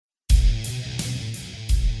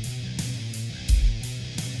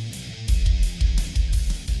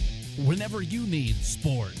Whenever you need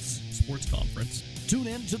sports conference, tune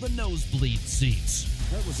in to the Nosebleed Seats.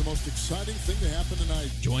 That was the most exciting thing to happen tonight.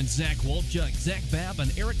 Join Zach Wolchuk, Zach Babb,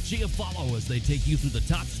 and Eric Giafalo as they take you through the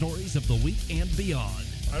top stories of the week and beyond.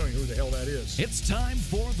 I don't know who the hell that is. It's time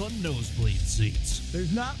for the Nosebleed Seats.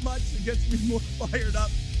 There's not much that gets me more fired up.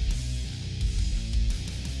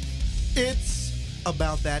 It's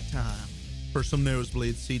about that time for some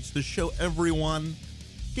Nosebleed Seats, the show everyone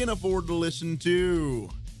can afford to listen to.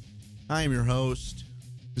 I am your host,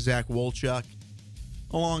 Zach Wolchuk,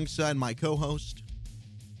 alongside my co-host,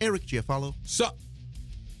 Eric Giafalo. Sup?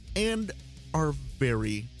 And our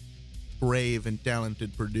very brave and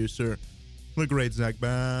talented producer, the great Zach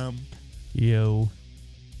Babb. Yo.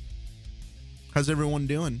 How's everyone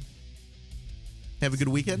doing? Have a good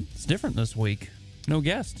weekend? It's different this week. No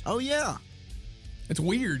guest. Oh, yeah. It's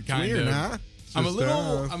weird, kind Weird, of. huh? I'm a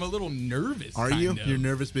little nervous. Are kind you? of. You're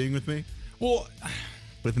nervous being with me? Well,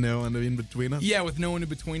 With no one in between us? yeah, with no one in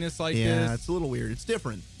between us like this. Yeah, it's a little weird. It's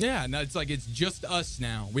different. Yeah, no, it's like it's just us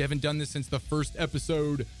now. We haven't done this since the first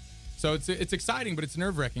episode, so it's exciting, but it's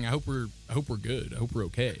nerve wracking. I hope we're good. I hope we're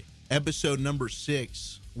okay. Episode number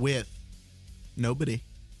 6 with nobody.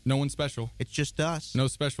 No one special. It's just us. No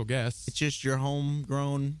special guests. It's just your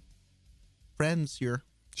homegrown friends here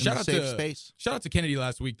in a safe space. Shout out to Kennedy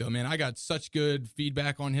last week, though, man. I got such good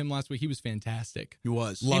feedback on him last week. He was fantastic. He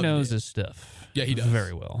was. He knows his stuff. Yeah, he does.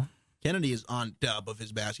 Very well. Kennedy is on top of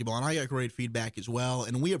his basketball, and I got great feedback as well,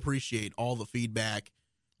 and we appreciate all the feedback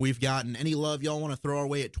we've gotten. Any love y'all want to throw our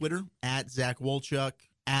way at Twitter, at Zach Wolchuk,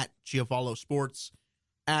 at Giafalo Sports,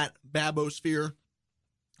 at Babosphere,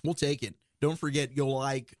 we'll take it. Don't forget, you'll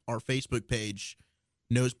like our Facebook page,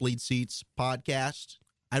 Nosebleed Seats Podcast.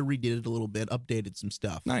 I redid it a little bit, updated some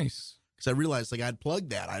stuff. Nice. Because I realized, I'd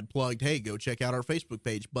plugged that. I'd plugged, hey, go check out our Facebook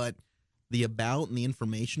page. But the about and the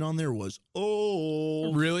information on there was,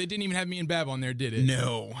 Really? It didn't even have me and Bab on there, did it?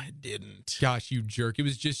 No, it didn't. Gosh, you jerk. It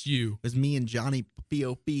was just you. It was me and Johnny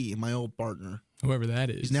P.O.P., my old partner. Whoever that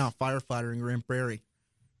is. He's now a firefighter in Grand Prairie.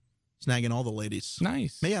 Snagging all the ladies.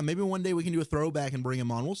 Nice. But yeah, maybe one day we can do a throwback and bring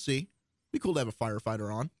him on. We'll see. Be cool to have a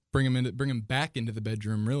firefighter on. Bring him back into the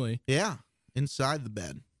bedroom, really. Yeah, inside the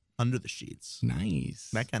bed, under the sheets. Nice.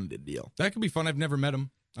 That kind of deal. That could be fun. I've never met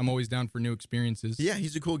him. I'm always down for new experiences. Yeah,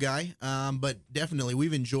 he's a cool guy. But definitely,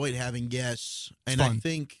 we've enjoyed having guests. And Fun. I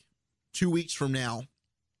think 2 weeks from now,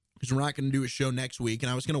 because we're not going to do a show next week, and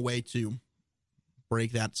I was going to wait to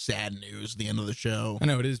break that sad news at the end of the show. I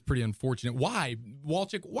know, it is pretty unfortunate. Why?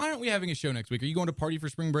 Wolchuk, why aren't we having a show next week? Are you going to party for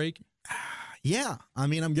spring break? Yeah, I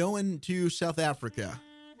mean, I'm going to South Africa.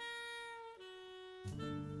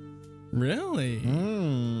 Really?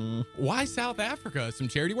 Why South Africa? Some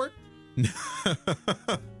charity work?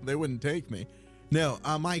 They wouldn't take me. No,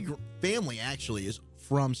 my family actually is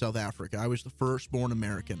from South Africa. I was the firstborn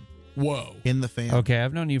American Whoa. in the family. Okay,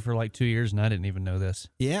 I've known you for like 2 years, and I didn't even know this.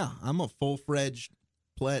 Yeah, I'm a full-fledged,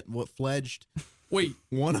 fledged Wait,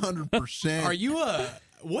 100%. are you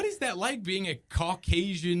what is that like being a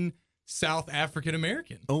Caucasian South African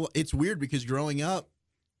American? Oh, it's weird because growing up,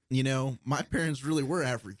 my parents really were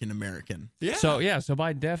African American. Yeah. So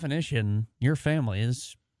by definition, your family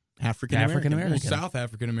is African African American. American. Well, South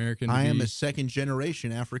African American. I am a second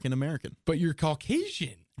generation African American. But you're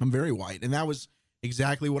Caucasian. I'm very white, and that was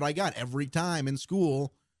exactly what I got every time in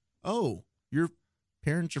school. Oh, your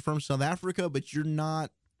parents are from South Africa, but you're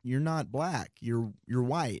not black. You're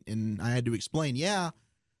white. And I had to explain,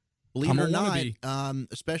 believe I'm it a or not, wannabe.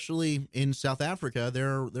 especially in South Africa,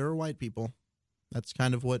 there are white people. That's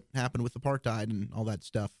kind of what happened with apartheid and all that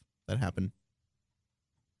stuff that happened.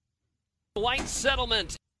 White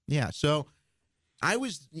settlement. Yeah, so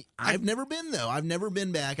I've never been, though. I've never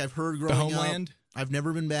been back. I've heard The growing homeland? up. I've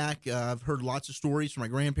never been back. I've heard lots of stories from my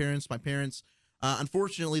grandparents, my parents.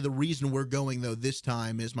 Unfortunately, the reason we're going, though, this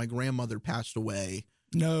time is my grandmother passed away.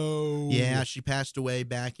 No. Yeah, she passed away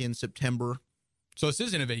back in September. So this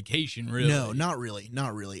isn't a vacation, really. No, not really.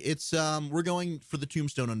 Not really. It's we're going for the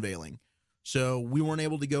tombstone unveiling. So we weren't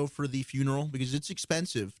able to go for the funeral because it's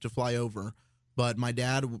expensive to fly over. But my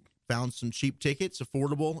dad found some cheap tickets,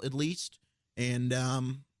 affordable at least, and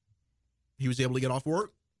he was able to get off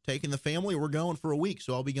work, taking the family. We're going for a week,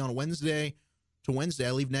 so I'll be gone Wednesday to Wednesday.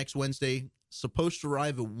 I leave next Wednesday, supposed to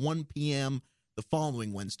arrive at 1 p.m. the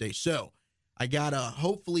following Wednesday. So I got to,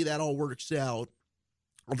 hopefully that all works out.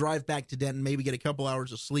 I'll drive back to Denton, maybe get a couple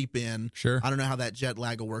hours of sleep in. Sure. I don't know how that jet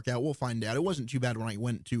lag will work out. We'll find out. It wasn't too bad when I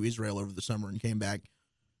went to Israel over the summer and came back.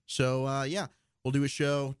 So, we'll do a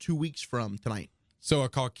show 2 weeks from tonight. So a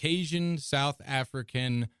Caucasian South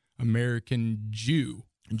African American Jew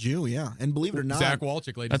Jew, yeah. And believe it or not, Zach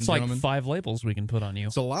Wolchuk, ladies That's and like gentlemen. 5 labels we can put on you.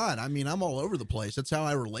 it's a lot. I mean, I'm all over the place. That's how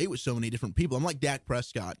I relate with so many different people. I'm like Dak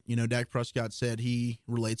Prescott. You know, Dak Prescott said he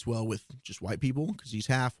relates well with just white people because he's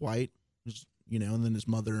half white, you know, and then his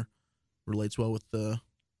mother relates well with the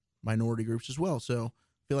minority groups as well. So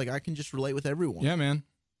I feel like I can just relate with everyone. Yeah, man.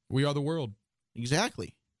 We are the world,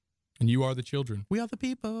 Exactly. and you are the children. We are the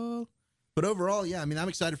people. But overall, yeah, I mean, I'm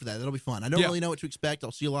excited for that. That'll be fun. I don't Yeah. really know what to expect.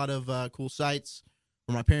 I'll see a lot of cool sites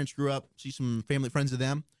where my parents grew up, see some family friends of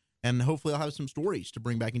them, and hopefully I'll have some stories to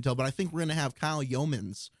bring back and tell. But I think we're going to have Kyle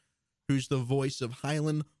Yeomans, who's the voice of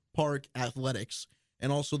Highland Park Athletics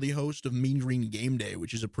and also the host of Mean Green Game Day,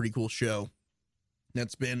 which is a pretty cool show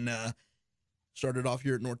that's been started off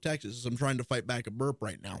here at North Texas. I'm trying to fight back a burp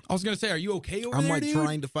right now. I was going to say, are you okay over I'm there, like dude?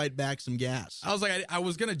 trying to fight back some gas. I was like, I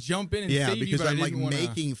was going to jump in and Yeah, save you, because but I'm I like didn't want to.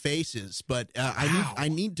 making faces, but Wow. I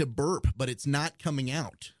need to burp, but it's not coming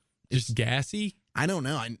out. Just gassy? I don't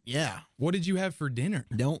know. Yeah, What did you have for dinner?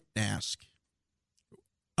 don't ask.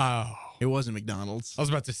 Oh, It wasn't McDonald's. I was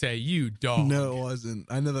about to say, you dog. No, it wasn't.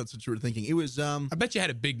 I know that's what you were thinking. It was I bet you had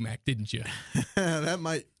a Big Mac, didn't you? that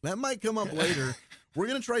might come up later. We're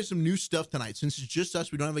gonna try some new stuff tonight since it's just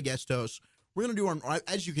us. We don't have a guest host. We're gonna do our,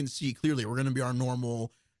 as you can see clearly, we're gonna be our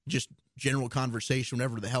normal, just general conversation.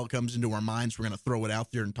 Whatever the hell comes into our minds, we're gonna throw it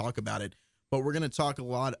out there and talk about it. But we're gonna talk a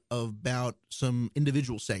lot about some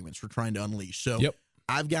individual segments we're trying to unleash. So Yep.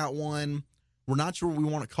 I've got one. We're not sure what we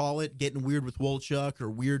want to call it. Getting weird with Wolchuk or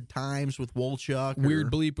weird times with Wolchuk. Weird or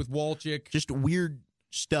bleep with Wolchuk. just weird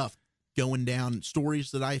stuff going down.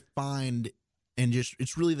 Stories that I find. And just,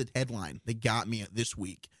 it's really the headline that got me this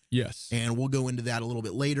week. Yes. And we'll go into that a little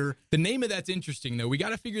bit later. The name of that's interesting, though. We got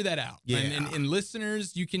to figure that out. Yeah. And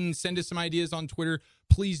listeners, you can send us some ideas on Twitter.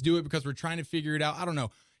 Please do it because we're trying to figure it out. I don't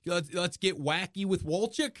know. Let's get wacky with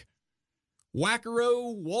Wolchuk.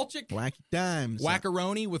 Wackaro Wolchuk. Wacky times.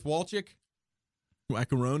 Wackaroni with Wolchuk.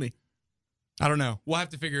 Wackaroni. I don't know. We'll have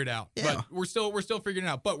to figure it out. Yeah. But we're still figuring it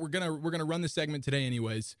out. But we're gonna run the segment today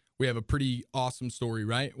anyways. We have a pretty awesome story,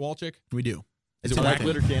 right, Wolchuk? We do. Is it I like wacky?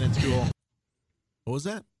 glitter cannons cool. What was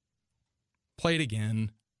that? Play it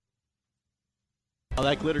again. Oh,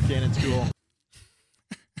 that glitter cannon's cool.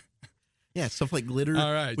 Yeah, stuff like glitter.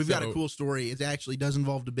 All right, We've got a so- cool story. It actually does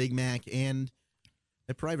involve the Big Mac and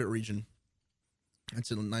a private region.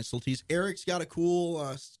 That's a nice little tease. Eric's got a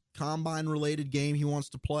cool combine-related game he wants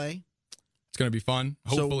to play. It's gonna be fun.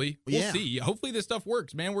 So, Hopefully, we'll yeah. see. Hopefully, this stuff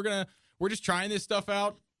works, man. We're just trying this stuff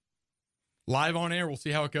out live on air. We'll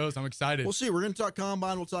see how it goes. I'm excited. We'll see. We're going to talk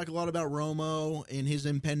combine. We'll talk a lot about Romo and his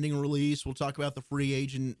impending release. We'll talk about the free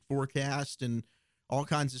agent forecast and all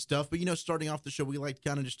kinds of stuff. But, you know, starting off the show, we like to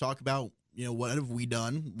kind of just talk about, you know, what have we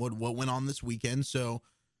done? What went on this weekend? So,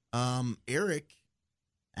 Eric,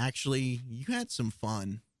 actually, you had some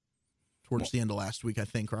fun towards the end of last week, I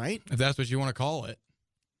think, right? If that's what you want to call it.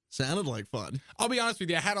 Sounded like fun. I'll be honest with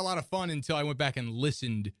you. I had a lot of fun until I went back and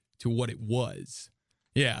listened to what it was.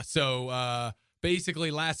 Yeah. So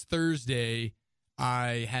basically, last Thursday,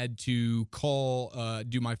 I had to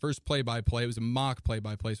do my first play-by-play. It was a mock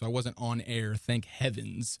play-by-play, so I wasn't on air. Thank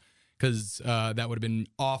heavens, because that would have been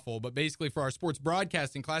awful. But basically, for our sports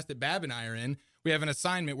broadcasting class that Bab and I are in, we have an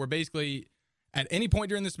assignment where basically, at any point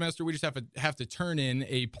during the semester, we just have to turn in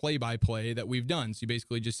a play-by-play that we've done. So you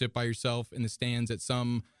basically just sit by yourself in the stands at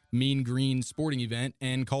some mean green sporting event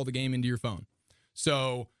and call the game into your phone.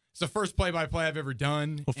 So it's the first play-by-play I've ever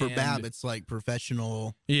done. Well, for and Bab, it's like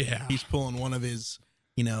professional. yeah. He's pulling one of his,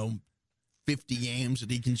 you know, 50 games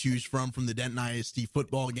that he can choose from the Denton ISD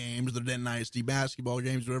football games, the Denton ISD basketball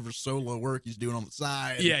games, whatever solo work he's doing on the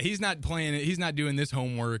side. Yeah, he's not playing it. He's not doing this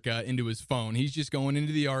homework into his phone. He's just going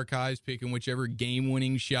into the archives, picking whichever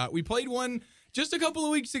game-winning shot. We played one just a couple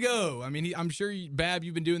of weeks ago. I mean, I'm sure, Bab,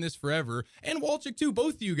 you've been doing this forever. And Wolchuk, too,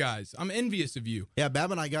 both of you guys. I'm envious of you. Yeah,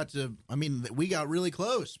 Bab and I we got really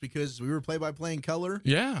close because we were play-by-play in color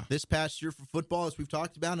Yeah. this past year for football, as we've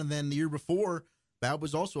talked about. And then the year before, Bab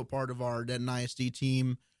was also a part of our Denton ISD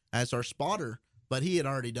team as our spotter. But he had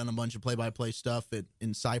already done a bunch of play-by-play stuff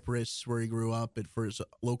in Cypress, where he grew up, for his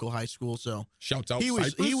local high school. So Shouts out he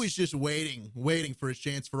Cypress. was just waiting for his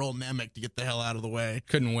chance for old Nemec to get the hell out of the way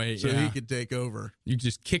Couldn't wait. so yeah. he could take over. You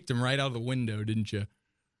just kicked him right out of the window, didn't you?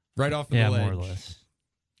 Right off of Yeah, the ledge. more or less.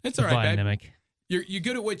 It's all Goodbye, right, Bab. Nemec. You're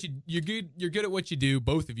good at what you're good at what you do,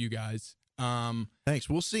 both of you guys. Thanks.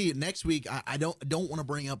 We'll see next week. I don't want to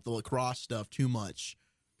bring up the lacrosse stuff too much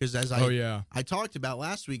because as I talked about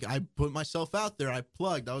last week, I put myself out there. I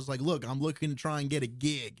plugged. I was like, look, I'm looking to try and get a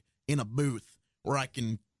gig in a booth where I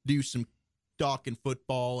can do some talking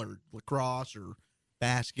football or lacrosse or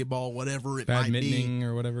basketball, whatever it might be. Badmintoning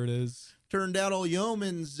or whatever it is. Turned out old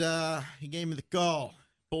Yeomans, he gave me the call.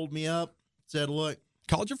 pulled me up, said, look,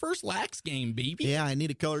 Called your first lax game, baby. yeah, I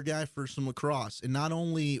need a color guy for some lacrosse. And not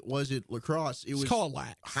only was it lacrosse, it was called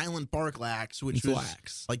lax. Highland Park lax, which It's was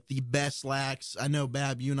lax. like the best lax. I know,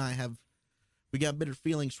 Bab, you and I we got bitter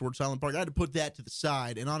feelings towards Highland Park. I had to put that to the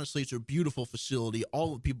side. And honestly, it's a beautiful facility.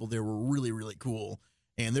 All the people there were really, really cool.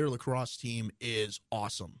 And their lacrosse team is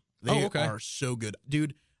awesome. They are so good.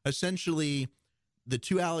 Dude, essentially, the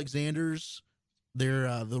two Alexanders,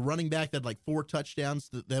 they're the running back that had like 4 touchdowns.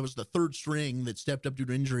 That was the third string that stepped up due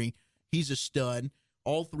to injury. He's a stud.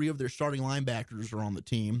 All 3 of their starting linebackers are on the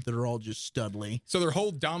team that are all just studly. So their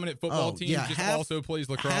whole dominant football team also plays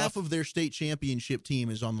lacrosse? Half of their state championship team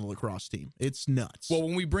is on the lacrosse team. It's nuts. Well,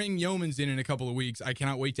 when we bring Yeomans in a couple of weeks, I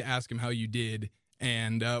cannot wait to ask him how you did.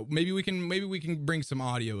 And maybe we can bring some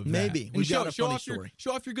audio of that. Maybe. And got a funny story.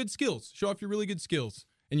 Show off your good skills. Show off your really good skills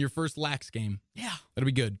in your first lax game. Yeah. That'll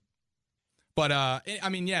be good. But I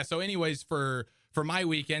mean, yeah, so anyways, for my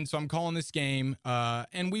weekend, so I'm calling this game,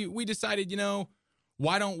 and we decided,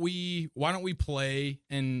 why don't we play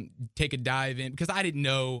and take a dive in, because I didn't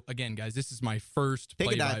know, again, guys, this is my first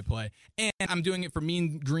play-by-play, and I'm doing it for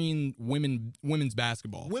Mean Green women's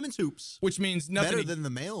basketball. Women's hoops. Which means nothing better than the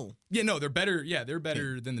male. Yeah, no, they're better. Yeah, they're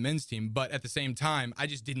better than the men's team, but at the same time, I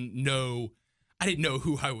didn't know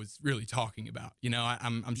who I was really talking about.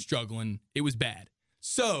 I'm struggling. It was bad.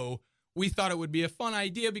 So we thought it would be a fun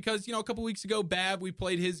idea because, a couple weeks ago, Bab, we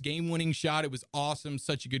played his game-winning shot. It was awesome.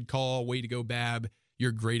 Such a good call. Way to go, Bab.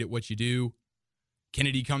 You're great at what you do.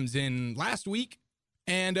 Kennedy comes in last week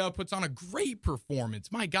and puts on a great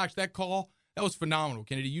performance. My gosh, that call, that was phenomenal.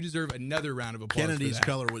 Kennedy, you deserve another round of applause. Kennedy's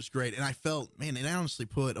color was great. And I felt, man, it honestly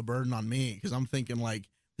put a burden on me because I'm thinking, like,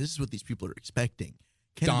 this is what these people are expecting.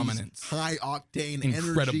 Kennedy's dominance. High-octane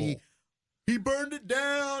Incredible. energy. He burned it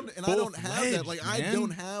down, and I don't have that. Like, man. I don't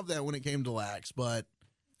have that when it came to lax, but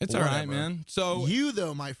it's all right, man. So you,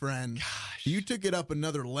 though, my friend, you took it up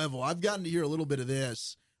another level. I've gotten to hear a little bit of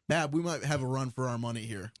this. Bab, we might have a run for our money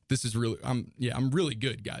here. This is really, I'm really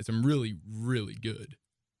good, guys. I'm really, really good.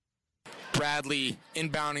 Bradley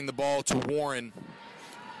inbounding the ball to Warren.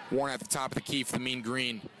 Warren at the top of the key for the Mean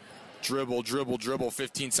Green. Dribble.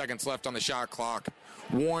 15 seconds left on the shot clock.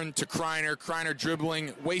 Warren to Kreiner. Kreiner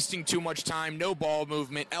dribbling, wasting too much time. No ball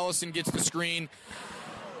movement. Ellison gets the screen.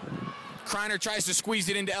 Kreiner tries to squeeze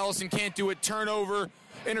it into Ellison. Can't do it. Turnover.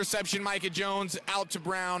 Interception. Micah Jones out to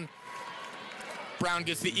Brown. Brown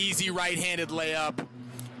gets the easy right-handed layup.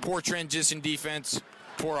 Poor transition defense.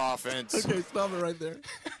 Poor offense. Okay, stop it right there.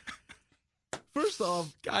 First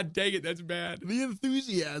off, God dang it, that's bad. The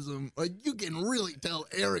enthusiasm, like, you can really tell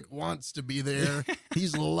Eric wants to be there.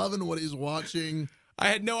 He's loving what he's watching. I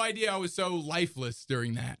had no idea I was so lifeless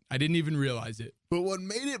during that. I didn't even realize it. But what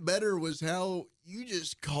made it better was how you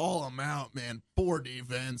just call them out, man. Poor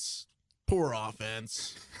defense. Poor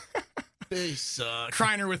offense. They suck.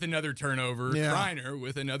 Kreiner with another turnover. Yeah. Kreiner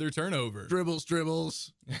with another turnover.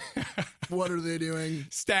 Dribbles. What are they doing?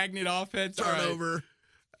 Stagnant offense. Turnover.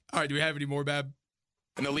 All right, do we have any more, Bab?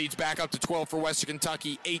 And the lead's back up to 12 for Western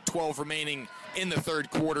Kentucky. 8-12 remaining in the third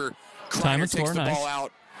quarter. Time Kreiner and takes score, the nice. ball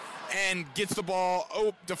out and gets the ball.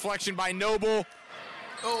 Oh, deflection by Noble.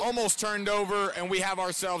 Almost turned over, and we have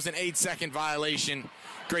ourselves an 8-second violation.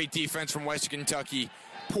 Great defense from Western Kentucky.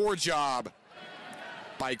 Poor job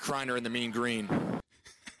by Kreiner in the Mean Green.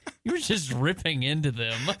 You were just ripping into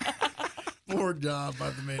them. Poor job by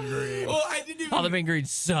the Mean Green. Well, I didn't even. All the Mean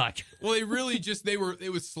Greens suck. Well,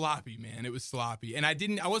 it was sloppy, man. It was sloppy. And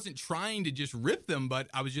I wasn't trying to just rip them, but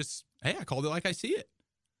I was just, hey, I called it like I see it.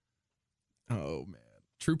 Oh, man.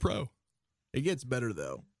 True pro. It gets better,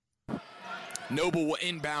 though. Noble will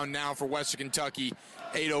inbound now for Western Kentucky.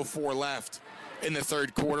 8:04 left in the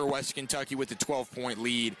third quarter. Western Kentucky with the 12-point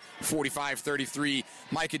lead, 45-33.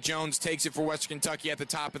 Micah Jones takes it for Western Kentucky at the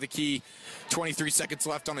top of the key. 23 seconds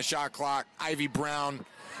left on the shot clock. Ivy Brown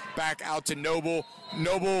back out to Noble.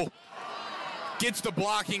 Noble gets the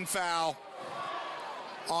blocking foul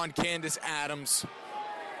on Candace Adams.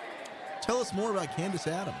 Tell us more about Candace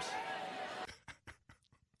Adams.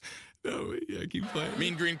 No, yeah, keep playing.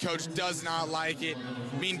 Mean Green coach does not like it.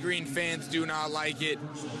 Mean Green fans do not like it.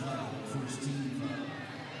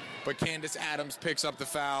 But Candace Adams picks up the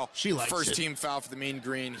foul. She likes First it. team foul for the Mean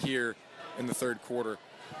Green here in the third quarter.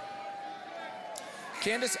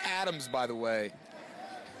 Candace Adams, by the way,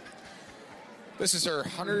 this is her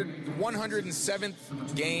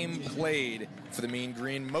 107th game played for the Mean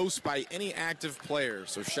Green, most by any active player.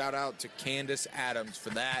 So shout out to Candace Adams for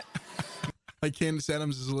that. Like Candace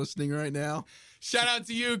Adams is listening right now. Shout out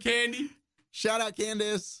to you, Candy. Shout out,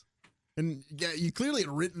 Candace. And yeah, you clearly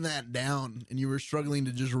had written that down, and you were struggling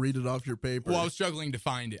to just read it off your paper. Well, I was struggling to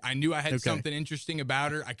find it. I knew I had something interesting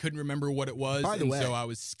about her. I couldn't remember what it was, By the way, so I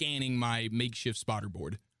was scanning my makeshift spotter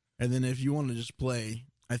board. And then if you want to just play,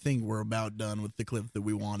 I think we're about done with the clip that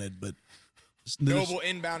we wanted. But Noble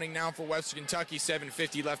inbounding now for Western Kentucky.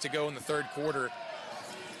 7:50 left to go in the third quarter.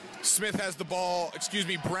 Smith has the ball.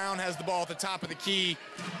 Brown has the ball at the top of the key.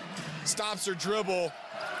 Stops her dribble.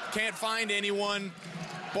 Can't find anyone.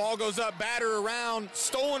 Ball goes up, batter around.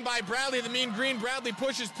 Stolen by Bradley, the mean green. Bradley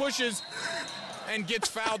pushes, and gets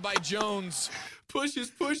fouled by Jones.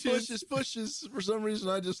 Pushes. For some reason,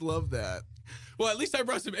 I just love that. Well, at least I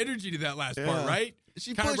brought some energy to that last part, right?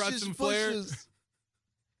 She kind of brought some flair.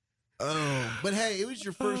 Oh, but hey, it was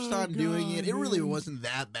your first time doing it. It really wasn't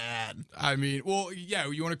that bad. I mean, well, yeah,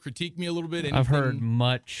 you want to critique me a little bit? Anything? I've heard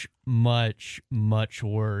much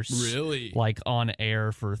worse. Really? Like on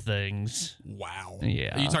air for things. Wow.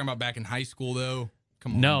 Yeah. Are you talking about back in high school, though?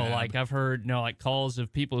 Come on, No, man. like I've heard like calls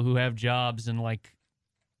of people who have jobs in like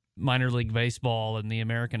minor league baseball and the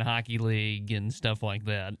American Hockey League and stuff like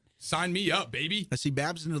that. Sign me up, baby. I see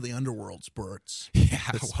Babs into the underworld sports. Yeah,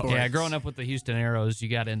 Yeah, growing up with the Houston Aeros, you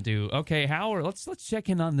got into Howard. Let's check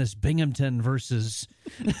in on this Binghamton versus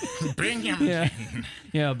Binghamton.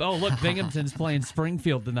 Yeah. Oh, look, Binghamton's playing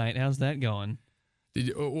Springfield tonight. How's that going?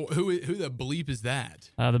 Who the bleep is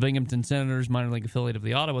that? The Binghamton Senators, minor league affiliate of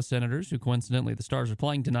the Ottawa Senators, who coincidentally the Stars are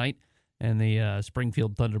playing tonight, and the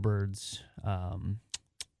Springfield Thunderbirds.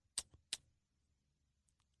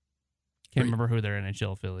 Can't remember who their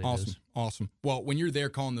NHL affiliate is. Awesome. Well, when you're there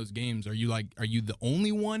calling those games, are you the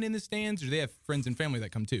only one in the stands, or do they have friends and family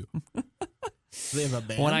that come too? They have a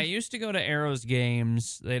band. When I used to go to Arrows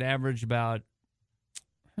games, they'd average about.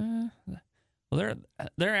 Their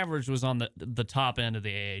average was on the top end of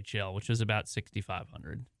the AHL, which was about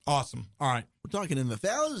 6,500. Awesome. All right, we're talking in the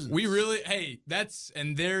thousands. We really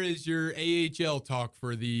there is your AHL talk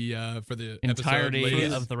for the entirety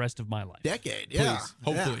episode, of the rest of my life. Decade, yeah. Please,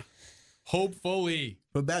 hopefully. Yeah. Hopefully.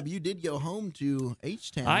 But, Bab, you did go home to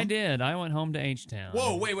H-Town. I did. I went home to H-Town.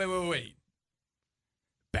 Whoa, wait.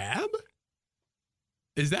 Bab?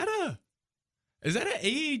 Is that a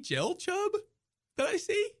AHL chub that I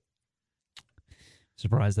see?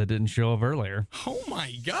 Surprised that didn't show up earlier. Oh,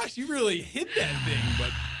 my gosh. You really hit that thing,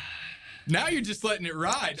 but now you're just letting it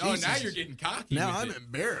ride. Jesus. Oh, now you're getting cocky. Now I'm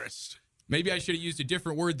embarrassed. Maybe I should have used a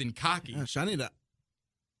different word than cocky. Gosh, I need to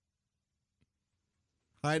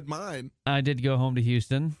hide mine. I did go home to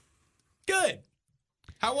Houston. Good.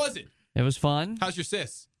 How was it? It was fun. How's your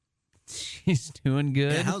sis? She's doing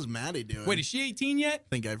good. Yeah, how's Maddie doing? Wait, is she 18 yet? I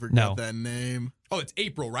think I forgot that name. Oh, it's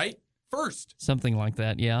April, right? 1st. Something like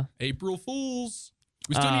that, yeah. April Fools.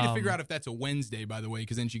 We still need to figure out if that's a Wednesday, by the way,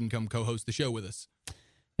 because then she can come co-host the show with us.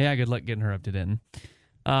 Yeah, good luck getting her up to date.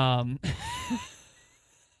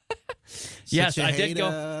 Yes, I did go.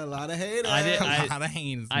 A lot of haters.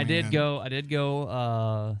 I did go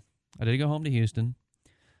home to Houston.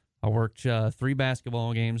 I worked 3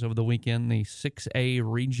 basketball games over the weekend. The 6A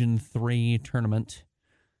Region 3 tournament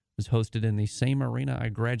was hosted in the same arena I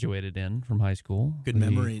graduated in from high school. Good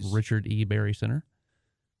memories. Richard E. Berry Center.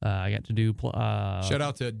 I got to do... shout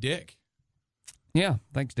out to Dick. Yeah,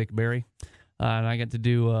 thanks, Dick Berry. And I got to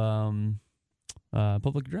do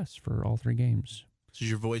public address for all 3 games. So is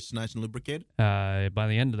your voice nice and lubricated? By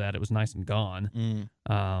the end of that, it was nice and gone.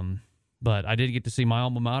 But I did get to see my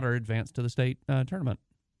alma mater advance to the state tournament,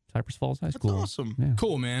 Cypress Falls High School. That's awesome. Yeah.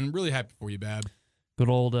 Cool, man. Really happy for you, Bab. Good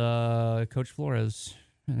old Coach Flores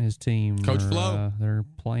and his team. Coach Flo. They're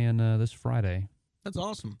playing this Friday. That's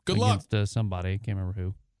awesome. Good luck. Against somebody. Can't remember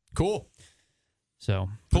who. Cool. So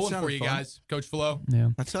pulling for you fun. guys, Coach Flo. Yeah,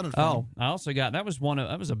 that sounded fun. Oh, I also got that was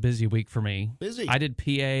a busy week for me. Busy. I did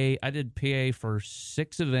PA for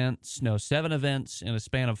 7 events in a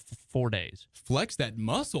span of 4 days. Flex that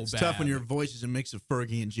muscle. It's Bab. tough when your voice is a mix of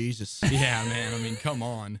Fergie and Jesus. Yeah, man. I mean, come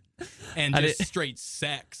on. And just straight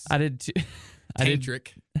sex. I did. Tantric.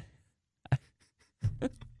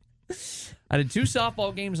 I did 2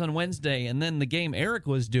 softball games on Wednesday, and then the game Eric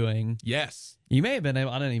was doing. Yes. You may have been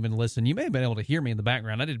able. I didn't even listen. You may have been able to hear me in the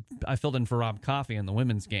background. I filled in for Rob Coffey in the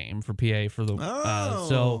women's game for PA for the.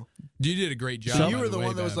 So you did a great job. So you were the one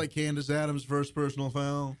way, that was Bab. like Candace Adams' first personal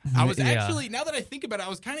foul. I was actually, now that I think about it, I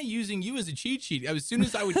was kind of using you as a cheat sheet. As soon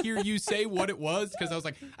as I would hear you say what it was, because I was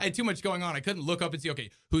like, I had too much going on. I couldn't look up and see, okay,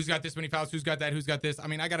 who's got this many fouls? Who's got that? Who's got this? I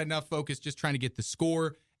mean, I got enough focus just trying to get the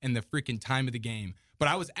score and the freaking time of the game. But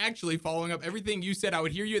I was actually following up everything you said. I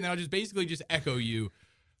would hear you, and then I'll just basically just echo you.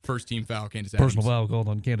 First team foul, Candace Adams. Personal foul called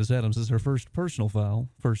on Candace Adams. This is her first personal foul,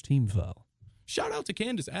 first team foul. Shout out to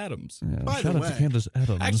Candace Adams. Yeah, By shout the out way. to Candace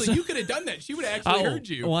Adams. Actually, you could have done that. She would have actually heard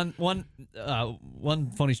you. One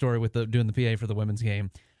funny story with doing the PA for the women's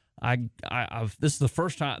game. This is the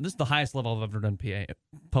first time. This is the highest level I've ever done PA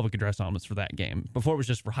public address on was for that game. Before it was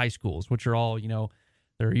just for high schools, which are all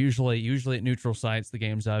they're usually at neutral sites. The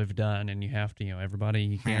games I've done, and you have to everybody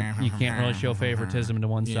you can't really show favoritism to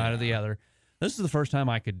one side or the other. This is the first time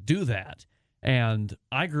I could do that, and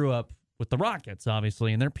I grew up with the Rockets,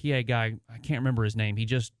 obviously, and their PA guy, I can't remember his name. He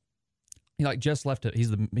just left it.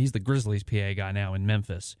 He's the Grizzlies PA guy now in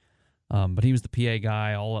Memphis. But he was the PA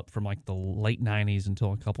guy all up from like the late 90s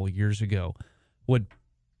until a couple of years ago. Would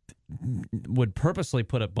purposely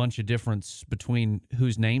put a bunch of difference between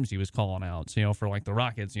whose names he was calling out. So, for like the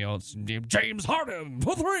Rockets, it's James Harden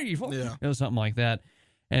for 3, something like that.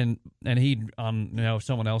 And he'd if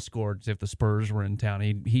someone else scored, if the Spurs were in town,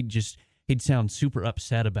 he'd sound super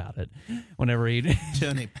upset about it whenever he'd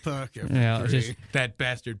Tony Parker. Just That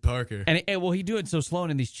bastard Parker. and he'd do it so slow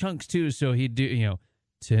and in these chunks too. So he'd do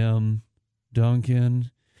Tim,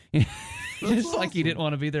 Duncan, just like he didn't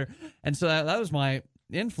want to be there. And so that was my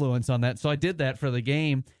influence on that. So I did that for the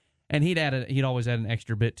game, and he'd always add an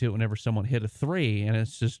extra bit to it whenever someone hit a 3, and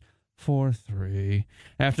it's just 4-3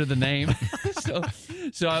 after the name.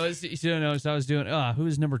 so I was doing who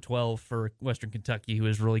was number 12 for Western Kentucky who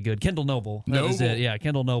was really good? Kendall Noble. That was it. Yeah,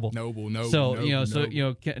 Kendall Noble. Noble.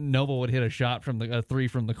 Noble would hit a shot from the 3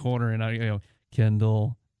 from the corner, and I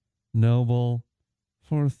Kendall Noble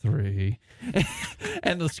for 3.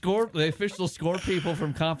 And the official score people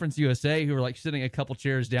from Conference USA who were like sitting a couple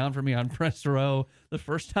chairs down from me on press row. The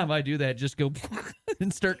first time I do that, just go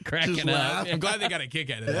and start cracking up. I'm glad they got a kick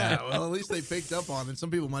out of that. Yeah, well, at least they picked up on it. Some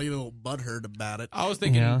people might get a little butthurt about it. I was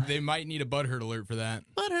thinking they might need a butthurt alert for that.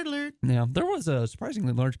 Butthurt alert. Yeah, there was a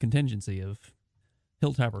surprisingly large contingency of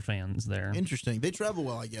Hilltopper fans there. Interesting. They travel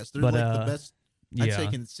well, I guess. They're But, like the best, I'd yeah. say,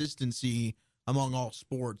 consistency among all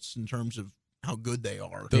sports in terms of how good they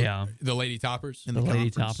are. The Lady Toppers. In The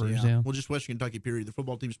Lady conference, Toppers, yeah. Well, just Western Kentucky, period. The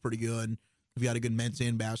football team's pretty good. We've got a good men's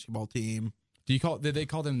and basketball team. Did they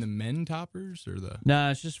call them the Men Toppers or the?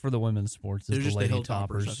 Nah, it's just for the women's sports. It's They're the just the Lady Hilltoppers,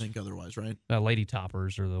 Toppers. I think, otherwise, right? Lady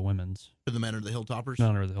Toppers are the women's. For the men are the Hilltoppers?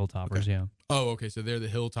 No, they're the Hilltoppers, Okay. yeah. Oh, okay. So they're the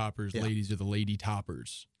Hilltoppers. Yeah. Ladies are the Lady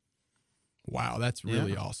Toppers. Wow, that's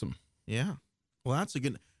really awesome. Yeah. Well, that's a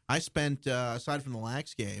good. I spent, aside from the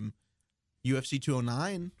Lax game, UFC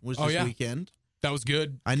 209 was this weekend. That was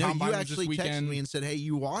good. I know Combine you was this actually texted weekend. me and said, hey,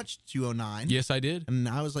 you watched 209. Yes, I did. And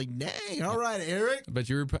I was like, dang, all right, Eric. But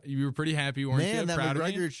you were pretty happy, weren't you? Man, that Proud of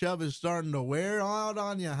me? McGregor shove is starting to wear out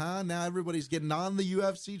on you, huh? Now everybody's getting on the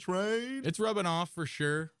UFC train. It's rubbing off for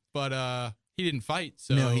sure. But he didn't fight,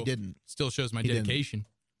 so No, he didn't. Still shows my He didn't. dedication.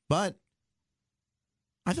 But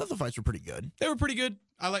I thought the fights were pretty good. They were pretty good.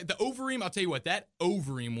 I like the Overeem. I'll tell you what, that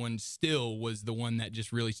Overeem one still was the one that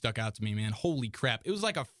just really stuck out to me, man. Holy crap. It was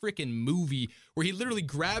like a freaking movie where he literally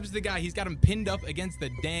grabs the guy. He's got him pinned up against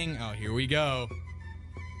the dang. Oh, here we go.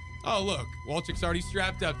 Oh, look. Wolchuk's already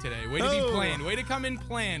strapped up today. Way to be planned. Way to come in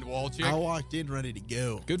planned, Wolchuk. I walked in ready to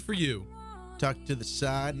go. Good for you. Tucked to the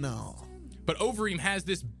side and all. But Overeem has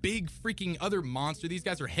this big freaking other monster. These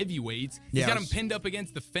guys are heavyweights. He's got him pinned up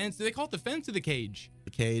against the fence. Do they call it the fence or the cage? The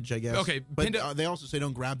cage, I guess. Okay, but they also say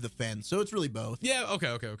don't grab the fence, so it's really both. Yeah,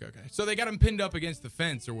 okay. So they got him pinned up against the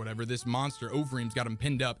fence or whatever. This monster, Overeem's got him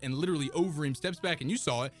pinned up, and literally Overeem steps back, and you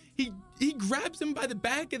saw it. He grabs him by the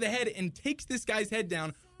back of the head and takes this guy's head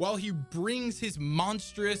down while he brings his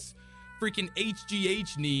monstrous freaking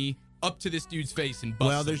HGH knee up to this dude's face and busts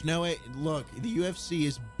Well, him. there's no way. Look, the UFC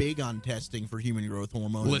is big on testing for human growth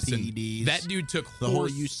hormone Listen, and PEDs. that dude took the whole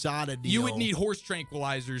USADA deal. You would need horse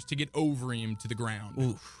tranquilizers to get Overeem to the ground.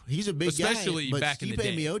 Oof, he's a big Especially guy. But back in the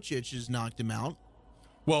day. Miocic has knocked him out.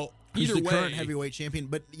 Well, He's either the way, current heavyweight champion.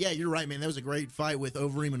 But yeah, you're right, man. That was a great fight with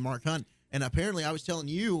Overeem and Mark Hunt. And apparently, I was telling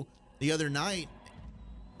you the other night,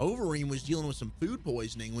 Overeem was dealing with some food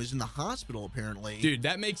poisoning. Was in the hospital apparently. dude,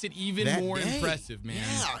 that makes it even that more day. impressive, man.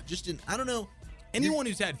 Yeah, I don't know. Anyone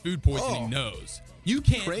who's had food poisoning knows you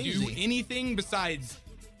can't do Crazy. anything besides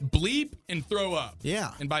bleep and throw up.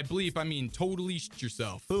 Yeah. And by bleep, I mean totally shit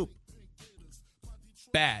yourself. Poop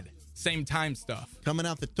Bad. Same time stuff. coming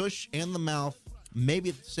out the tush and the mouth, maybe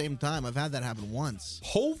at the same time. I've had that happen once.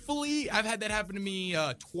 Hopefully, I've had that happen to me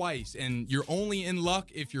twice, and you're only in luck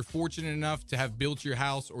if you're fortunate enough to have built your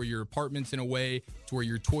house or your apartments in a way to where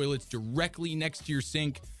your toilet's directly next to your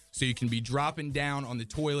sink, so you can be dropping down on the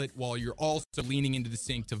toilet while you're also leaning into the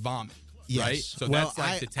sink to vomit. Yes. right? So well, that's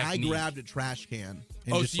like the I technique. grabbed a trash can.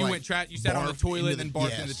 And Oh, just, so you like, went you sat on the barfed toilet into and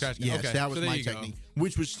barfed into the trash can. Yes, Okay, that was so there my you go. technique,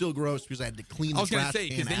 which was still gross because I had to clean the I was trash gonna say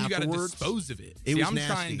can then you got to afterwards. dispose of it. It See, was I'm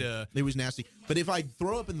nasty. trying to. It was nasty. But if I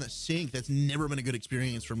throw up in the sink, that's never been a good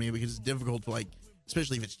experience for me because it's difficult to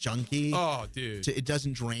especially if it's chunky. Oh, dude, It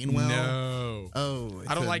doesn't drain well. No. Oh,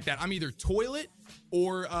 I don't like that. I'm either toilet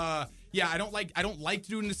or I don't like to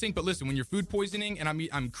do it in the sink. But listen, when you're food poisoning and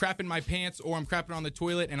I'm crapping my pants or I'm crapping on the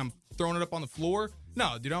toilet and I'm throwing it up on the floor,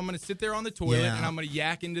 no, dude, I'm gonna sit there on the toilet and I'm gonna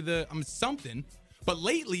yak into something. But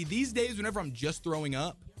lately, these days, whenever I'm just throwing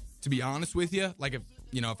up, to be honest with you, like if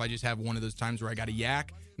I just have one of those times where I got to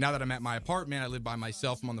yak. Now that I'm at my apartment, I live by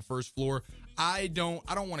myself. I'm on the first floor. I don't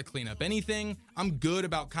want to clean up anything. I'm good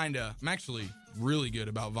about I'm actually really good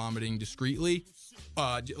about vomiting discreetly,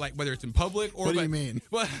 like whether it's in public or. What do you mean?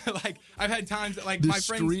 Well, like I've had times that my friends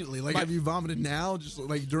discreetly. Like, have you vomited now? Just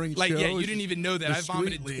like during like shows? yeah, you didn't even know that I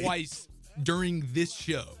vomited Discreetly. twice during this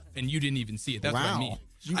show, and you didn't even see it. That's what I Wow. mean.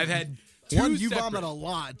 You- I've had you separate- vomit a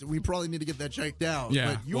lot. We probably need to get that checked out.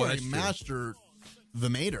 Yeah, but you well, are a that's true. master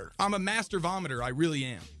vomator. I'm a master vomiter. I really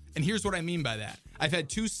am. And here's what I mean by that. I've had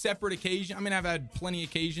two separate occasions. I mean, I've had plenty of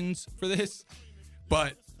occasions for this,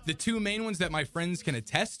 but the two main ones that my friends can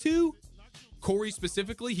attest to, Corey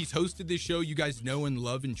specifically, he's hosted this show. You guys know and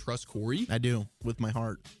love and trust Corey. I do, with my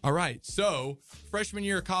heart. All right. So, freshman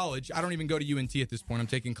year of college, I don't even go to UNT at this point. I'm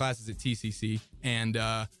taking classes at TCC, and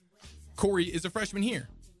Corey is a freshman here.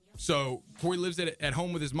 So, Corey lives at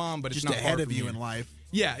home with his mom, but it's Just not ahead far of from you here. in life.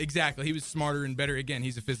 Yeah, exactly. He was smarter and better. Again,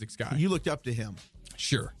 he's a physics guy. You looked up to him.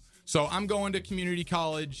 Sure. So I'm going to community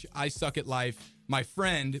college. I suck at life. My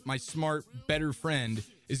friend, my smart, better friend,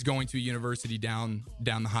 is going to a university down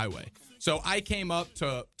the highway. So I came up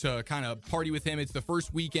to kind of party with him. It's the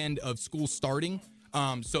first weekend of school starting.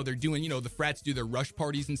 So they're doing, the frats do their rush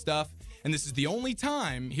parties and stuff. And this is the only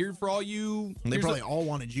time here for all you. They probably all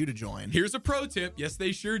wanted you to join. Here's a pro tip. Yes,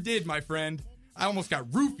 they sure did, my friend. I almost got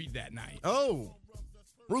roofied that night. Oh,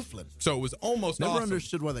 rooflet. So it was almost Never awesome.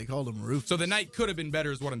 understood why they called him roof. So the night could have been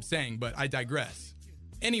better is what I'm saying, but I digress.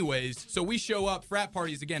 Anyways, so we show up, frat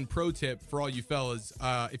parties, again, pro tip for all you fellas.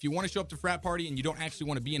 If you want to show up to frat party and you don't actually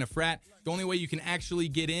want to be in a frat, the only way you can actually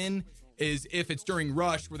get in is if it's during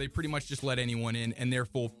rush where they pretty much just let anyone in and they're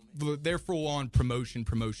full on promotion,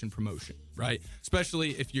 right?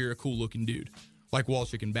 Especially if you're a cool looking dude like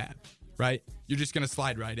Wolchuk and Bab, right? You're just going to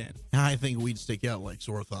slide right in. I think we'd stick out like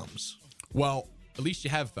sore thumbs. Well, at least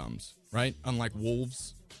you have thumbs, right? Unlike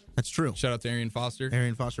wolves. That's true. Shout out to Arian Foster.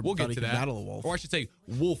 Arian Foster. We'll thought get he to could that. battle a wolf. Or I should say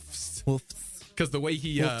wolves. Wolves. Because the way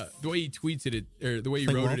he tweeted it, or the way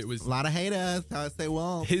he wrote it was a lot of haters. How I say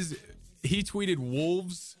wolf. he tweeted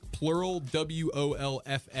wolves plural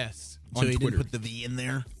WOLFS on So he Twitter, didn't put the V in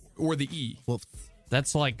there. or the E. Wolf.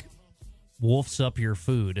 That's like wolfs up your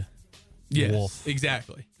food. Yes, Wolf.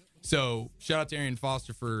 exactly. So shout out to Arian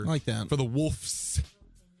Foster for I like that. for the wolves.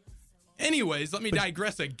 Anyways, let me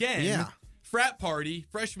digress again. Yeah. Frat party,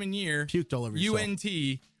 freshman year, Puked all over yourself.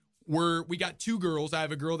 UNT. We got two girls. I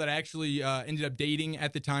have a girl that I actually ended up dating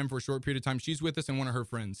at the time for a short period of time. She's with us and one of her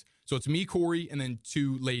friends. So it's me, Corey, and then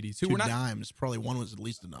two ladies who Two were not dimes. Probably one was at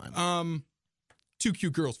least a dime. two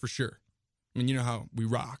cute girls for sure. I mean, you know how we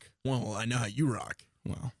rock. Well, I know how you rock.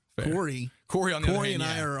 Well, fair. Corey on the other and hand,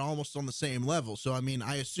 I yeah. are almost on the same level. So, I mean,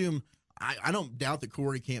 I assume, I don't doubt that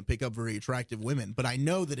Corey can't pick up very attractive women, but I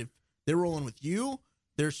know that if they're rolling with you,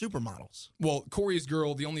 they're supermodels. Well, Corey's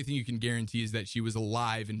girl, the only thing you can guarantee is that she was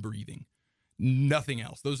alive and breathing. Nothing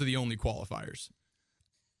else. Those are the only qualifiers.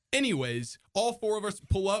 Anyways, all four of us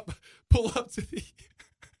pull up to the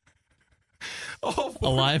all four.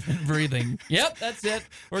 Alive and breathing. Yep, that's it.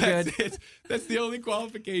 We're That's good. it. That's the only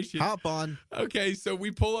qualification. Hop on. Okay, so we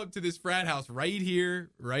pull up to this frat house right here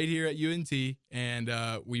at UNT,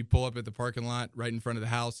 and we pull up at the parking lot right in front of the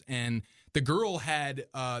house, and the girl had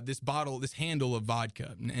this handle of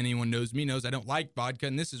vodka. And anyone knows me knows I don't like vodka,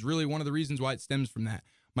 and this is really one of the reasons why it stems from that,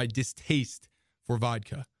 my distaste for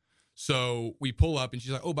vodka. So we pull up, and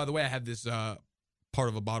she's like, oh, by the way, I have this part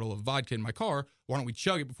of a bottle of vodka in my car. Why don't we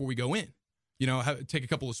chug it before we go in? Take a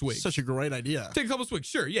couple of swigs. Such a great idea. Take a couple of swigs,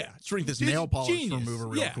 sure, yeah. Let's drink this It's nail polish genius. remover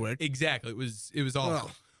real Yeah, quick. Exactly. It was awesome.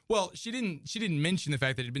 Ugh. Well, she didn't mention the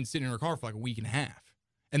fact that it had been sitting in her car for like a week and a half.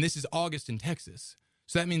 And this is August in Texas.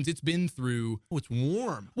 So that means it's been through. Oh, it's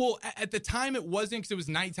warm. Well, at the time it wasn't, because it was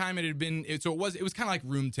nighttime. It was kind of like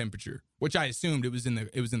room temperature, which I assumed it was in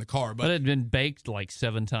the car. But it had been baked like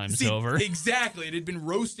 7 times over. Exactly. It had been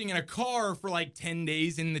roasting in a car for like 10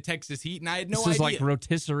 days in the Texas heat, and I had no idea. This is like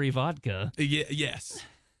rotisserie vodka. Yes.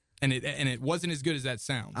 And it wasn't as good as that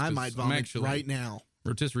sounds. I might vomit right now.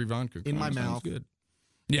 Rotisserie vodka. In my sounds mouth. Good.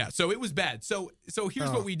 Yeah, so it was bad. So here's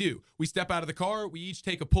what we do. We step out of the car. We each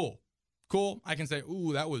take a pull. Cool. I can say,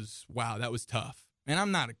 ooh, that was tough. And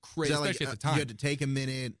I'm not a crazy, especially at the time. You had to take a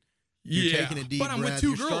minute. You're taking a deep breath. But I'm with two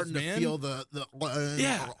You're girls, starting man. to feel the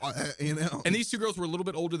you know. And these two girls were a little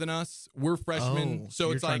bit older than us. We're freshmen, so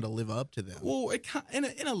you're it's trying like to live up to them. Well, in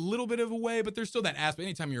a little bit of a way, but there's still that aspect.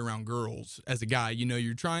 Anytime you're around girls as a guy, you know,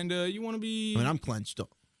 you want to be. I mean, I'm clenched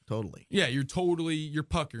up. Totally. Yeah, you're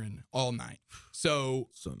puckering all night. So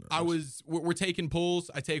we're taking pulls.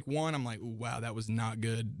 I take one. I'm like, ooh, wow, that was not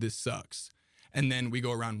good. This sucks. And then we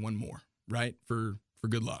go around one more, right? For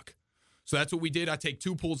good luck. So that's what we did. I take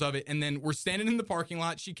 2 pulls of it, and then we're standing in the parking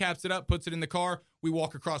lot. She caps it up, puts it in the car. We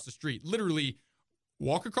walk across the street. Literally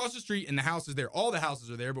walk across the street, and the house is there. All the houses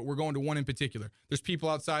are there, but we're going to one in particular. There's people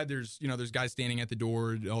outside. There's guys standing at the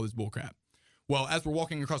door, all this bull crap. Well, as we're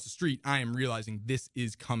walking across the street, I am realizing this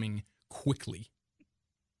is coming quickly.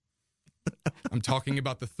 I'm talking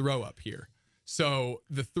about the throw up here. So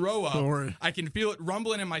the throw up, I can feel it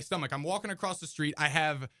rumbling in my stomach. I'm walking across the street. I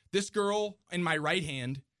have this girl in my right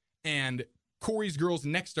hand, and Corey's girl's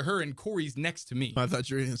next to her, and Corey's next to me. I thought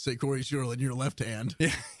you were going to say Corey's girl in your left hand.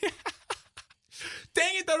 Yeah.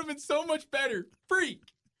 Dang it, that would have been so much better. Freak.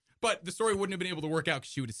 But the story wouldn't have been able to work out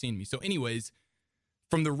because she would have seen me. So anyways,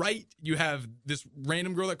 from the right, you have this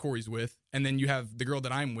random girl that Corey's with, and then you have the girl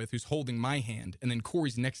that I'm with who's holding my hand, and then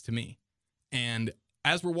Corey's next to me. And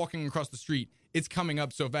as we're walking across the street, it's coming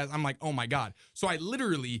up so fast. I'm like, oh, my God. So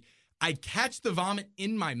I catch the vomit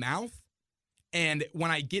in my mouth. And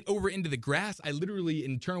when I get over into the grass,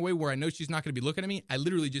 and turn away where I know she's not going to be looking at me, I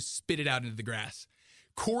literally just spit it out into the grass.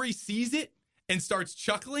 Corey sees it and starts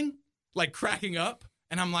chuckling, like cracking up.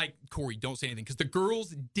 And I'm like, Corey, don't say anything. Because the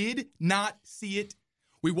girls did not see it.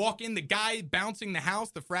 We walk in, the guy bouncing the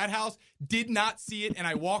house, the frat house, did not see it. And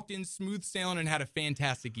I walked in smooth sailing and had a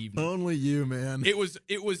fantastic evening. Only you, man. It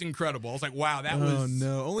was incredible. I was like, wow, that was. Oh,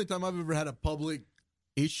 no. Only time I've ever had a public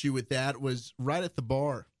issue with that was right at the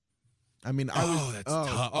bar. I mean, that's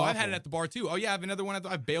tough. Oh, I've had it at the bar too. Oh yeah, I have another one.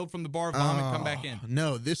 I bailed from the bar, vomit, come back in.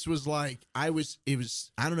 No, this was like I don't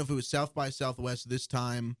know if it was South by Southwest this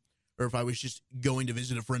time or if I was just going to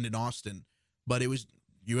visit a friend in Austin, but it was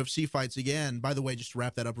UFC fights again. By the way, just to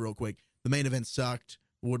wrap that up real quick, the main event sucked.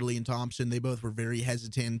 Woodley and Thompson, they both were very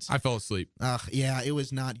hesitant. I fell asleep. Yeah, it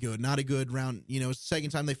was not good. Not a good round. You know, it's the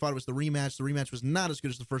second time they fought. It was the rematch. The rematch was not as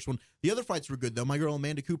good as the first one. The other fights were good, though. My girl,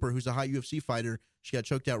 Amanda Cooper, who's a high UFC fighter, she got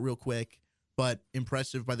choked out real quick, but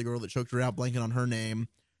impressive by the girl that choked her out, blanking on her name.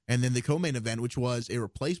 And then the co-main event, which was a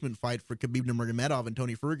replacement fight for Khabib Nurmagomedov and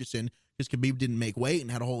Tony Ferguson, because Khabib didn't make weight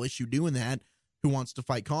and had a whole issue doing that, who wants to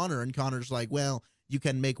fight Conor. And Conor's like, well, you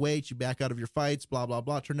can make weight, you back out of your fights, blah, blah,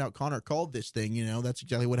 blah. Turned out Conor called this thing, you know. That's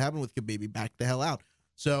exactly what happened with Khabib. He backed the hell out.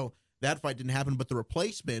 So that fight didn't happen, but the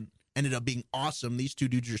replacement ended up being awesome. These two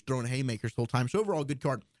dudes are just throwing haymakers the whole time. So overall, good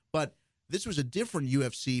card. But this was a different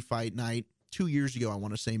UFC fight night 2 years ago, I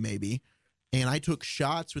want to say maybe. And I took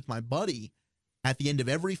shots with my buddy at the end of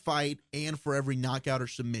every fight and for every knockout or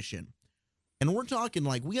submission. And we're talking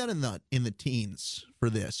like we got in the teens for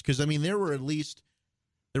this. Because, I mean, there were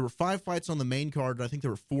 5 fights on the main card, and I think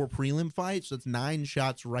there were 4 prelim fights. So that's 9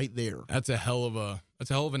 shots right there. That's a hell of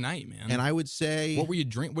a night, man. And I would say, what were you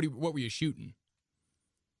drinking? What were you shooting?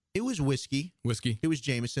 It was whiskey. Whiskey. It was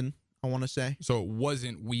Jameson, I want to say. So it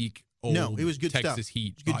wasn't weak, old no, it was good Texas stuff.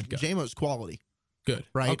 Heat Good. vodka. JMO's quality. Good.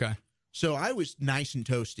 Right? Okay. So I was nice and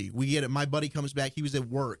toasty. We get it. My buddy comes back. He was at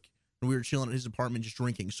work, and we were chilling at his apartment just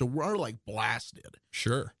drinking. So we're like blasted.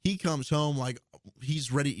 Sure. He comes home like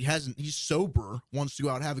he's ready. He's sober, wants to go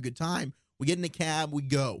out and have a good time. We get in a cab. We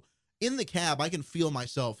go. In the cab, I can feel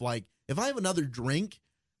myself like, if I have another drink,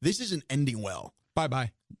 this isn't ending well.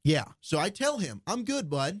 Bye-bye. Yeah. So I tell him, I'm good,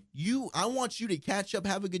 bud. I want you to catch up,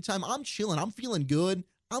 have a good time. I'm chilling. I'm feeling good.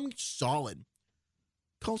 I'm solid.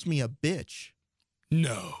 Calls me a bitch.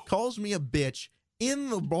 No. Calls me a bitch in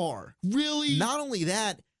the bar. Really? Not only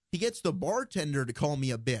that, he gets the bartender to call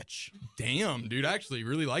me a bitch. Damn, dude. I actually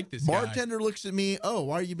really like this Bartender looks at me, oh,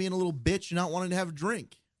 why are you being a little bitch and not wanting to have a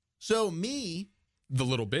drink? So me, the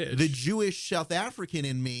little bitch, the Jewish South African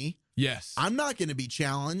in me, yes, I'm not going to be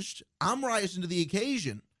challenged. I'm rising to the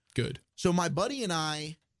occasion. Good. So my buddy and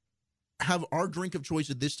I have our drink of choice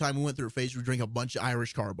at this time. We went through a phase where we drank a bunch of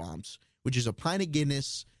Irish car bombs, which is a pint of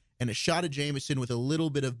Guinness and a shot of Jameson with a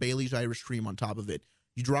little bit of Bailey's Irish cream on top of it.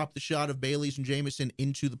 You drop the shot of Bailey's and Jameson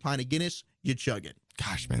into the pint of Guinness, you chug it.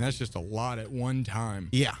 Gosh, man, that's just a lot at one time.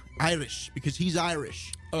 Yeah, Irish, because he's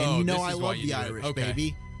Irish. Oh, and you know I this is love why you the do it. Irish, Okay.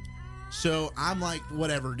 baby. So I'm like,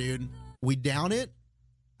 whatever, dude. We down it.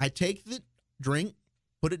 I take the drink,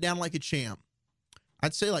 put it down like a champ.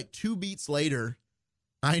 I'd say like 2 beats later,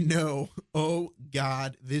 I know. Oh,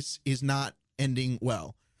 God, this is not ending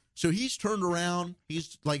well. So he's turned around.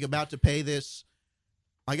 He's like about to pay this.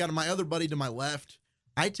 I got my other buddy to my left.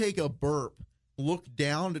 I take a burp, look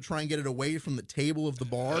down to try and get it away from the table of the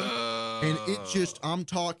bar. And it just, I'm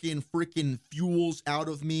talking freaking fuels out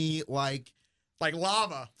of me like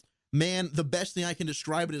lava. Man, the best thing I can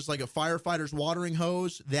describe it is like a firefighter's watering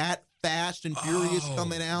hose. That fast and furious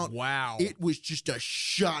coming out. Wow. It was just a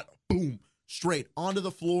shot. Boom. Straight onto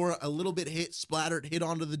the floor. A little bit splattered, hit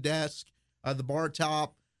onto the desk, the bar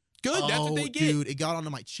top. Good. That's what they get. Dude, it got onto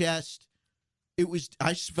my chest.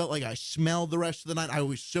 I just felt like I smelled the rest of the night. I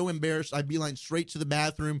was so embarrassed. I beeline straight to the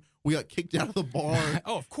bathroom. We got kicked out of the bar.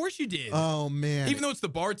 Oh, of course you did. Oh, man. Even though it's the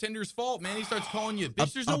bartender's fault, man, he starts calling you a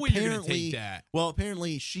bitch. There's no way you're going to take that. Well,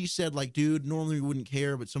 apparently she said, like, dude, normally we wouldn't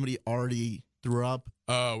care, but somebody already threw up.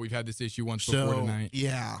 Oh, we've had this issue once before tonight.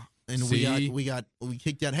 Yeah. And we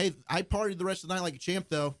kicked out. Hey, I partied the rest of the night like a champ,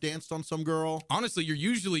 though. Danced on some girl. Honestly,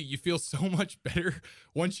 you feel so much better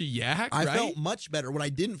once you yak, I right? felt much better. What I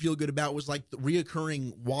didn't feel good about was like the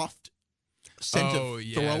reoccurring waft scent of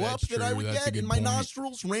throw up that I would get in my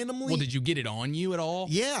nostrils randomly. Well, did you get it on you at all?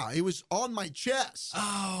 Yeah, it was on my chest.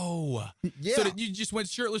 Oh. Yeah. So you just went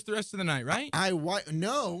shirtless the rest of the night, right?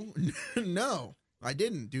 No, I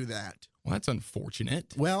didn't do that. Well, that's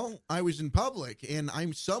unfortunate. Well, I was in public, and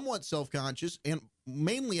I'm somewhat self-conscious, and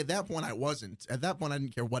mainly at that point I wasn't. At that point, I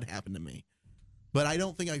didn't care what happened to me. But I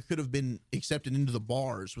don't think I could have been accepted into the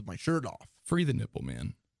bars with my shirt off. Free the nipple,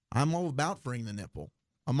 man. I'm all about freeing the nipple.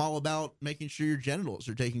 I'm all about making sure your genitals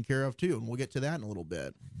are taken care of, too, and we'll get to that in a little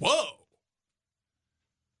bit. Whoa!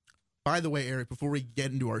 By the way, Eric, before we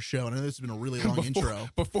get into our show, and I know this has been a really long intro.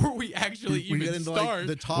 Before we actually we get into start, like,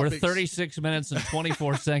 the topics. We're 36 minutes and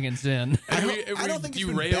 24 seconds in. I don't think it's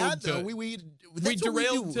been bad, though. We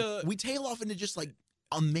derailed we tail off into just like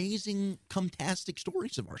amazing, cumtastic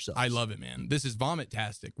stories of ourselves. I love it, man. This is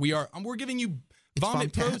vomit-tastic. We're giving you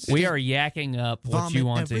vomit pros. We are yakking up what Vomit you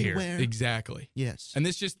want everywhere. to hear. Exactly. Yes.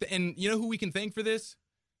 And you know who we can thank for this?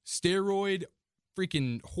 Steroid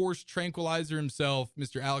freaking horse tranquilizer himself,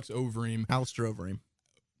 Mr. Alex Overeem. Alistair Overeem.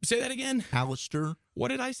 Say that again. Alistair. What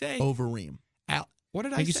did I say? Overeem. What did I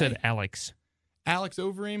say? I think you said Alex. Alex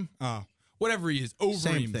Overeem? Oh, whatever he is. Overeem.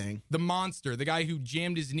 Same thing. The monster. The guy who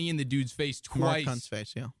jammed his knee in the dude's face twice. Mark Hunt's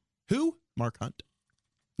face, yeah. Who? Mark Hunt.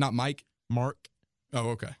 Not Mike? Mark Oh,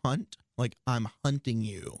 okay. Hunt. Like, I'm hunting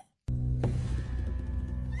you.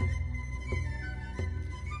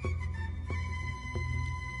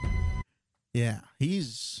 Yeah,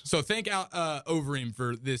 he's... So thank Overeem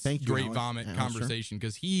for this great vomit conversation,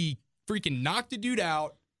 because he freaking knocked a dude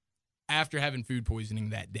out after having food poisoning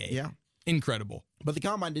that day. Yeah. Incredible. But the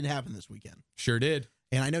Combine didn't happen this weekend. Sure did.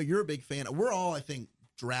 And I know you're a big fan. We're all, I think,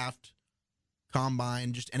 draft,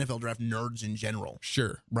 Combine, just NFL draft nerds in general.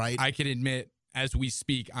 Sure. Right? I can admit, as we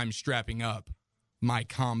speak, I'm strapping up my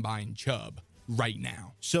Combine chub right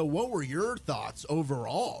now. So what were your thoughts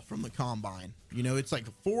overall from the Combine? You know, it's like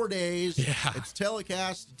 4 days. Yeah. It's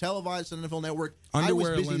televised on NFL Network.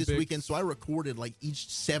 Underwear I was busy Olympics. this weekend, so I recorded like each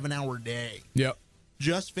 7-hour day. Yep.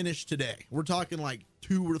 Just finished today. We're talking like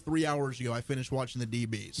 2 or 3 hours ago, I finished watching the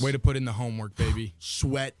DBs. Way to put in the homework, baby.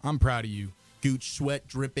 Sweat. I'm proud of you. Gooch sweat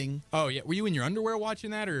dripping. Oh, yeah. Were you in your underwear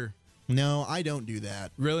watching that, or? No, I don't do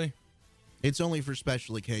that. Really? It's only for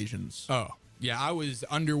special occasions. Oh, yeah. I was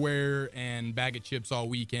underwear and bag of chips all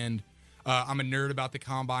weekend. I'm a nerd about the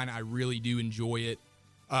Combine. I really do enjoy it.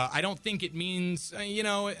 I don't think it means,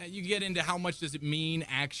 you get into how much does it mean,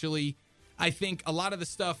 actually. I think a lot of the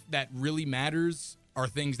stuff that really matters are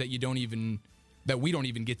things that we don't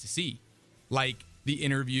even get to see. Like the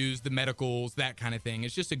interviews, the medicals, that kind of thing.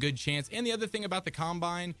 It's just a good chance. And the other thing about the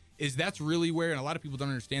Combine is that's really where, and a lot of people don't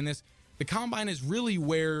understand this, the Combine is really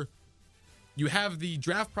where you have the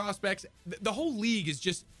draft prospects. The whole league is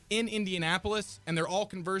just in Indianapolis, and they're all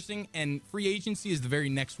conversing, and free agency is the very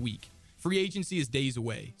next week. Free agency is days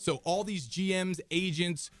away. So all these GMs,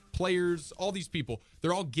 agents, players, all these people,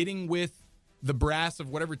 they're all getting with the brass of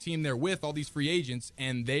whatever team they're with, all these free agents,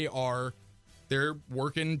 and they're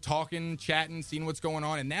working, talking, chatting, seeing what's going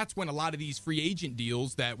on. And that's when a lot of these free agent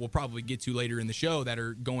deals that we'll probably get to later in the show that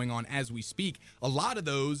are going on as we speak, a lot of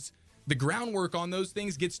those, the groundwork on those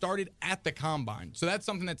things get started at the Combine. So that's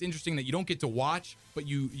something that's interesting that you don't get to watch, but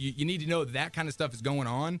you need to know that kind of stuff is going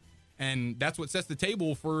on. And that's what sets the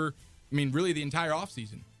table for, really the entire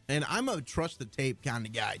offseason. And I'm a trust the tape kind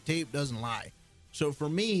of guy. Tape doesn't lie. So for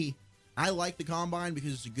me, I like the Combine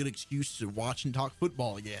because it's a good excuse to watch and talk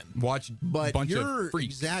football again. But you're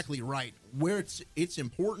exactly right. Where it's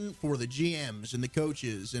important for the GMs and the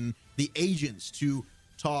coaches and the agents to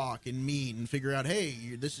talk and meet and figure out, hey,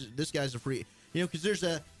 this guy's a free. Because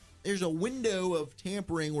there's a window of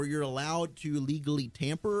tampering where you're allowed to legally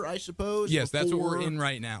tamper, I suppose. Yes, that's what we're in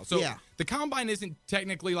right now. So yeah. The combine isn't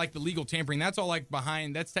technically like the legal tampering. That's all like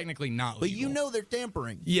behind. That's technically not legal. But they're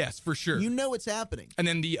tampering. Yes, for sure. It's happening. And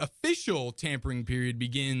then the official tampering period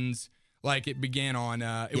begins like it began on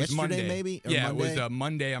it was Monday maybe? Or yeah, Monday? it was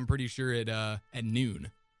Monday. I'm pretty sure at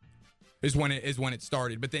noon is when it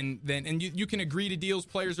started. But then you can agree to deals.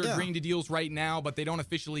 Players are agreeing to deals right now, but they don't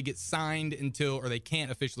officially get signed or they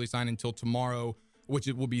can't officially sign until tomorrow, which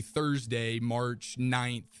it will be Thursday, March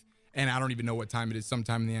 9th. And I don't even know what time it is.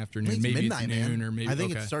 Sometime in the afternoon. Maybe midnight, it's noon man. or maybe I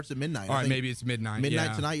think it starts at midnight. All right, maybe it's midnight.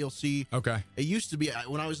 Midnight tonight, you'll see. Okay. It used to be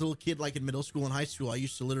when I was a little kid, like in middle school and high school. I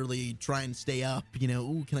used to literally try and stay up.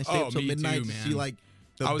 Ooh, can I stay up till midnight to see like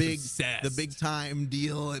the big time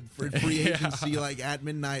deal at free agency, like at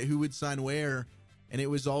midnight, who would sign where, and it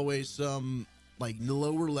was always some like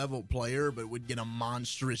lower level player, but would get a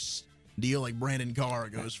monstrous deal. Like Brandon Carr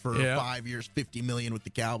goes for 5 years, $50 million with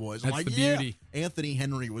the Cowboys. That's the beauty. Anthony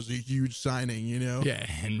Henry was a huge signing. Yeah,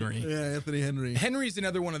 Henry. Yeah, Anthony Henry. Henry's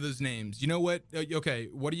another one of those names. You know what? Okay,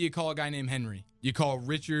 what do you call a guy named Henry? You call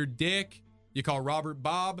Richard Dick? You call Robert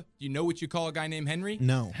Bob? You know what you call a guy named Henry?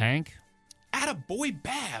 No. Hank? Attaboy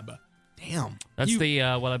Bab. Damn. That's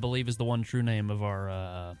what I believe is the one true name of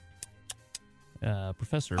our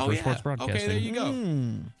professor for sports broadcasting. Okay, there you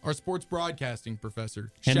go. Our sports broadcasting professor.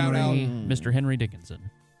 Henry, Shout out, Mr. Henry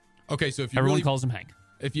Dickinson. Okay, so if you everyone really, calls him Hank.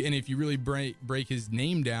 If you really break his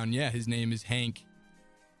name down, his name is Hank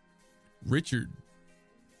Richardson.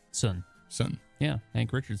 Yeah,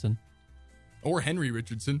 Hank Richardson. Or Henry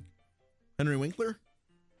Richardson. Henry Winkler?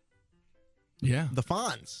 Yeah. The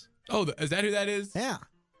Fonz. Oh, is that who that is? Yeah.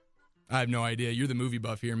 I have no idea. You're the movie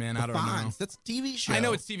buff here, man. I don't know. That's a TV show. I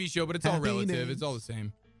know it's a TV show, but it's all relative. It's all the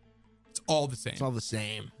same. It's all the same. It's all the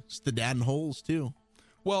same. It's the dad in holes, too.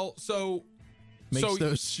 Well, Makes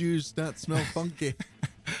those shoes not smell funky.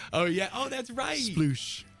 Oh, yeah. Oh, that's right.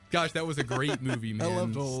 Sploosh. Gosh, that was a great movie, man. I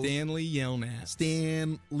loved holes. Stanley Yelnats.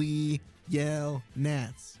 Stanley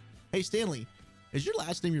Yelnats. Hey, Stanley, is your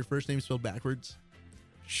last name your first name spelled backwards?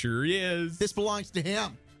 Sure is. This belongs to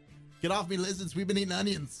him. Get off me, lizards. We've been eating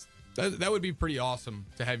onions. That would be pretty awesome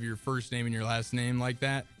to have your first name and your last name like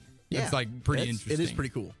that. Yeah. It's like pretty interesting. It is pretty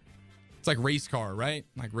cool. It's like race car, right?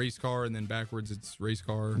 Like race car, and then backwards it's race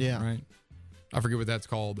car. Yeah. Right? I forget what that's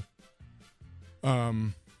called. I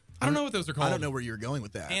don't know what those are called. I don't know where you're going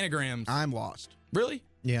with that. Anagrams. I'm lost. Really?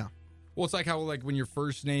 Yeah. Well, it's like how when your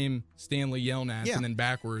first name Stanley Yelnats and then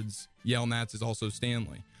backwards Yelnats is also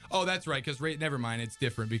Stanley. Oh, that's right. Because never mind, it's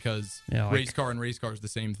different because race car and race car is the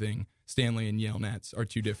same thing. Stanley and Yelnats are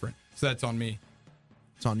two different. So that's on me.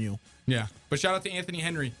 It's on you. Yeah. But shout out to Anthony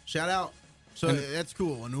Henry. Shout out. So that's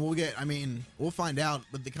cool. And we'll find out.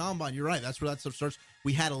 But the combine, you're right. That's where that stuff starts.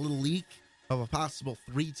 We had a little leak of a possible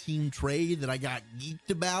 3-team trade that I got geeked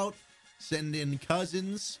about. Send in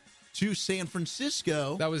Cousins to San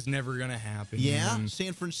Francisco. That was never going to happen. Yeah. Man.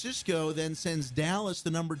 San Francisco then sends Dallas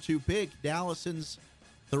the number 2 pick. Dallas sends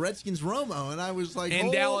the Redskins Romo, and I was like, and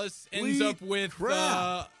Dallas ends up with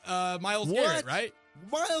Myles Garrett, right?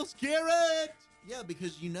 Myles Garrett. Yeah,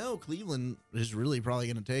 because Cleveland is really probably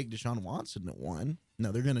going to take Deshaun Watson at 1.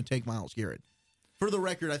 No, they're going to take Myles Garrett. For the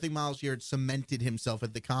record, I think Myles Garrett cemented himself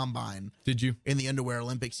at the combine. Did you? In the underwear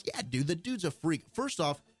Olympics. Yeah, dude, the dude's a freak. First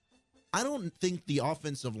off, I don't think the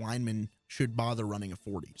offensive lineman should bother running a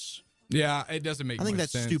 40s. Yeah, it doesn't make sense. I think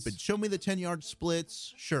that's stupid. Show me the 10-yard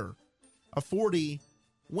splits. Sure. A 40,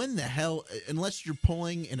 when the hell, unless you're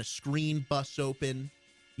pulling and a screen busts open,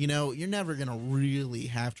 you're never going to really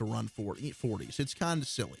have to run 40s. It's kind of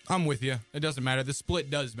silly. I'm with you. It doesn't matter. The split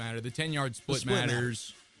does matter. The 10-yard split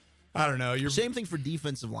matters. I don't know. Same thing for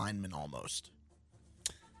defensive linemen almost.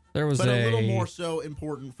 There was a little more so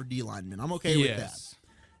important for D linemen. I'm okay with that.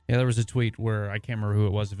 Yeah, there was a tweet where I can't remember who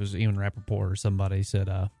it was, if it was Ian Rappaport or somebody said,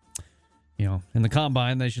 in the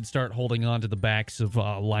combine, they should start holding on to the backs of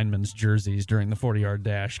linemen's jerseys during the 40-yard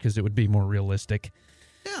dash because it would be more realistic.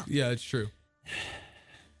 Yeah. Yeah, it's true.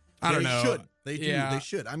 I don't know. They do. They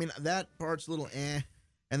should. I mean, that part's a little eh.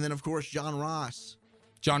 And then, of course, John Ross.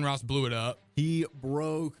 John Ross blew it up. He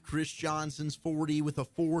broke Chris Johnson's 40 with a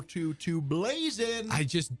 4.22 blazing. I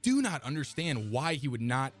just do not understand why he would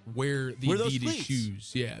not wear the Adidas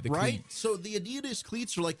shoes. Yeah, the cleats. So the Adidas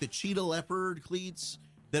cleats are like the cheetah leopard cleats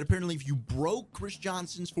that apparently if you broke Chris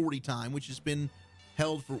Johnson's 40 time, which has been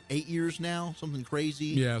held for 8 years now, something crazy.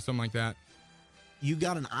 Yeah, something like that. You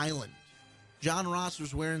got an island. John Ross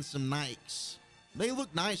was wearing some Nikes. They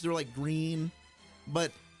look nice. They're like green,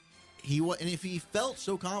 but and if he felt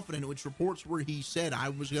so confident, which reports where he said I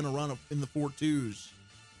was going to run in the 4.2s,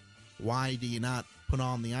 why do you not put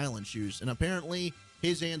on the island shoes. And apparently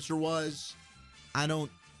his answer was, I don't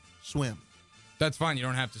swim. That's fine. You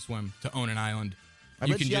don't have to swim to own an island. I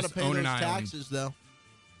You bet can you got to just pay own those an island. taxes, though.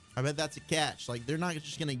 I bet that's a catch. Like, they're not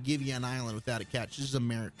just going to give you an island without a catch. This is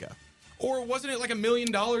America. Or wasn't it like $1 million?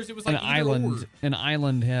 It was like An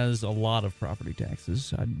island has a lot of property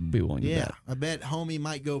taxes. I'd be willing to bet. I bet homie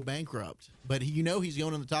might go bankrupt. But he's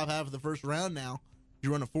going in the top half of the first round now. He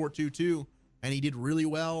run a 4.22, and he did really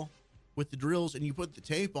well with the drills. And you put the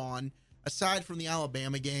tape on, aside from the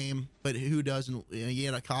Alabama game, but who doesn't? He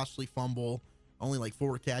had a costly fumble, only like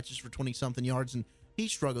 4 catches for 20-something yards, and he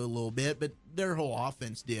struggled a little bit, but their whole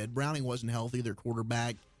offense did. Browning wasn't healthy, their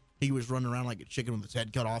quarterback. He was running around like a chicken with his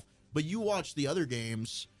head cut off. But you watch the other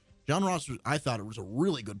games, John Ross, I thought it was a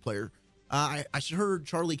really good player. I heard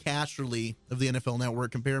Charlie Casserly of the NFL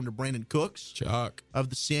Network compare him to Brandon Cooks Chuck of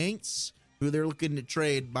the Saints, who they're looking to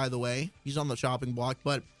trade, by the way. He's on the chopping block,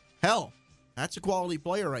 but hell, that's a quality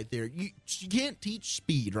player right there. You can't teach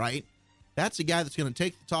speed, right? That's a guy that's going to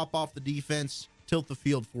take the top off the defense, tilt the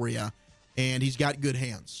field for you, and he's got good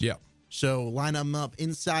hands. Yeah. So line him up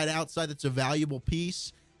inside, outside. That's a valuable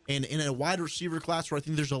piece. And in a wide receiver class where I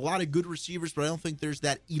think there's a lot of good receivers, but I don't think there's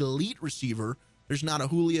that elite receiver. There's not a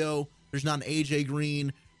Julio. There's not an A.J.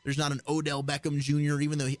 Green. There's not an Odell Beckham Jr.,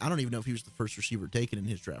 even though I don't even know if he was the first receiver taken in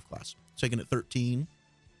his draft class. Taken at 13.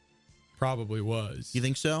 probably was. You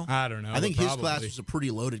think so? I don't know. I think but his probably. class was a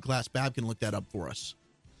pretty loaded class. Bab can look that up for us.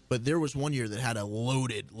 But there was one year that had a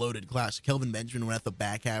loaded class. Kelvin Benjamin went at the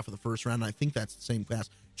back half of the first round, and I think that's the same class.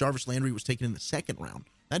 Jarvis Landry was taken in the second round.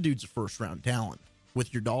 That dude's a first-round talent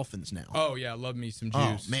with your Dolphins now. Oh, yeah, love me some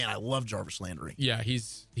Oh, juice. man, I love Jarvis Landry. Yeah,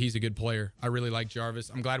 he's a good player. I really like Jarvis.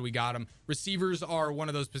 I'm glad we got him. Receivers are one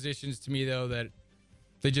of those positions to me, though, that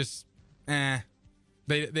they just,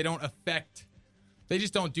 they don't affect, they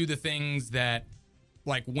just don't do the things that,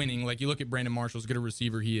 like winning. Like, you look at Brandon Marshall, as good a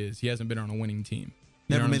receiver he is. He hasn't been on a winning team.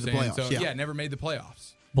 You Never know made what the I'm saying? playoffs, So, yeah. never made the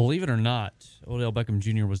playoffs. Believe it or not, Odell Beckham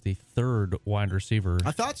Jr. was the third wide receiver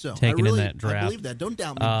I thought so. taken I really, in that draft. I believe that. Don't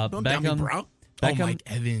doubt me. Don't doubt me, Beckham- bro. Oh, Mike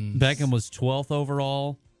Evans. Beckham was 12th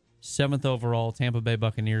overall. 7th overall, Tampa Bay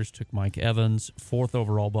Buccaneers took Mike Evans. 4th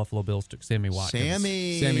overall, Buffalo Bills took Sammy Watkins.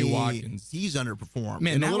 Sammy Watkins. He's underperformed.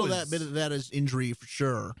 Man, and that a little was- bit of that is injury for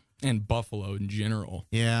sure. And Buffalo in general.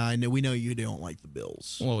 Yeah, I know. We know you don't like the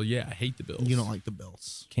Bills. Well, yeah, I hate the Bills. You don't like the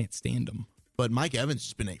Bills. Can't stand them. But Mike Evans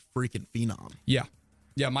has been a freaking phenom. Yeah.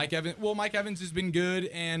 Yeah, Mike Evans. Well, Mike Evans has been good,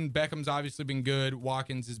 and Beckham's obviously been good.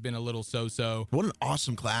 Watkins has been a little so-so. What an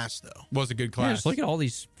awesome class, though. Was a good Yeah, class. just look at all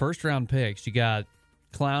these first-round picks. You got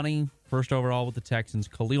Clowney, 1st overall with the Texans.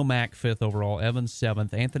 Khalil Mack, 5th overall. Evans,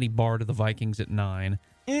 7th. Anthony Barr to the Vikings at 9.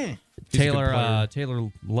 He's Taylor a good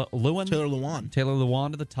player. Lewin. Taylor Lewan. Taylor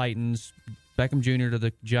Lewan to the Titans. Beckham Jr. to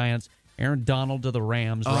the Giants. Aaron Donald to the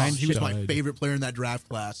Rams. Oh, Ryan he was my Stud. favorite player in that draft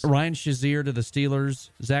class. Ryan Shazier to the Steelers,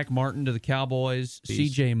 Zach Martin to the Cowboys, Beast.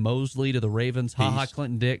 C.J. Mosley to the Ravens, HaHa Beast.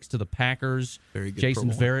 Clinton Dix to the Packers, Very good Jason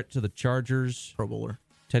Pro Bowler. Verrett to the Chargers, Pro Bowler.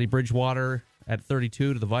 Teddy Bridgewater at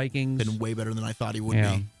 32 to the Vikings. Been way better than I thought he would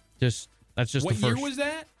Yeah, be. that's just What the first. year was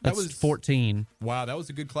that? That's That was 14. Wow, that was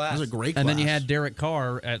a good class. That was a great class. And then you had Derek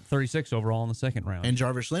Carr at 36 overall in the second round. And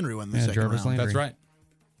Jarvis Landry won the Yeah, second Jarvis round. Landry. That's right.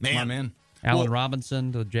 Man. My man. Allen Well,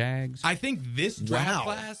 Robinson to the Jags. I think this draft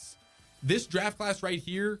Wow. class right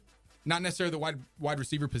here, not necessarily the wide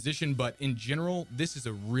receiver position, but in general, this is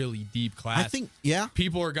a really deep class. I think, yeah.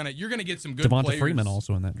 you're gonna get some good Devonta players. Freeman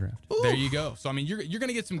also in that draft. There you go. So I mean, you're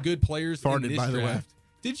gonna get some good players in Farted, this by the way. draft.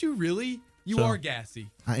 Did you really? You So- are gassy.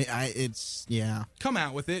 It's, yeah. Come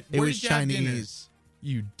out with it. It Where was did you have dinner? Chinese.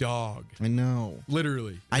 You dog. I know.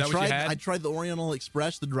 Literally. Is I that what you tried. had? I tried the Oriental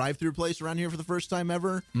Express, the drive-through place around here for the first time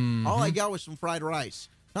ever. Mm-hmm. All I got was some fried rice.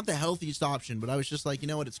 Not the healthiest option, but I was just like, you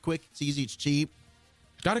know what? It's quick, it's easy, it's cheap,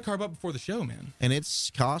 Got to carb up before the show, man. and it's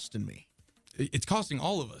costing me. It's costing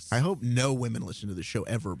all of us. I hope no women listen to the show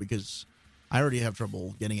ever because I already have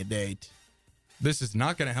trouble getting a date. This is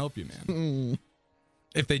not going to help you, man.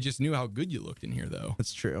 If they just knew how good you looked in here, though.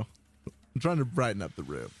 That's true. I'm trying to brighten up the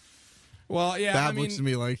room. Well, yeah, Bab I mean, looks at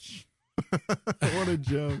me like, what a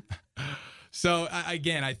joke. so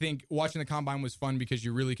again, I think watching the combine was fun because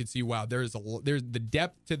you really could see, wow, there's the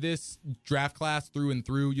depth to this draft class through and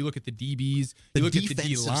through. You look at the DBs, The you look at the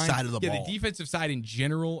defensive D-line. side of the yeah, ball. the defensive side in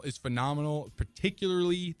general is phenomenal,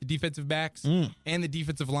 particularly the defensive backs and the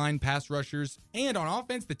defensive line pass rushers, and on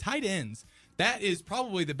offense, the tight ends. That is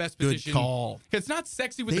probably the best Good position. call. It's not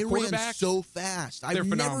sexy with They the ran quarterbacks. so fast. I've They're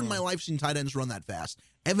never in phenomenal. my life seen tight ends run that fast.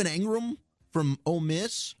 Evan Engram from Ole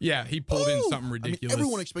Miss. Yeah, he pulled in Ooh! something ridiculous. I mean,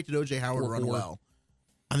 everyone expected O.J. Howard to run 4.4. well.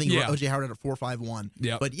 I think Yeah. O.J. Howard had a 4.51.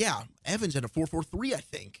 Yep. But yeah, Evans had a 4.43, I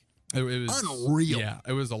think. It was unreal. Yeah,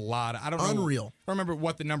 it was a lot. I don't know. Unreal. I don't remember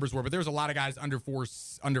what the numbers were, but there was a lot of guys under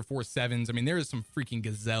 4.7s. I mean, there is some freaking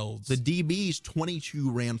gazelles. The DBs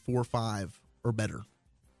 22 ran 4.5 or better.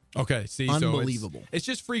 Okay, see, unbelievable. So it's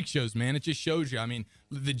just freak shows, man. It just shows you. I mean,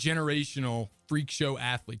 the generational freak show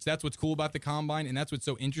athletes. That's what's cool about the combine, and that's what's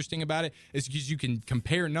so interesting about it is because you can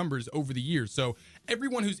compare numbers over the years. So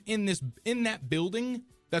everyone who's in that building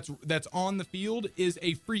that's on the field is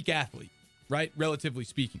a freak athlete, right? Relatively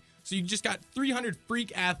speaking. So you just got 300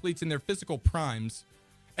 freak athletes in their physical primes,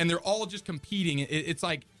 and they're all just competing.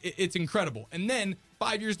 It's incredible. And then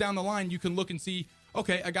 5 years down the line, you can look and see.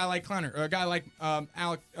 Okay, a guy like Kleiner, or a guy like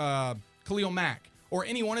Khalil Mack, or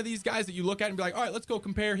any one of these guys that you look at and be like, all right, let's go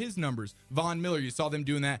compare his numbers. Von Miller, you saw them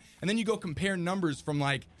doing that. And then you go compare numbers from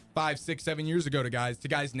like 5, 6, 7 years ago to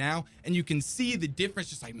guys now, and you can see the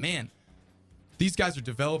difference. Just like, man, these guys are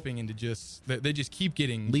developing into they just keep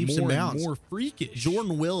getting leaps more and bounds. More freakish.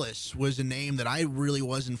 Jordan Willis was a name that I really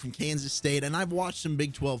wasn't from Kansas State, and I've watched some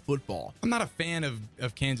Big 12 football. I'm not a fan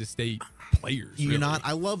of Kansas State players. You're really. not?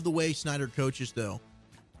 I love the way Snyder coaches, though.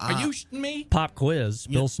 Are you shitting me? Pop quiz.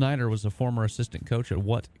 Bill Snyder was a former assistant coach at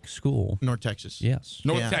what school? North Texas. Yes.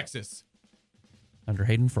 North Texas. Under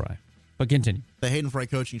Hayden Fry. But continue. The Hayden Fry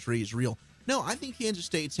coaching tree is real. No, I think Kansas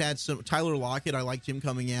State's had some. Tyler Lockett, I liked him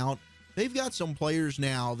coming out. They've got some players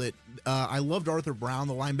now that I loved Arthur Brown,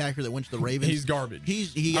 the linebacker that went to the Ravens. He's garbage.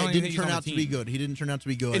 He didn't turn out to be good. He didn't turn out to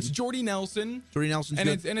be good. It's Jordy Nelson. Jordy Nelson's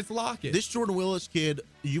and good. It's Lockett. This Jordan Willis kid,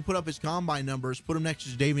 you put up his combine numbers, put him next to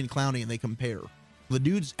Davian Clowney, and they compare. The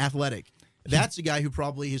dude's athletic. That's a guy who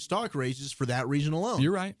probably his stock raises for that reason alone.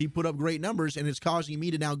 You're right. He put up great numbers, and it's causing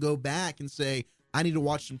me to now go back and say, I need to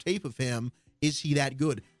watch some tape of him. Is he that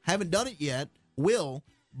good? Haven't done it yet. Will,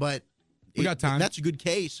 but we got time. That's a good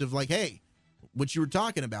case of like, hey, what you were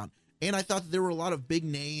talking about. And I thought that there were a lot of big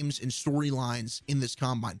names and storylines in this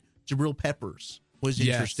combine. Jabril Peppers was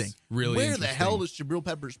interesting. Really Where interesting. the hell does Jabril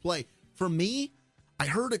Peppers play? For me, I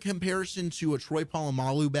heard a comparison to a Troy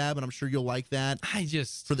Polamalu, Bab, and I'm sure you'll like that.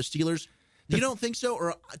 For the Steelers. You don't think so?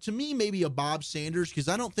 Or to me, maybe a Bob Sanders, because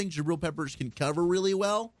I don't think Jabril Peppers can cover really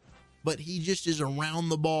well, but he just is around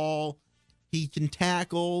the ball. He can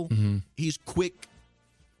tackle. Mm-hmm. He's quick.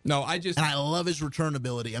 No, and I love his return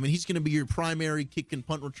ability. I mean, he's going to be your primary kick and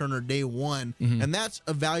punt returner day one, and that's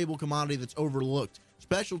a valuable commodity that's overlooked.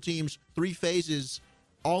 Special teams, 3 phases,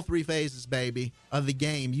 all 3 phases, baby, of the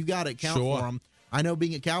game. You got to account for them. I know,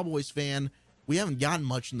 being a Cowboys fan, we haven't gotten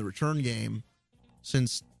much in the return game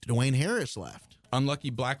since Dwayne Harris left. Unlucky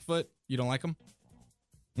Blackfoot, you don't like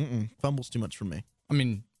him? Fumbles too much for me. I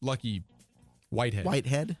mean, Lucky Whitehead.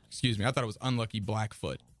 Whitehead? Excuse me. I thought it was Unlucky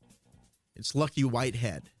Blackfoot. It's Lucky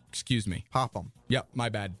Whitehead. Excuse me. Pop him. Yep, my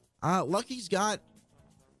bad. Lucky's got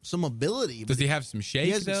some ability. Does he have some shake,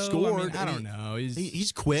 he hasn't though? scored. I don't know.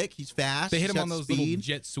 He's quick. He's fast. They hit He's him got on those speed. little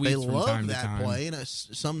jet sweeps They from love time to that time. play, and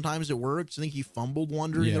sometimes it works. I think he fumbled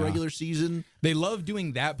one during the regular season. They love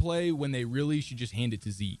doing that play when they really should just hand it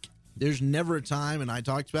to Zeke. There's never a time, and I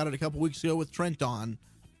talked about it a couple weeks ago with Trent on,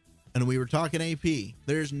 and we were talking AP.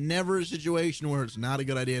 There's never a situation where it's not a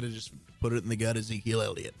good idea to just put it in the gut of Ezekiel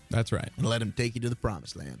Elliott. That's right. And let him take you to the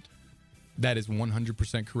promised land. That is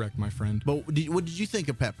 100% correct, my friend. But what did you think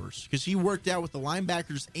of Peppers? Because he worked out with the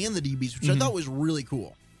linebackers and the DBs, which I thought was really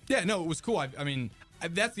cool. Yeah, no, it was cool. I mean,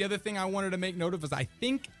 that's the other thing I wanted to make note of is I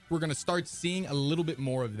think we're going to start seeing a little bit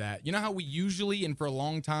more of that. You know how we usually, and for a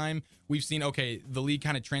long time, we've seen, okay, the league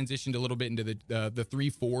kind of transitioned a little bit into the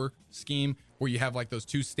 3-4 scheme where you have like those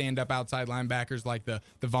 2 stand-up outside linebackers like the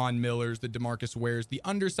Von Millers, the DeMarcus Wares, the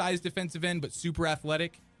undersized defensive end but super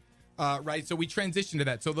athletic, right? So we transitioned to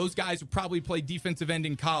that. So those guys would probably play defensive end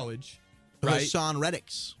in college, right? Hassan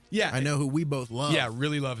Reddicks. Yeah. I know who we both love. Yeah,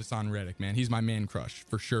 really love Hassan Reddick, man. He's my man crush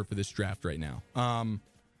for sure for this draft right now.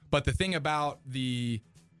 But the thing about the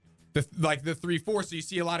 3-4, so you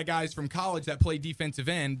see a lot of guys from college that play defensive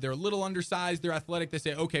end. They're a little undersized. They're athletic. They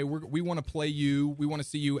say, okay, we want to play you. We want to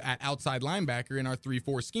see you at outside linebacker in our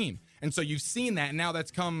 3-4 scheme. And so you've seen that, and now that's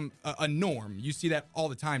come a norm. You see that all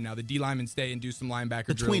the time now. The D linemen stay and do some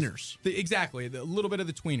linebacker drills. Tweeners. Exactly, a little bit of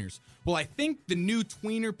the tweeners. Well, I think the new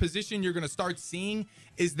tweener position you're going to start seeing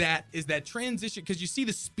is that transition, because you see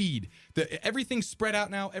the speed. Everything's spread out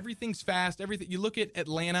now. Everything's fast. You look at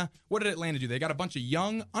Atlanta. What did Atlanta do? They got a bunch of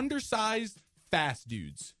young, undersized, fast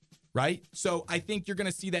dudes, right? So I think you're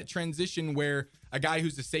going to see that transition where a guy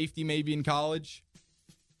who's a safety maybe in college,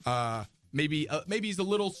 maybe he's a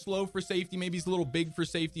little slow for safety, maybe he's a little big for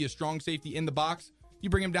safety, a strong safety in the box,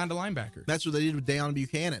 you bring him down to linebacker. That's what they did with Deion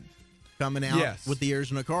Buchanan coming out with the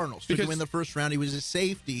Arizona Cardinals. Took him in the first round. He was a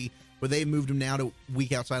safety. where they moved him now to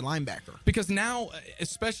weak outside linebacker. Because now,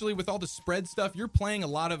 especially with all the spread stuff, you're playing a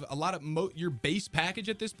lot of your base package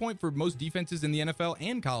at this point for most defenses in the NFL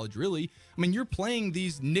and college, really. I mean, you're playing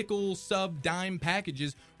these nickel, sub, dime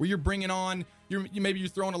packages where you're bringing on, maybe you're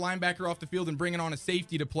throwing a linebacker off the field and bringing on a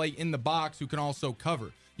safety to play in the box who can also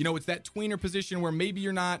cover. You know, it's that tweener position where maybe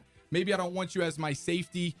I don't want you as my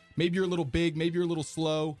safety. Maybe you're a little big, maybe you're a little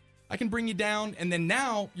slow. I can bring you down, and then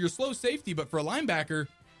now you're slow safety, but for a linebacker,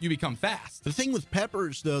 you become fast. The thing with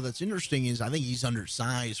Peppers, though, that's interesting is I think he's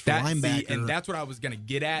undersized for linebacker. And that's what I was going to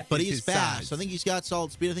get at. But he's fast. Size. I think he's got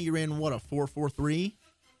solid speed. I think he ran, a 4.43?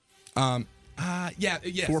 Yes,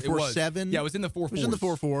 4.47? Yeah, it was in the 4.4s. It was in the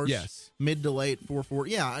 4.4s. Yes. Mid to late 4.4.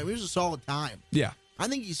 Yeah, it was a solid time. Yeah. I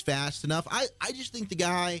think he's fast enough. I just think the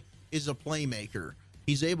guy is a playmaker.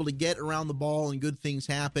 He's able to get around the ball and good things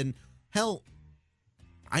happen. Hell,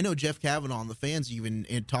 I know Jeff Kavanaugh and the fans even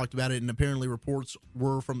talked about it, and apparently reports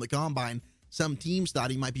were from the Combine. Some teams thought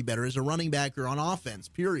he might be better as a running back or on offense,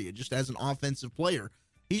 period, just as an offensive player.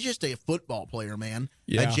 He's just a football player, man.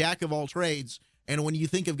 Yeah. A jack of all trades. And when you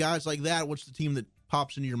think of guys like that, what's the team that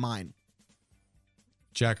pops into your mind?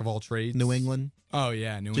 Jack of all trades. New England. Oh,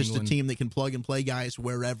 yeah, New England. Just a team that can plug and play guys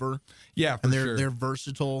wherever. Yeah, for sure. They're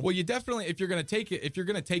versatile. Well, you definitely, if you're going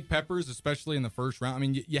to take Peppers, especially in the first round, I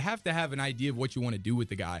mean, you have to have an idea of what you want to do with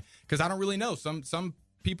the guy. Because I don't really know. Some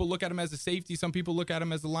people look at him as a safety. Some people look at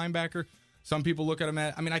him as a linebacker. Some people look at him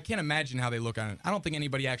I mean, I can't imagine how they look at him. I don't think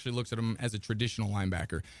anybody actually looks at him as a traditional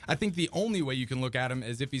linebacker. I think the only way you can look at him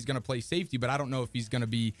is if he's going to play safety, but I don't know if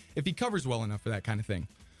he covers well enough for that kind of thing.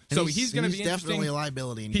 So he's going to be interesting. Definitely a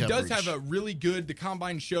liability in coverage. He does have a really good, the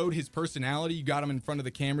Combine showed his personality. You got him in front of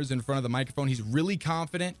the cameras, in front of the microphone. He's really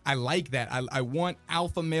confident. I like that. I want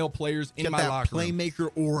alpha male players in my locker room. Playmaker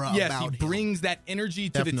aura yes, about he brings that energy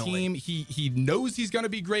to the team. He knows he's going to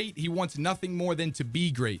be great. He wants nothing more than to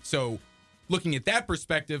be great. So looking at that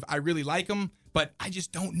perspective, I really like him, but I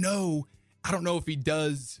just don't know. I don't know if he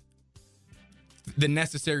does the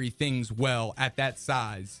necessary things well at that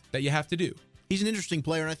size that you have to do. He's an interesting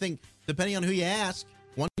player, and I think depending on who you ask,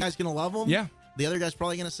 one guy's going to love him. Yeah. The other guy's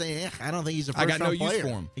probably going to say, I don't think he's a I got first-round no player. use for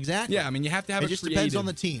him. Exactly. Yeah, I mean, you have to have it just depends on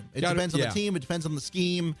the team. It depends on the team. It depends on the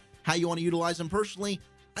scheme, how you want to utilize him personally.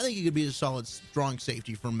 I think he could be a solid, strong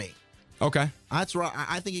safety for me. Okay. That's right.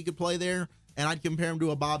 I think he could play there, and I'd compare him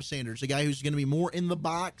to a Bob Sanders, a guy who's going to be more in the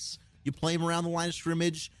box. You play him around the line of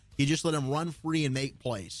scrimmage. You just let him run free and make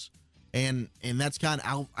plays. And that's kind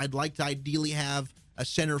of, I'd like to ideally have a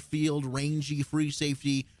center field, rangy, free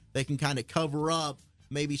safety that can kind of cover up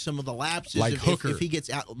maybe some of the lapses. Like Hooker. If he gets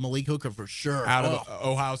out, Malik Hooker for sure. Out of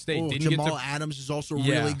Ohio State. Jamal Adams is also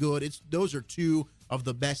really good. Those are two of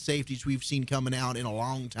the best safeties we've seen coming out in a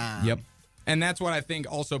long time. Yep. And that's what I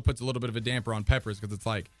think also puts a little bit of a damper on Peppers, because it's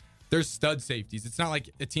like there's stud safeties. It's not like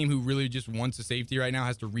a team who really just wants a safety right now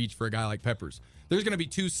has to reach for a guy like Peppers. There's going to be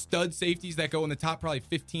two stud safeties that go in the top probably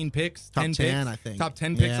 15 picks. Top 10 10, picks. I think. Top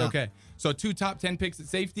 10 picks? Yeah. Okay. So two top 10 picks at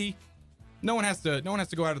safety. No one has to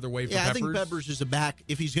go out of their way for Peppers. I think Peppers is a back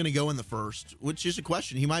if he's going to go in the first, which is a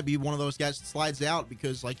question. He might be one of those guys that slides out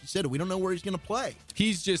because, like you said, we don't know where he's going to play.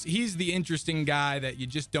 He's the interesting guy that you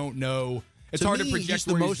just don't know. It's hard to project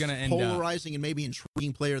where he's going to end up. He's the most polarizing and maybe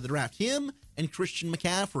intriguing player of the draft. Him and Christian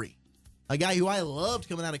McCaffrey, a guy who I loved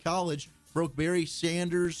coming out of college, broke Barry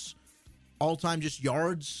Sanders' all-time just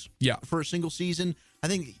yards for a single season. I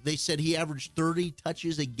think they said he averaged 30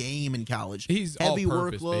 touches a game in college. He's heavy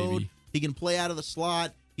all-purpose, workload. baby. He can play out of the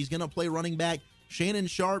slot. He's going to play running back. Shannon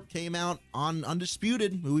Sharp came out on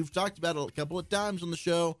Undisputed, who we've talked about a couple of times on the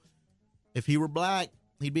show. If he were black,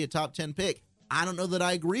 he'd be a top 10 pick. I don't know that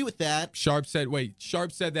I agree with that. Sharp said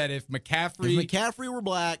that if McCaffrey were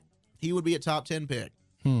black, he would be a top 10 pick.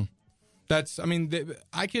 I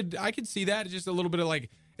could see that. It's just a little bit of like,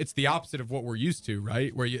 it's the opposite of what we're used to,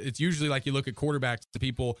 right? Where it's usually like you look at quarterbacks, the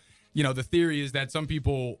people, the theory is that some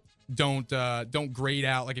people don't grade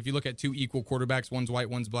out. Like if you look at two equal quarterbacks, one's white,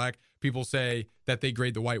 one's black, people say that they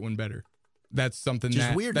grade the white one better. That's something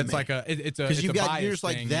that's weird. That's to me. like it's a because you've got bias years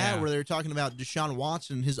like thing, that where they're talking about Deshaun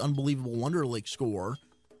Watson, his unbelievable Wonder League score,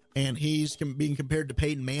 and he's being compared to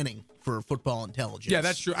Peyton Manning for football intelligence. Yeah,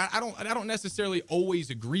 that's true. I don't necessarily always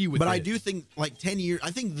agree with but it. I do think like 10 years.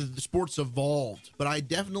 I think the sport's evolved, but I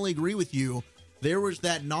definitely agree with you. There was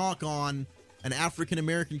that knock on an African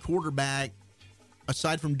American quarterback.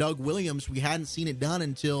 Aside from Doug Williams, we hadn't seen it done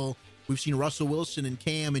until we've seen Russell Wilson and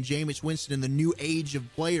Cam and Jameis Winston and the new age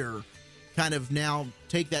of player kind of now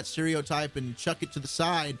take that stereotype and chuck it to the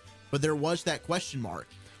side. But there was that question mark.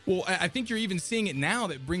 Well, I think you're even seeing it now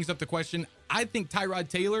that brings up the question. I think Tyrod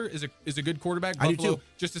Taylor is a good quarterback. I do Buffalo too.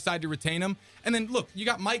 just decided to retain him. And then look, you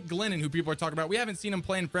got Mike Glennon, who people are talking about. We haven't seen him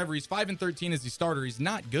playing forever. He's 5-13 as the starter. He's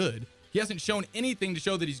not good. He hasn't shown anything to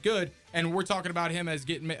show that he's good. And we're talking about him as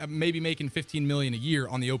getting maybe making $15 million a year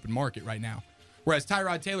on the open market right now. Whereas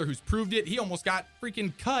Tyrod Taylor, who's proved it, he almost got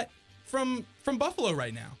freaking cut from Buffalo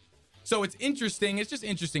right now. So it's interesting. It's just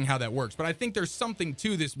interesting how that works. But I think there's something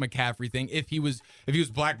to this McCaffrey thing. If he was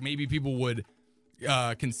black, maybe people would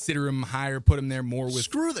consider him higher, put him there more with.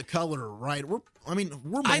 Screw the color, right? We're I think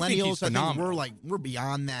millennials. he's I think we're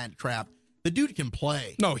beyond that crap. The dude can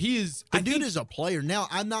play. No, he is. The dude is a player. Now,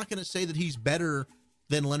 I'm not going to say that he's better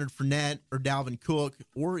than Leonard Fournette or Dalvin Cook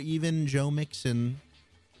or even Joe Mixon.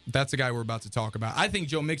 That's the guy we're about to talk about. I think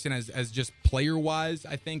Joe Mixon, as just player-wise,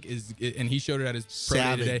 I think is, and he showed it at his pro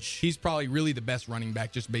day today. He's probably really the best running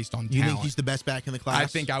back just based on talent. You think he's the best back in the class? I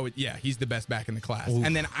think I would. Yeah, he's the best back in the class. Oof.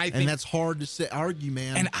 And then I think, and that's hard to argue,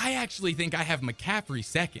 man. And I actually think I have McCaffrey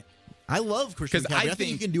second. I love Christian McCaffrey. I think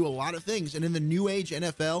he can do a lot of things. And in the new age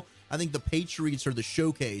NFL, I think the Patriots are the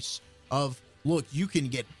showcase of, look, you can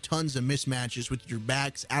get tons of mismatches with your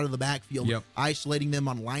backs out of the backfield, isolating them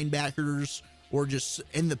on linebackers or just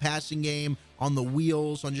in the passing game, on the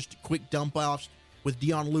wheels, on just quick dump-offs with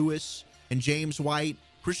Deion Lewis and James White.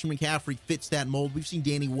 Christian McCaffrey fits that mold. We've seen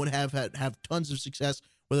Danny Wood have tons of success,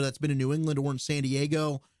 whether that's been in New England or in San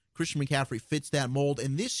Diego. Christian McCaffrey fits that mold.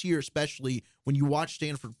 And this year especially, when you watch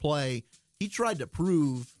Stanford play, he tried to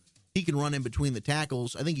prove he can run in between the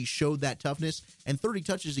tackles. I think he showed that toughness. And 30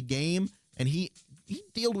 touches a game, and he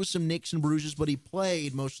dealt with some nicks and bruises, but he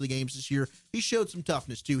played most of the games this year. He showed some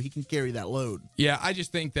toughness, too. He can carry that load. Yeah, I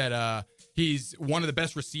just think that he's one of the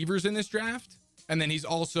best receivers in this draft, and then he's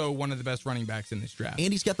also one of the best running backs in this draft.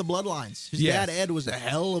 And he's got the bloodlines. His dad, Ed, was a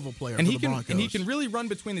hell of a player for the Broncos. And he can really run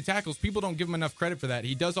between the tackles. People don't give him enough credit for that.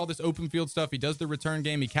 He does all this open field stuff. He does the return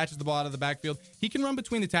game. He catches the ball out of the backfield. He can run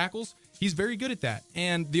between the tackles. He's very good at that.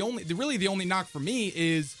 And the only knock for me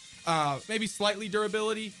is maybe slightly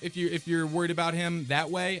durability. If you're worried about him that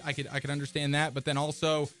way, I could understand that. But then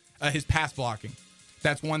also his pass blocking.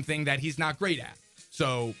 That's one thing that he's not great at.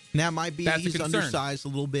 So now might be he's undersized a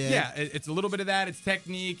little bit. Yeah, it's a little bit of that. It's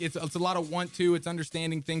technique. It's a lot of want to. It's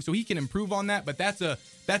understanding things. So he can improve on that. But that's a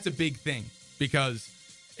big thing, because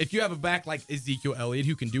if you have a back like Ezekiel Elliott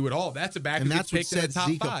who can do it all, that's a back and who that's gets what picked in the sets top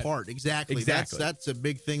Zeke 5. apart. Exactly. That's a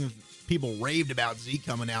big thing. People raved about Zeke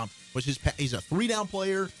coming out. Was he's a 3-down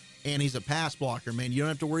player and he's a pass blocker. Man, you don't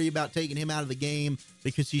have to worry about taking him out of the game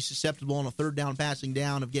because he's susceptible on a 3rd down passing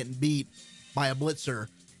down of getting beat by a blitzer.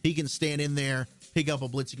 He can stand in there, pick up a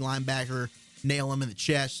blitzing linebacker, nail him in the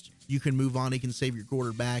chest. You can move on. He can save your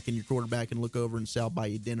quarterback, and your quarterback can look over and say, "I'll buy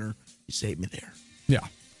you dinner. You saved me there." Yeah.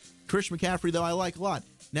 Christian McCaffrey, though, I like a lot.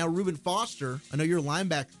 Now, Reuben Foster, I know you're a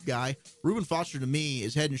linebacker guy. Reuben Foster, to me,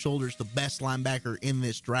 is head and shoulders the best linebacker in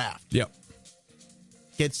this draft. Yep.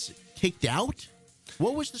 Gets kicked out?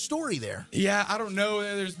 What was the story there? Yeah, I don't know.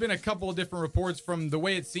 There's been a couple of different reports. From the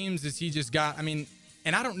way it seems is he just got, and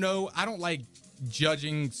I don't know. I don't like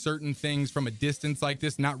judging certain things from a distance like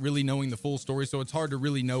this, not really knowing the full story. So it's hard to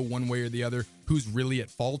really know one way or the other who's really at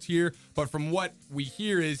fault here. But from what we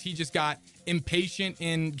hear is he just got impatient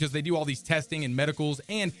because they do all these testing and medicals,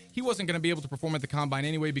 and he wasn't going to be able to perform at the combine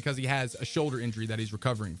anyway because he has a shoulder injury that he's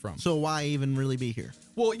recovering from. So why even really be here?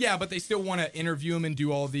 Well, yeah, but they still want to interview him and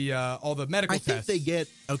do all the medical tests. I think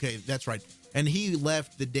okay, that's right. And he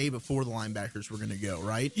left the day before the linebackers were going to go,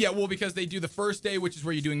 right? Yeah, well, because they do the first day, which is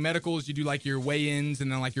where you're doing medicals, you do like your weigh-ins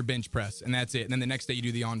and then like your bench press, and that's it. And then the next day you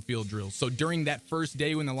do the on-field drills. So during that first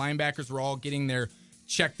day when the linebackers were all getting their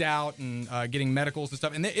checked out and getting medicals and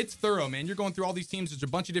stuff, and it's thorough, man. You're going through all these teams. There's a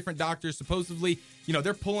bunch of different doctors. Supposedly,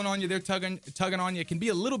 they're pulling on you. They're tugging on you. It can be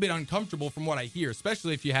a little bit uncomfortable from what I hear,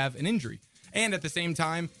 especially if you have an injury. And at the same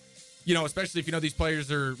time, especially if these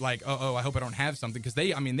players are like, oh, I hope I don't have something, because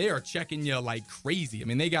they are checking you like crazy.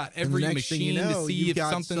 They got every machine to see if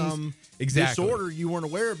something's disorder you weren't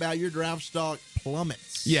aware about. Your draft stock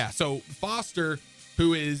plummets. Yeah. So Foster,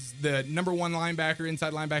 who is the number 1 linebacker,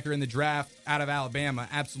 inside linebacker in the draft out of Alabama,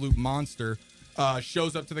 absolute monster,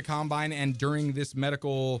 shows up to the combine, and during this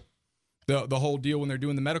medical, the whole deal when they're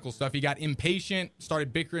doing the medical stuff, he got impatient,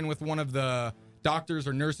 started bickering with one of the doctors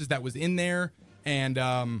or nurses that was in there,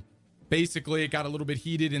 and basically, it got a little bit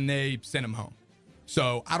heated, and they sent him home.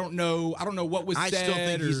 So I don't know what was said. I still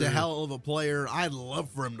think he's a hell of a player. I'd love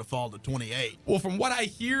for him to fall to 28. Well, from what I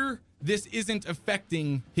hear, this isn't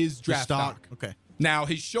affecting his draft stock. Okay. Now,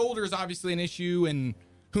 his shoulder is obviously an issue, and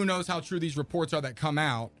who knows how true these reports are that come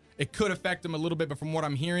out. It could affect him a little bit, but from what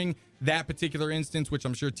I'm hearing, that particular instance, which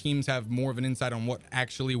I'm sure teams have more of an insight on what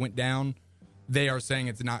actually went down, they are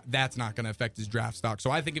saying that's not going to affect his draft stock.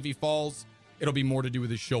 So I think if he falls it'll be more to do with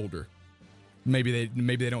his shoulder. Maybe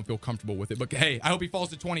they don't feel comfortable with it. But hey, I hope he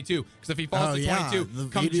falls to 22. Because if he falls to 22,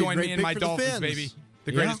 come join me and my Dolphins, baby.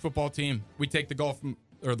 The greatest football team. We take the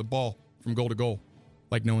ball from goal to goal,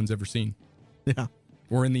 like no one's ever seen. Yeah,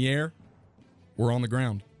 we're in the air, we're on the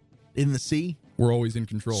ground, in the sea. We're always in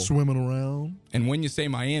control, swimming around. And when you say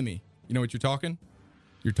Miami, you know what you're talking?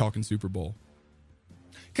 You're talking Super Bowl.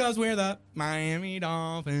 Because we're the Miami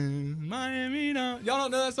Dolphins. Miami Dolphins. Y'all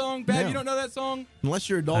don't know that song? Bab, you don't know that song? Unless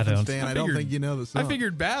you're a Dolphins fan, I don't think you know the song. I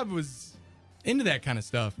figured Bab was into that kind of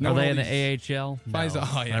stuff. Are they in the AHL? No.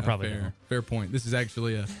 Oh, yeah, probably fair point. This is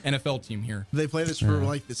actually a NFL team here. They play this for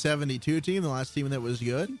like the 72 team, the last team that was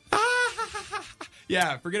good?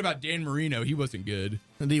 Yeah, forget about Dan Marino. He wasn't good.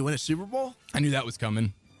 And did he win a Super Bowl? I knew that was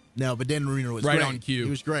coming. No, but Dan Marino was right great. On cue. He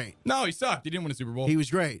was great. No, he sucked. He didn't win a Super Bowl. He was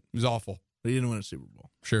great. He was awful. But he didn't win a Super Bowl.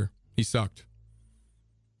 Sure. He sucked.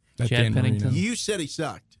 Chad Pennington. Marino. You said he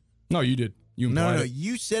sucked. No, you did. You implied No. it.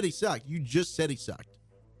 You said he sucked. You just said he sucked.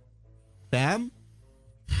 Bam?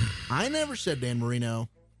 I never said Dan Marino,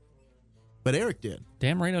 but Eric did.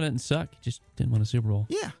 Dan Marino didn't suck. He just didn't win a Super Bowl.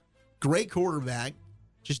 Yeah. Great quarterback.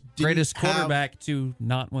 Just didn't Greatest quarterback to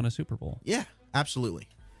not win a Super Bowl. Yeah, absolutely.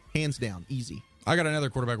 Hands down. Easy. I got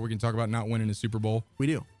another quarterback we can talk about not winning a Super Bowl. We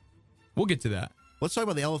do. We'll get to that. Let's talk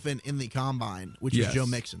about the elephant in the combine, which is Joe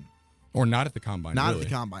Mixon. Or not at the combine. Not really. at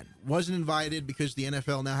the combine. Wasn't invited because the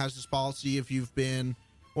NFL now has this policy if you've been,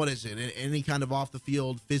 what is it, any kind of off the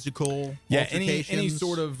field physical altercations. any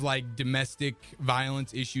sort of like domestic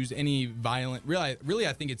violence issues, any violent, really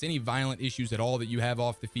I think it's any violent issues at all that you have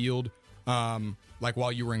off the field. Like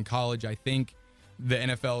while you were in college, I think the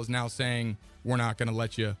NFL is now saying we're not going to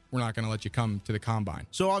let you come to the combine.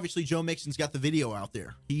 So obviously Joe Mixon's got the video out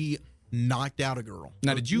there. He knocked out a girl.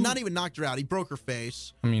 Now, did you? Not even knocked her out. He broke her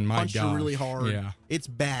face. I mean, my punched her really hard. Yeah. It's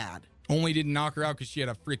bad. Only didn't knock her out because she had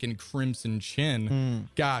a freaking crimson chin.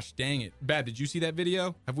 Gosh, dang it. Bad. Did you see that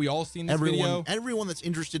video? Have we all seen this video? Everyone that's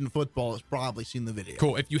interested in football has probably seen the video.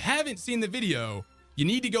 Cool. If you haven't seen the video, you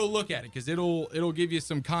need to go look at it because it'll give you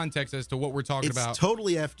some context as to what we're talking about. It's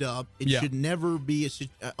totally effed up. It should never be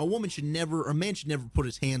a man should never put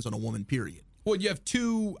his hands on a woman, period. Well, you have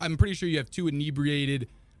two, I'm pretty sure you have two inebriated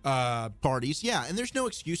parties. Yeah, and there's no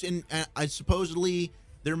excuse. And I supposedly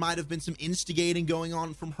there might have been some instigating going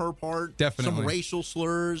on from her part. Definitely. Some racial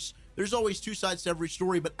slurs. There's always two sides to every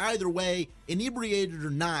story, but either way, inebriated or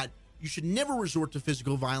not, you should never resort to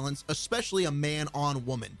physical violence, especially a man on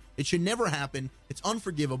woman. It should never happen. It's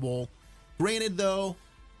unforgivable. Granted, though,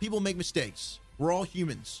 people make mistakes. We're all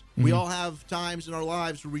humans. We all have times in our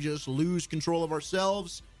lives where we just lose control of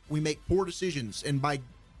ourselves. We make poor decisions. And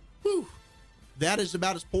that is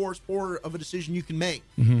about as poor of a decision you can make.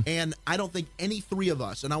 And I don't think any three of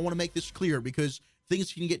us, and I want to make this clear because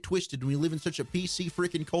things can get twisted and we live in such a PC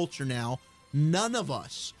freaking culture now, none of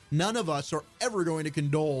us are ever going to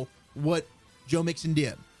condole what Joe Mixon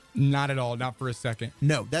did. Not at all. Not for a second.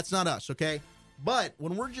 No, that's not us, okay? But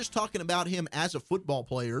when we're just talking about him as a football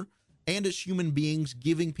player and as human beings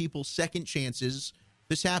giving people second chances,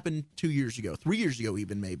 this happened 2 years ago, 3 years ago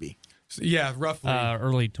even maybe. Yeah, roughly.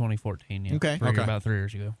 Early 2014, yeah. Okay. About 3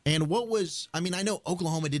 years ago. And I know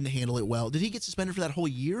Oklahoma didn't handle it well. Did he get suspended for that whole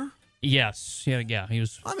year? Yes. Yeah, he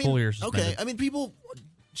was full year suspended. Okay, people...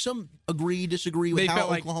 Some agree, disagree with how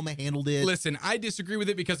Oklahoma handled it. Listen, I disagree with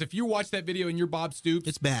it because if you watch that video and you're Bob Stoops,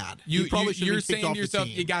 it's bad. You're saying to yourself,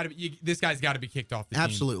 this guy's got to be kicked off the team.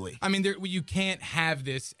 Absolutely. I mean, you can't have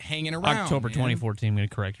this hanging around. October 2014, I'm going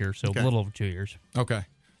to correct here, so a little over 2 years. Okay.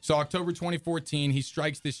 So October 2014, he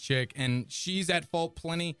strikes this chick, and she's at fault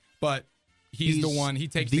plenty, but he's the one. He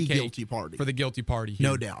takes the cake guilty party. For the guilty party here.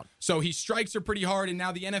 No doubt. So he strikes her pretty hard, and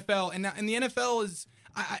now the NFL, and the NFL is...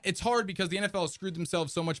 it's hard because the NFL has screwed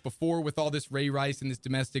themselves so much before with all this Ray Rice and this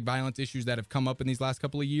domestic violence issues that have come up in these last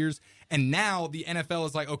couple of years, and now the NFL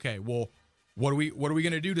is like, okay, well, what are we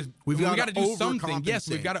going to do we got to do something? Yes,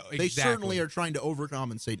 we've got to. They certainly are trying to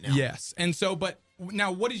overcompensate now. Yes, and so, but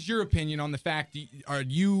now, what is your opinion on the fact? Are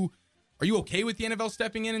you okay with the NFL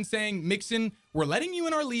stepping in and saying, Mixon, we're letting you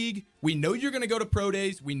in our league. We know you're going to go to pro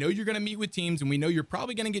days. We know you're going to meet with teams, and we know you're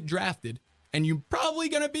probably going to get drafted, and you're probably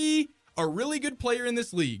going to be a really good player in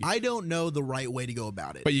this league. I don't know the right way to go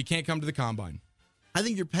about it. But you can't come to the combine. I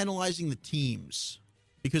think you're penalizing the teams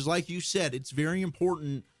because, like you said, it's very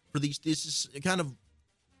important for these. This is kind of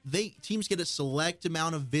teams get a select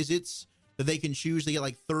amount of visits that they can choose. They get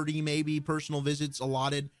like 30 maybe personal visits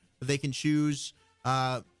allotted that they can choose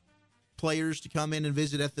players to come in and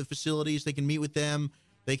visit at the facilities. They can meet with them.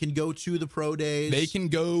 They can go to the pro days. They can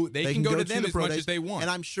go to them as much as they want.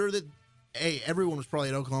 And I'm sure that everyone was probably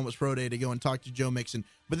at Oklahoma's Pro Day to go and talk to Joe Mixon.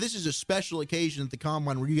 But this is a special occasion at the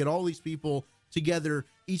Combine where you get all these people together.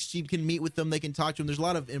 Each team can meet with them. They can talk to them. There's a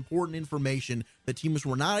lot of important information that teams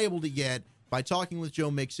were not able to get by talking with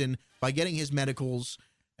Joe Mixon, by getting his medicals,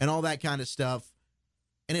 and all that kind of stuff.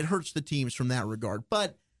 And it hurts the teams from that regard.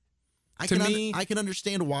 But I can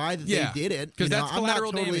understand why they did it. Because that's collateral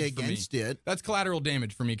I'm not totally damage against for me. it. That's collateral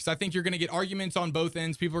damage for me because I think you're going to get arguments on both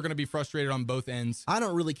ends. People are going to be frustrated on both ends. I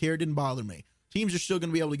don't really care. It didn't bother me. Teams are still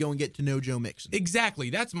going to be able to go and get to know Joe Mixon. Exactly.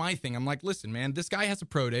 That's my thing. I'm like, listen, man, this guy has a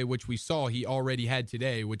pro day, which we saw he already had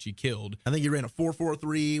today, which he killed. I think he ran a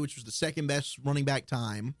 4.43, which was the second best running back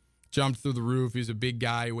time. Jumped through the roof. He's a big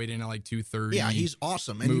guy, weighed in at like 230. Yeah, he's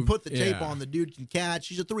awesome. And you put the tape on, the dude can catch.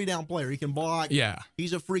 He's a 3-down player. He can block. Yeah.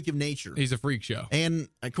 He's a freak of nature. He's a freak show. And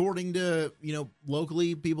according to,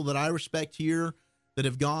 locally, people that I respect here that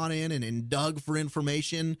have gone in and dug for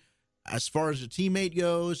information, as far as a teammate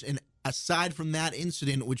goes, and aside from that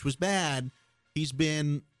incident, which was bad, he's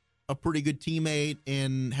been a pretty good teammate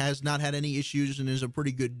and has not had any issues and is a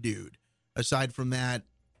pretty good dude. Aside from that,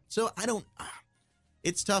 so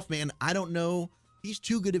it's tough, man. I don't know. He's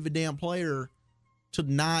too good of a damn player to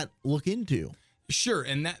not look into. Sure,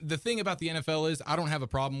 and the thing about the NFL is I don't have a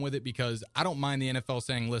problem with it because I don't mind the NFL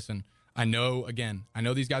saying, listen, I know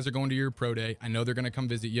these guys are going to your pro day. I know they're going to come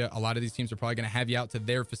visit you. A lot of these teams are probably going to have you out to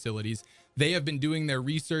their facilities. They have been doing their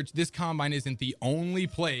research. This combine isn't the only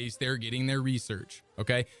place they're getting their research,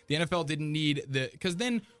 okay? The NFL didn't need because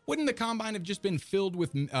then wouldn't the combine have just been filled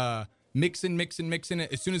with Mixon.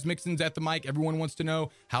 As soon as Mixon's at the mic, everyone wants to know,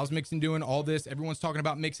 how's Mixon doing? All this. Everyone's talking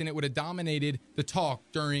about Mixon. It would have dominated the talk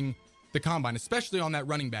during the combine, especially on that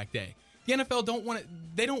running back day. The NFL don't want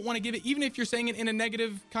to give it, even if you're saying it in a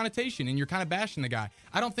negative connotation and you're kind of bashing the guy.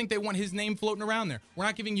 I don't think they want his name floating around there. We're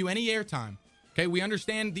not giving you any airtime. Okay, we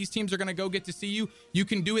understand these teams are going to go get to see you. You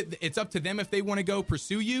can do it. It's up to them if they want to go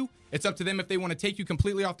pursue you. It's up to them if they want to take you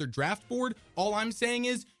completely off their draft board. All I'm saying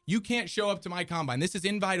is you can't show up to my combine. This is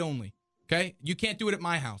invite only. Okay, you can't do it at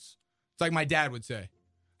my house. It's like my dad would say,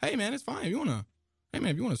 "Hey man, it's fine. If you want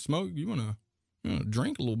to smoke, you want to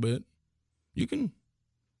drink a little bit, you can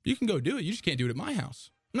go do it. You just can't do it at my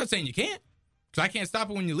house." I'm not saying you can't, because I can't stop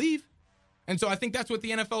it when you leave. And so I think that's what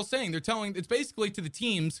the NFL is saying. It's basically to the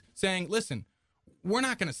teams saying, listen, we're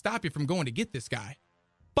not going to stop you from going to get this guy,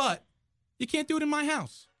 but you can't do it in my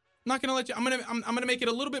house. I'm not going to let you. I'm going to make it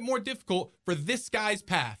a little bit more difficult for this guy's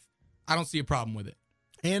path. I don't see a problem with it.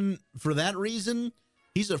 And for that reason,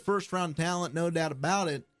 he's a first-round talent, no doubt about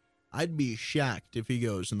it. I'd be shocked if he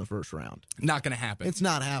goes in the first round. Not going to happen. It's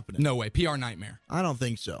not happening. No way. PR nightmare. I don't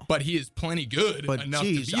think so. But he is plenty good enough to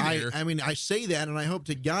be there. I mean, I say that, and I hope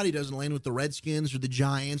to God he doesn't land with the Redskins or the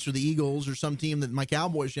Giants or the Eagles or some team that my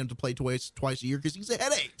Cowboys have to play twice a year because he's a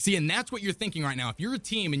headache. See, and that's what you're thinking right now. If you're a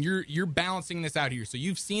team and you're balancing this out here, so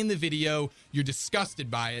you've seen the video, you're disgusted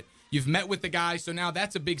by it, you've met with the guy, so now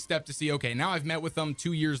that's a big step to see, okay, now I've met with him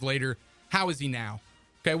 2 years later. How is he now?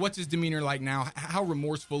 Okay, what's his demeanor like now? How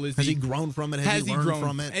remorseful is he? Has he grown from it? Has he learned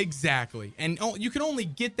from it? Exactly. And you can only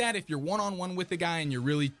get that if you're one-on-one with the guy and you're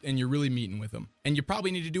really meeting with him. And you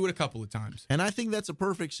probably need to do it a couple of times. And I think that's a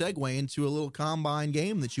perfect segue into a little combine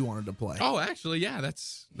game that you wanted to play. Oh, actually, yeah,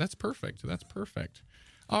 that's perfect. That's perfect.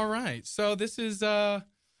 All right. So this is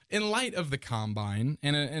in light of the combine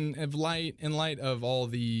and in light of all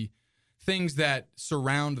the things that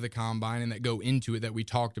surround the combine and that go into it that we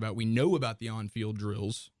talked about. We know about the on-field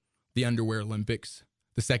drills, the underwear Olympics,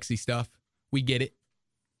 the sexy stuff. We get it.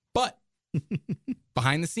 But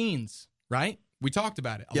behind the scenes, right? We talked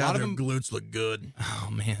about it. A lot of them glutes look good. Oh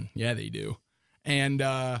man, yeah, they do. And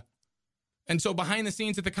so behind the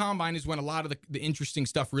scenes at the combine is when a lot of the interesting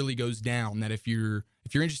stuff really goes down. That if you're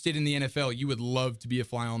interested in the NFL, you would love to be a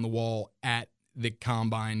fly on the wall at the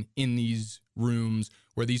combine in these rooms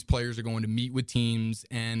where these players are going to meet with teams.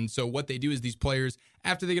 And so what they do is these players,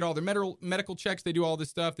 after they get all their medical checks, they do all this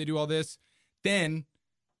stuff, they do all this, then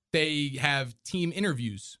they have team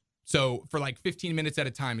interviews. So for like 15 minutes at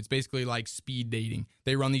a time, it's basically like speed dating.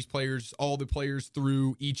 They run these players, all the players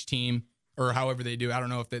through each team, or however they do. I don't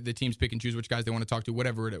know if the teams pick and choose which guys they want to talk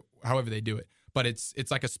to, however they do it. But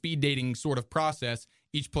it's like a speed dating sort of process,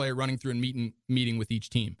 each player running through and meeting with each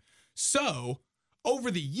team. So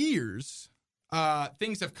over the years,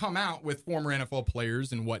 things have come out with former NFL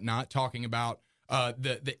players and whatnot talking about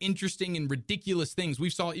the interesting and ridiculous things we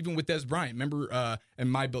saw even with Des Bryant. Remember, and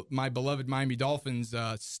my beloved Miami Dolphins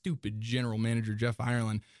stupid general manager Jeff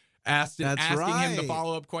Ireland asking him the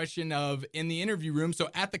follow-up question of in the interview room. So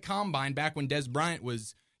at the combine, back when Des Bryant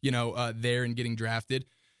was there and getting drafted,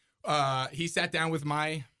 he sat down with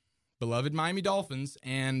my beloved Miami Dolphins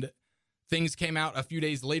and things came out a few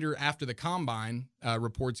days later after the combine.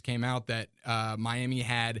 Reports came out that Miami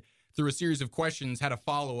had, through a series of questions, had a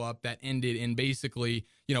follow-up that ended in basically,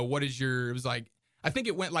 what is your, it was like, I think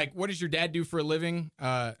it went like, what does your dad do for a living?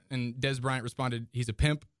 And Des Bryant responded, he's a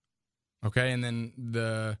pimp. Okay. And then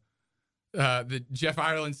the Jeff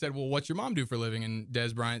Ireland said, well, what's your mom do for a living? And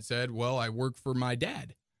Des Bryant said, well, I work for my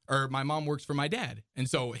dad, or my mom works for my dad. And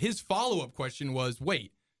so his follow-up question was,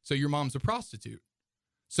 wait, so your mom's a prostitute?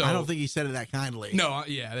 So I don't think he said it that kindly. No,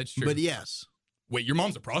 yeah, that's true. But yes. Wait, your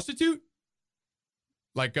mom's a prostitute?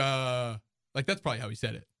 Like that's probably how he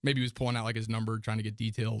said it. Maybe he was pulling out like his number, trying to get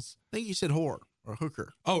details. I think he said whore or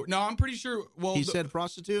hooker. Oh no, I'm pretty sure. Well, he said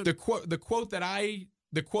prostitute. The quote that I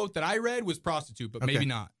read was prostitute, but maybe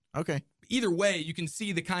not. Okay. Either way, you can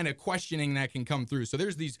see the kind of questioning that can come through. So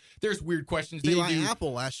there's weird questions. Eli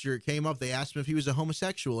Apple last year, it came up. They asked him if he was a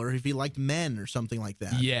homosexual or if he liked men or something like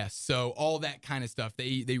that. Yes. So all that kind of stuff.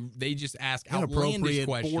 They just ask outlandish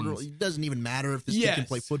questions. It doesn't even matter if this kid can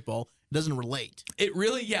play football. It doesn't relate. It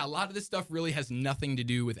really, a lot of this stuff really has nothing to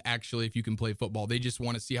do with actually if you can play football. They just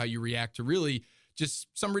want to see how you react to really just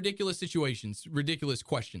some ridiculous situations, ridiculous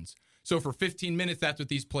questions. So for 15 minutes, that's what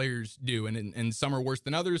these players do. And some are worse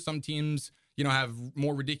than others. Some teams, have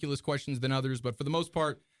more ridiculous questions than others. But for the most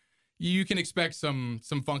part, you can expect some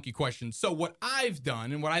funky questions. So what I've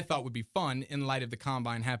done and what I thought would be fun in light of the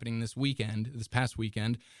combine happening this past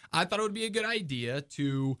weekend, I thought it would be a good idea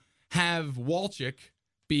to have Wolchuk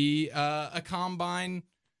be a combine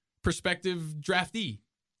prospective draftee.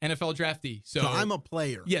 NFL draftee. So I'm a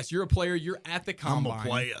player. Yes, you're a player. You're at the combine. I'm a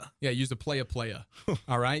player. Yeah, use a playa.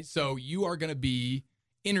 All right. So you are going to be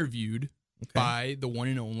interviewed by the one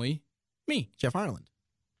and only me. Jeff Ireland.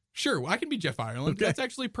 Sure, I can be Jeff Ireland. Okay. That's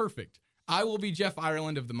actually perfect. I will be Jeff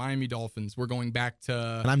Ireland of the Miami Dolphins. We're going back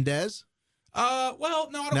to... And I'm Dez? Well,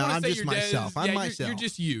 no, I don't want to say you're myself. Dez. I'm myself. You're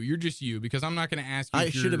just you. You're just you because I'm not going to ask you I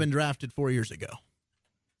should have been drafted 4 years ago.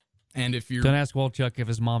 And if you're... Don't ask Wolchuk if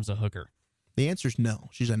his mom's a hooker. The answer is no.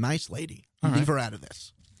 She's a nice lady. Leave her out of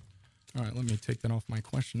this. All right, let me take that off my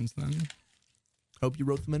questions then. Hope you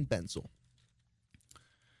wrote them in pencil.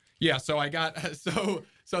 Yeah, so I got so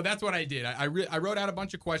that's what I did. I wrote out a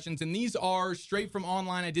bunch of questions, and these are straight from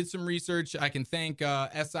online. I did some research. I can thank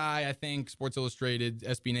SI, I think Sports Illustrated,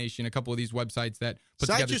 SB Nation, a couple of these websites that put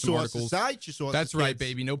together some articles. That's right,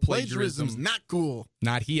 baby. No plagiarism. Plagiarism's not cool.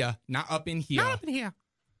 Not here. Not up in here. Not up in here.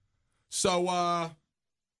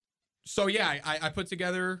 So yeah, I put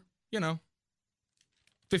together,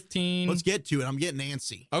 15. Let's get to it. I'm getting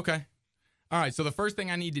antsy. Okay. All right. So the first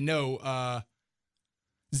thing I need to know,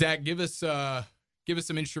 Zach, give us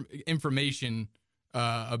some information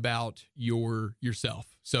about yourself.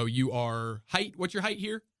 So you are height. What's your height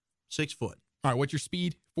here? 6 foot. All right. What's your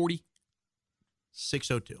speed? 40.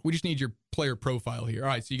 602. We just need your player profile here. All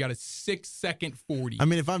right. So you got a 6-second 40. I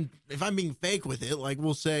mean, if I'm being fake with it, like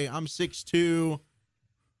we'll say I'm 6'2".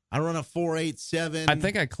 I run a 4.87. I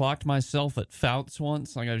think I clocked myself at Fouts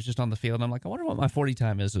once. Like I was just on the field, and I'm like, I wonder what my 40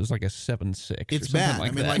 time is. It was like a 7.6. It's bad.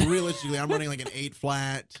 Like like realistically, I'm running like an 8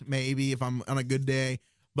 flat, maybe if I'm on a good day.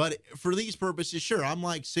 But for these purposes, sure, I'm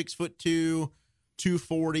like 6'2",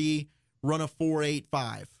 240, run a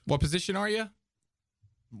 4.85. What position are you?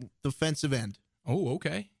 Defensive end. Oh,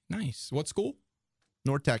 okay, nice. What school?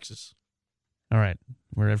 North Texas. All right,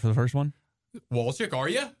 we're ready for the first one. Wolchuk, are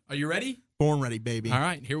you? Are you ready? Born ready, baby. All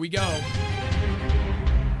right, here we go.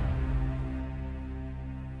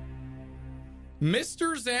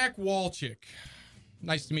 Mr. Zach Wolchuk.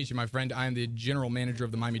 Nice to meet you, my friend. I am the general manager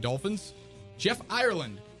of the Miami Dolphins. Jeff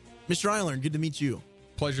Ireland. Mr. Ireland, good to meet you.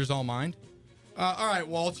 Pleasure's all mine. All right,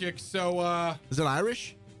 Wolchuk, so... Is it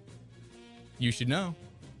Irish? You should know.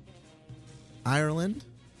 Ireland?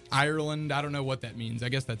 Ireland, I don't know what that means. I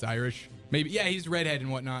guess that's Irish. Maybe, yeah, he's redhead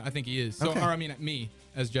and whatnot. I think he is. So, okay. Or I mean, me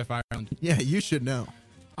as Jeff Ireland. Yeah, you should know.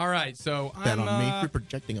 All right, so Bet I'm... on me. You're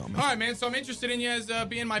projecting on me. All right, man, so I'm interested in you as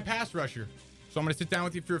being my pass rusher. So I'm going to sit down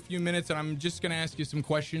with you for a few minutes, and I'm just going to ask you some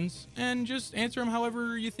questions and just answer them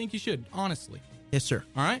however you think you should, honestly. Yes, sir.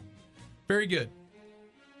 All right? Very good.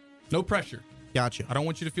 No pressure. Gotcha. I don't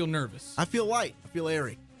want you to feel nervous. I feel light. I feel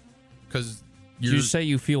airy. Because Did you say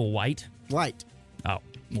you feel white? Light. Oh.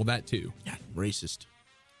 Well, that too. Yeah, racist.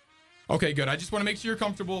 Okay, good. I just want to make sure you're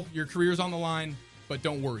comfortable. Your career's on the line, but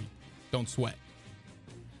don't worry. Don't sweat.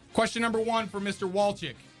 Question number 1 for Mr.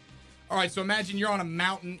 Wolchuk. All right, so imagine you're on a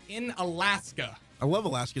mountain in Alaska. I love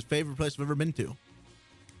Alaska's favorite place I've ever been to.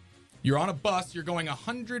 You're on a bus. You're going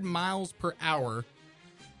 100 miles per hour.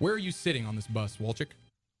 Where are you sitting on this bus, Wolchuk?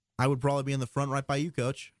 I would probably be in the front right by you,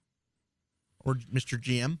 Coach. Or Mr.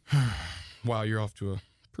 GM. Wow, you're off to a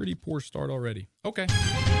pretty poor start already. Okay.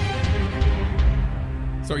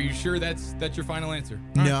 So are you sure that's your final answer?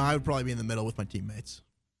 No, I would probably be in the middle with my teammates.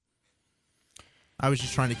 I was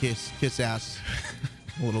just trying to kiss ass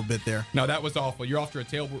a little bit there. No, that was awful. You're off to a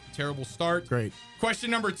terrible start. Great.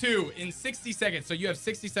 Question number 2. In 60 seconds, so you have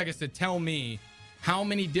 60 seconds to tell me how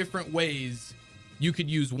many different ways you could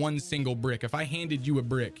use one single brick. If I handed you a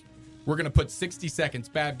brick, we're going to put 60 seconds.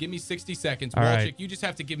 Bab, give me 60 seconds. All Wolchuk, right. you just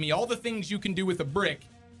have to give me all the things you can do with a brick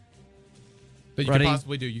that you Ready? can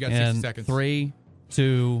possibly do. You got 60 seconds. 3,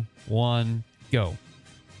 2, 1, go.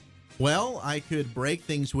 Well, I could break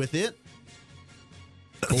things with it.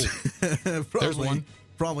 There's one.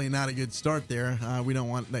 Probably not a good start there. We don't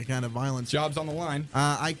want that kind of violence. Job's on the line.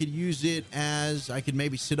 I could use it as, I could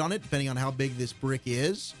maybe sit on it, depending on how big this brick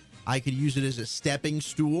is. I could use it as a stepping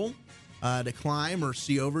stool to climb or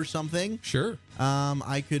see over something. Sure.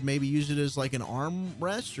 I could maybe use it as like an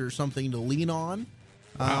armrest or something to lean on.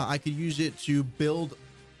 Wow. I could use it to build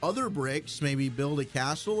other bricks, maybe build a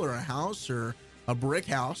castle or a house or a brick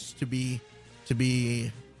house to be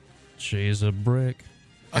She's a brick.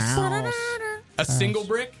 A single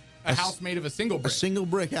brick? A house made of a single a brick. single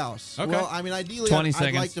brick house. Okay. Well, I mean, ideally, 20 I'd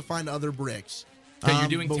seconds. like to find other bricks. Okay, you're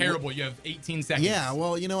doing but terrible. You have 18 seconds. Yeah,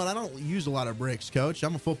 well, you know what? I don't use a lot of bricks, Coach.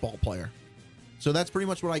 I'm a football player. So that's pretty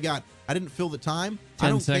much what I got. I didn't fill the time. 10 I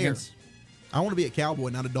don't seconds. care. I want to be a cowboy,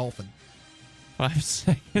 not a dolphin. 5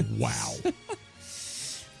 seconds. Wow.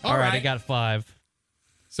 All right, I got 5.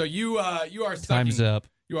 So you are sucking. Time's up.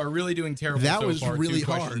 You are really doing terrible. That so was far. really 2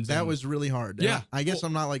 hard. questions That in. was really hard. Yeah. I guess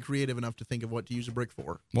I'm not like creative enough to think of what to use a brick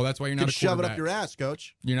for. Well, that's why you're You not could a shove it quarterback. up your ass,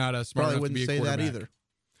 Coach. You're not a smart Probably enough to wouldn't be a say that quarterback. either.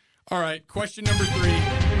 All right, question number 3.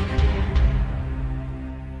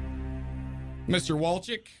 Mr.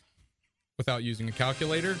 Wolchuk, without using a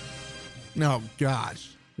calculator, No,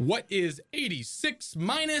 gosh. what is 86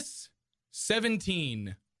 minus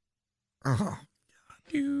 17? Uh-huh.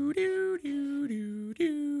 Do, do, do, do,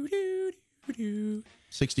 do, do, do, do.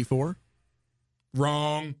 64?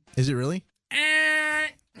 Wrong. Is it really? Can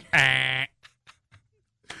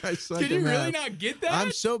I suck you at really math. not get that?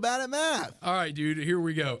 I'm so bad at math. All right, dude, here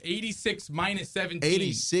we go. 86 minus 17.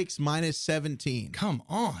 86 minus 17. Come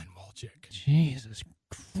on, Wolchuk. Jesus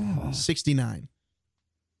Christ. 69.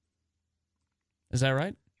 Is that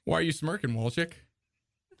right? Why are you smirking, Wolchuk?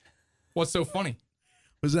 What's so funny?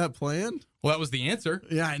 Was that planned? Well, that was the answer.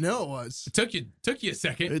 Yeah, I know it was. It took you a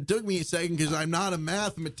second. It took me a second because I'm not a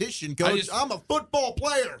mathematician, Coach. I'm a football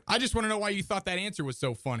player. I just want to know why you thought that answer was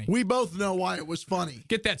so funny. We both know why it was funny.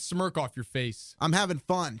 Get that smirk off your face. I'm having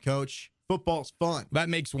fun, Coach. Football's fun. That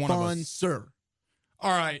makes one of Fun, us. sir.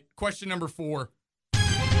 All right, question number 4.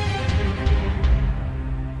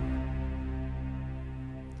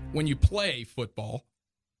 When you play football,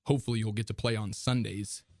 hopefully you'll get to play on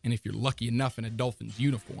Sundays, and if you're lucky enough in a Dolphins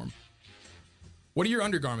uniform. What are your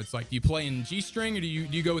undergarments like? Do you play in G-string or do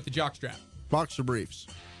you go with the jockstrap? Boxer briefs.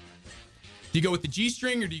 Do you go with the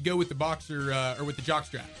G-string or do you go with the boxer or with the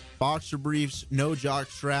jockstrap? Boxer briefs, no jock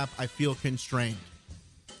strap. I feel constrained.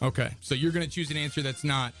 Okay, so you're going to choose an answer that's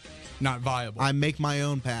not viable. I make my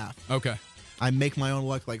own path. Okay. I make my own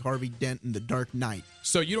luck like Harvey Dent in The Dark Knight.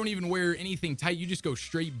 So you don't even wear anything tight. You just go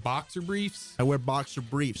straight boxer briefs? I wear boxer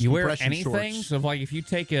briefs. You wear compression anything? shorts. So, like, if you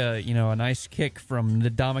take a nice kick from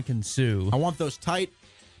the Dominican Sue, I want those tight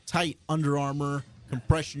Under Armour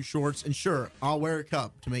compression shorts, and sure, I'll wear a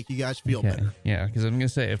cup to make you guys feel better. Yeah, because I'm gonna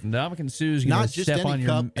say if Dominican Sue's gonna Not just step any on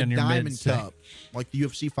cup, your a your diamond mid cup, like the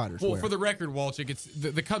UFC fighters Well, wear. for the record, Wolchuk, it's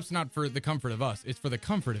the cup's not for the comfort of us. It's for the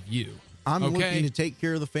comfort of you. I'm okay? looking to take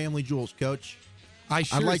care of the family jewels, Coach. I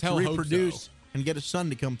sure I'd like as hell to hope reproduce so. and get a son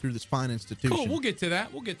to come through this fine institution. Cool, we'll get to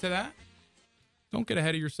that. Don't get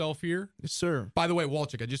ahead of yourself here. Yes, sir. By the way,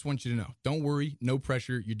 Wolchuk, I just want you to know, don't worry, no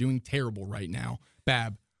pressure. You're doing terrible right now.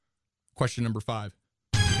 Bab, question number 5.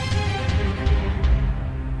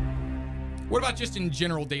 What about just in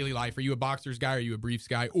general daily life? Are you a boxers guy? Are you a briefs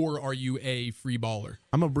guy? Or are you a free baller?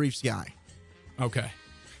 I'm a briefs guy. Okay.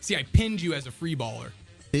 See, I pinned you as a free baller.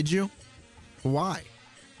 Did you? Why?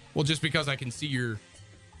 Well, just because I can see your.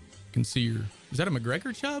 Is that a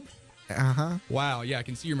McGregor chub? Uh-huh. Wow, yeah, I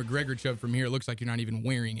can see your McGregor chub from here. It looks like you're not even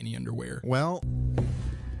wearing any underwear. Well,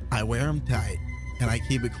 I wear them tight, and I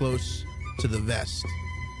keep it close to the vest.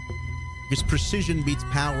 Because precision beats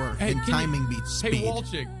power, Hey, and can timing you- beats Hey, speed.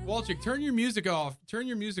 Wolchuk, turn your music off. Turn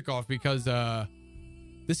your music off because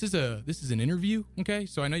this is an interview. Okay,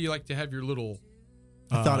 so I know you like to have your little.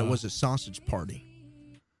 I thought it was a sausage party.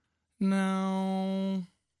 No,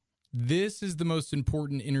 this is the most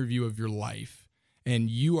important interview of your life, and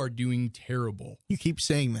you are doing terrible. You keep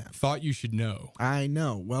saying that. Thought you should know. I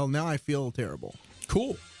know. Well, now I feel terrible.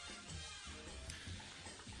 Cool.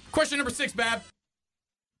 Question number 6, Bab.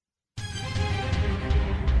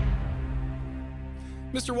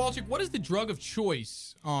 Mr. Wolchuk, what is the drug of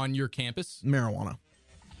choice on your campus? Marijuana.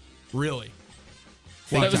 Really?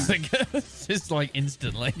 That was like, just like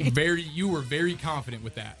instantly. You were very confident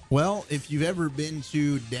with that. Well, if you've ever been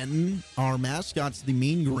to Denton, our mascot's the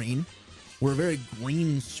Mean Green. We're a very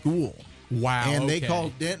green school. Wow. And they okay. call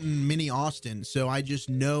Denton Mini Austin. So I just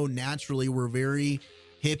know naturally we're very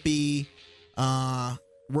hippie.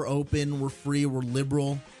 We're open. We're free. We're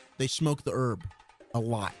liberal. They smoke the herb a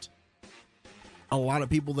lot. A lot of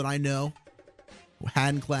people that I know who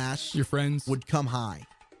had in class, Your friends? would come high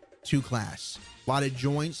to class. A lot of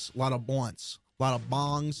joints, a lot of blunts, a lot of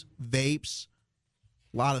bongs, vapes,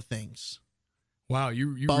 a lot of things. Wow,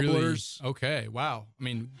 you Bubblers. really... Okay, wow. I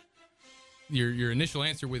mean, your initial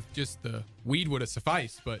answer with just the weed would have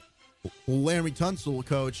sufficed, but... Well, Laramie Tunsil,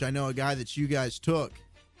 coach, I know a guy that you guys took.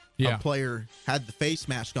 Yeah. A player had the face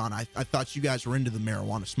mask on. I thought you guys were into the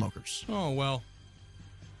marijuana smokers. Oh, well.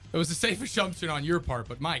 It was a safe assumption on your part,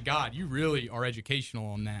 but my God, you really are educational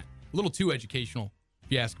on that. A little too educational,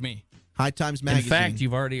 if you ask me. High Times Magazine. In fact,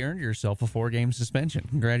 you've already earned yourself a 4-game suspension.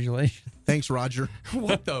 Congratulations. Thanks, Roger.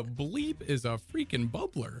 What the bleep is a freaking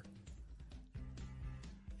bubbler?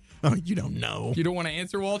 Oh, you don't know. You don't want to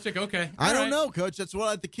answer, Wolchuk? Okay. I don't right. know, coach. That's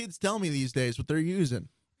what the kids tell me these days, what they're using.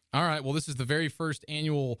 All right. Well, this is the very first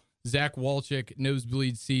annual Zach Wolchuk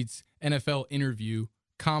Nosebleed Seats NFL interview,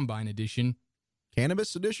 Combine Edition.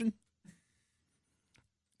 Cannabis edition?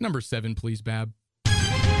 Number 7, please, Bab.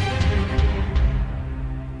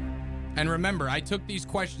 And remember, I took these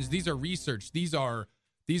questions. These are research. These are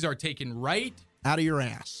taken right Out of your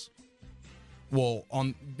ass. well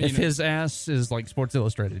on. If his ass is like Sports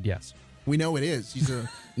Illustrated, yes. We know it is. He's a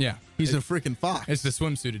yeah, he's a freaking fox. it's the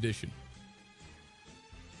swimsuit edition.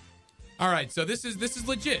 All right, so this is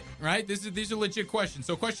legit, right? These are legit questions.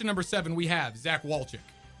 So question number 7, we have Zach Wolchuk.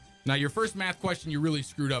 Now your first math question you really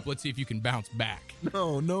screwed up. Let's see if you can bounce back.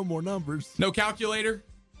 No more numbers. No calculator.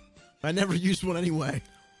 I never used one anyway.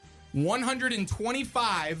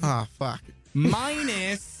 125 Ah, fuck.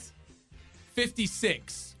 minus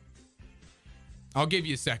 56. I'll give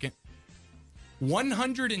you a second.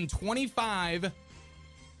 125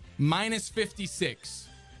 minus 56.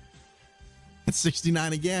 It's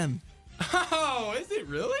 69 again. Oh, is it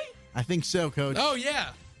really? I think so, coach. Oh, yeah.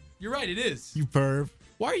 You're right, it is. You perv.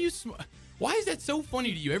 Why are you... Why is that so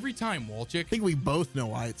funny to you every time, I Wolchuk? think we both know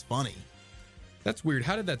why it's funny. That's weird.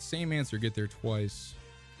 How did that same answer get there twice?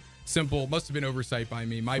 Simple. Must have been oversight by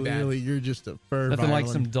me. My bad. Really, you're just a perv. Nothing like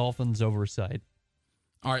Ireland. some Dolphins oversight.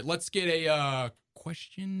 All right, let's get a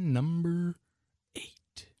question number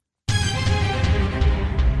 8.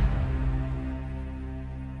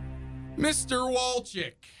 Mr.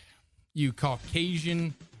 Wolchuk, you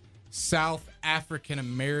Caucasian South African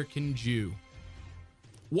American Jew.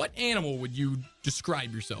 What animal would you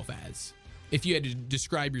describe yourself as? If you had to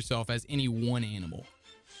describe yourself as any one animal.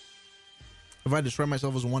 If I describe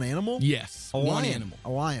myself as one animal? Yes. A one lion. animal. A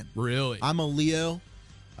lion. Really? I'm a Leo,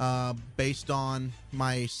 based on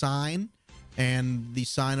my sign, and the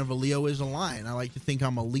sign of a Leo is a lion. I like to think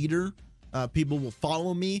I'm a leader. People will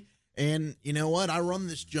follow me, and you know what? I run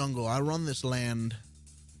this jungle. I run this land,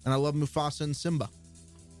 and I love Mufasa and Simba.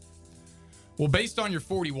 Well, based on your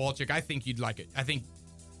 40, Wolchuk, I think you'd like it. I think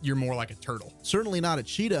you're more like a turtle. Certainly not a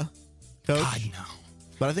cheetah, coach. God, no.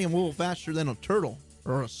 But I think I'm a little faster than a turtle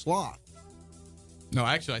or a sloth. No,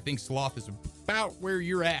 actually, I think sloth is about where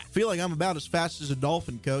you're at. I feel like I'm about as fast as a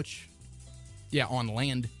dolphin, coach, Yeah, on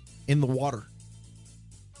land. in the water.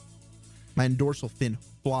 My dorsal fin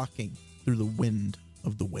flocking through the wind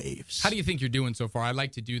of the waves. How do you think you're doing so far? I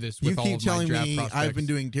like to do this with You all keep of my telling draft me prospects. I've been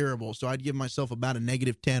doing terrible, so I'd give myself about a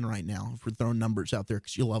 -10 right now if we're throwing numbers out there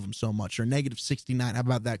because you love them so much. Or -69. How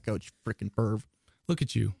about that, coach? Freaking perv. Look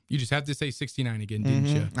at you. You just have to say 69 again, didn't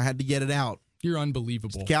you? I had to get it out. You're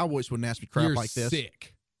unbelievable. The Cowboys wouldn't ask me crap You're like this.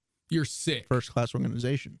 sick. You're sick. First class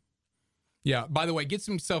organization. Yeah, by the way, get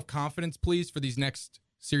some self-confidence, please, for these next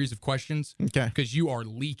series of questions. Okay. Because you are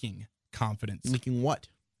leaking confidence. Leaking what?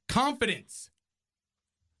 Confidence.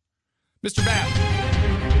 Mr. Babb.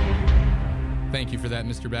 Thank you for that,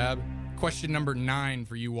 Mr. Babb. Question number 9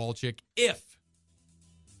 for you, Wolchuk. If,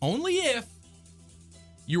 only if,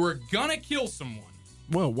 you were gonna kill someone,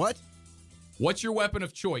 Whoa, what? what's your weapon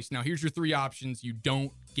of choice? Now, here's your 3 options. You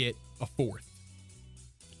don't get a 4th.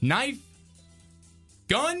 Knife,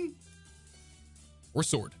 gun, or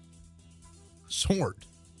sword? Sword.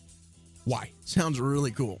 Why? Sounds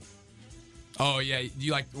really cool. Oh, yeah.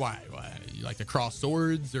 You like, why? You like to cross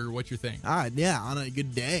swords, or what's your thing? Yeah, on a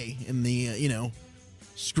good day in the,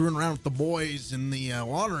 screwing around with the boys in the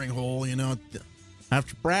watering hole,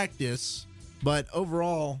 after practice. But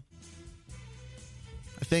overall,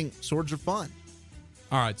 I think swords are fun.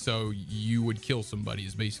 All right, so you would kill somebody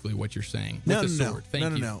is basically what you're saying. No, with a no, sword. no. Thank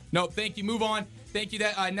No, you. no. No, thank you. Move on. Thank you.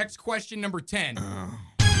 That next question, number 10.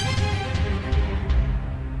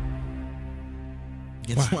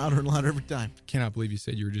 Gets louder and louder every time. Cannot believe you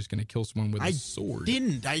said you were just going to kill someone with a I sword.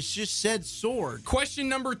 didn't. I just said sword. Question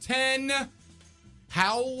number 10.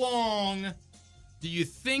 How long do you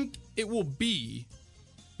think it will be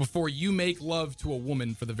before you make love to a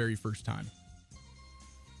woman for the very first time?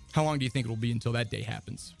 How long do you think it will be until that day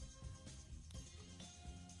happens?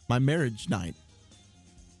 My marriage night.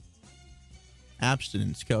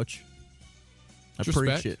 Abstinence, coach. I Respect.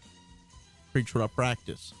 preach it. Preach what I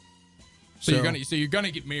practice. So you're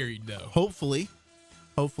gonna get married though. Hopefully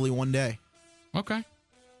one day. Okay.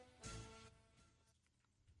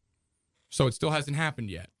 So it still hasn't happened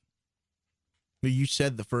yet. But you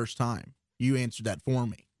said the first time. You answered that for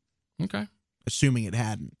me, Okay. assuming it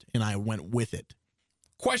hadn't, and I went with it.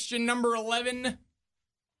 Question number 11.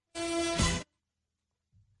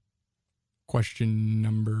 Question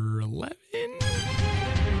number 11.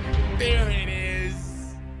 There it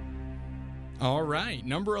is. All right,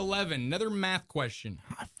 number 11. Another math question.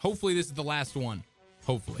 Hopefully this is the last one.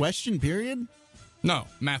 Hopefully. Question period? No,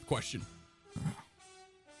 math question.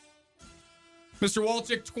 Mr.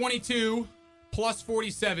 Wolchuk, 22 plus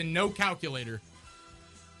 47, no calculator.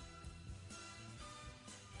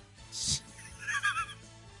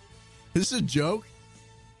 This is a joke?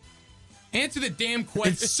 Answer the damn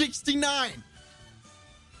question. It's 69.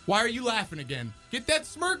 Why are you laughing again? Get that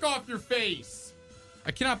smirk off your face.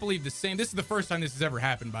 I cannot believe the same. This is the first time this has ever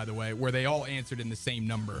happened, by the way, where they all answered in the same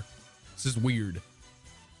number. This is weird.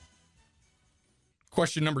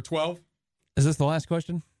 Question number 12. Is this the last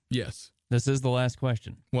question? Yes. This is the last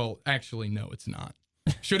question. Well, actually, no, it's not.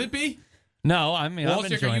 Should it be? No, I mean, Wolchuk, I'm are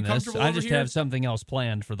you enjoying this. comfortable I over just here? have something else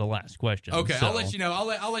planned for the last question. Okay, so. I'll let you know.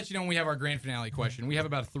 I'll let you know when we have our grand finale question. We have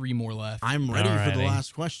about 3 more left. I'm ready for the Alrighty.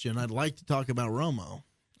 last question. I'd like to talk about Romo.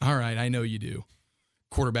 All right, I know you do.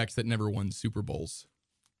 Quarterbacks that never won Super Bowls.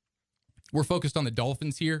 We're focused on the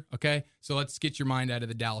Dolphins here, okay? So let's get your mind out of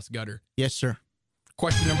the Dallas gutter. Yes, sir.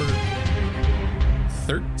 Question number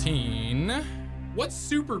 13. What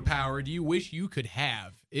superpower do you wish you could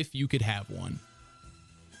have if you could have one?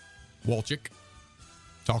 Wolchuk,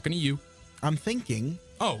 talking to you. I'm thinking,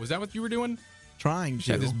 Oh, was that what you were doing? trying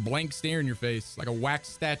You had this to. blank stare in your face like a wax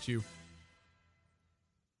statue.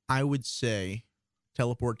 I would say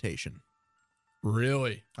teleportation.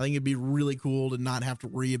 Really? I think it'd be really cool to not have to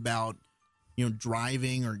worry about,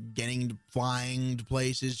 driving or getting to flying to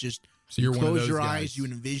places. Just So you're you one of close those your guys. eyes, you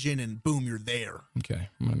envision, and boom, you're there. Okay,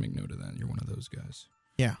 I'm going to make note of that. You're one of those guys.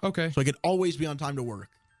 Yeah. Okay. So I could always be on time to work.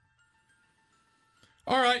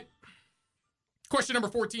 All right. Question number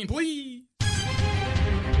 14, please.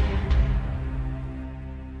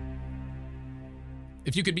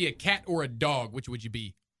 If you could be a cat or a dog, which would you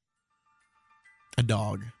be? A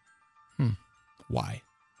dog. Why?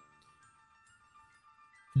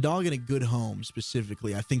 A dog in a good home,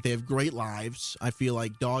 specifically. I think they have great lives. I feel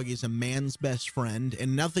like dog is a man's best friend,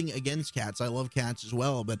 and nothing against cats. I love cats as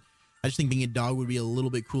well, but I just think being a dog would be a little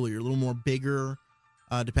bit cooler. You're a little more bigger,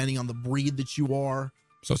 depending on the breed that you are.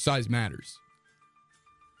 So size matters.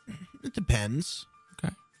 It depends.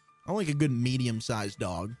 Okay. I like a good medium-sized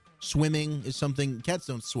dog. Swimming is something, cats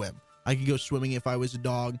don't swim. I could go swimming if I was a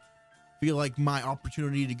dog. I feel like my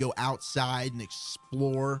opportunity to go outside and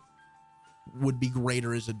explore would be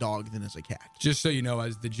greater as a dog than as a cat. Just so you know,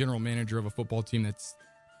 as the general manager of a football team that's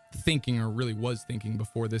thinking, or really was thinking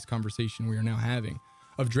before this conversation we are now having,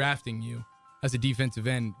 of drafting you as a defensive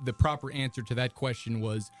end, the proper answer to that question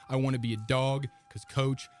was, I want to be a dog because,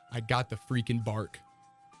 coach, I got the freaking bark.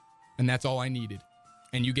 And that's all I needed.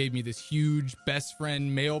 And you gave me this huge best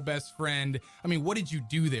friend, male best friend. I mean, what did you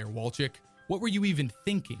do there, Wolchuk? What were you even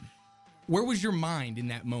thinking? Where was your mind in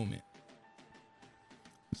that moment?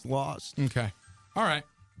 It's lost. Okay. All right.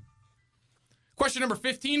 Question number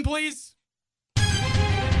 15, please.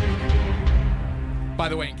 By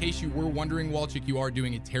the way, in case you were wondering, Wolchuk, you are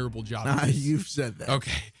doing a terrible job. at this. You've said that.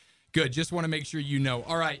 Okay. Good. Just want to make sure you know.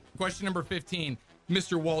 All right. Question number 15.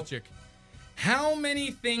 Mr. Wolchuk, how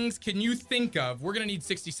many things can you think of? We're going to need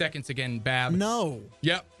 60 seconds again, Bab. No.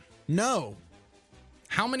 Yep. No.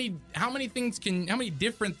 How many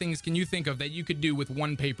different things can you think of that you could do with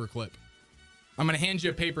one paperclip? I'm going to hand you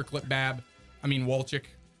a paperclip, Wolchuk.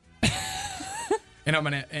 And I'm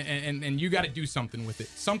going to and you got to do something with it.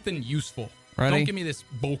 Something useful. Ready? Don't give me this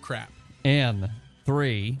bull crap. And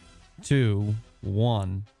 3, 2,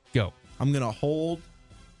 1, go. I'm going to hold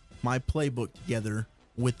my playbook together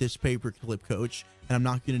with this paperclip, coach, and I'm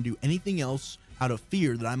not going to do anything else out of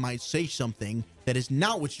fear that I might say something that is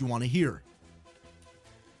not what you want to hear.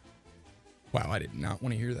 Wow, I did not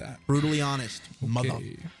want to hear that. Brutally honest. Mother.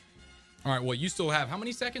 Okay. All right, well, you still have how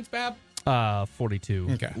many seconds, Bab? 42.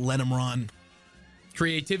 Okay. Let him run.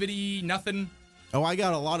 Creativity, nothing? Oh, I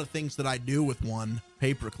got a lot of things that I do with one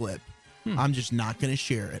paperclip. I'm just not going to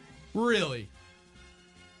share it. Really?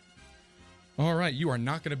 All right, you are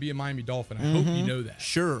not going to be a Miami Dolphin. I hope you know that.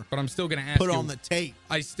 Sure. But I'm still going to ask you. Put on the tape.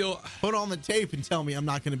 Put on the tape and tell me I'm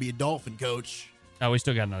not going to be a Dolphin, Coach. Oh, we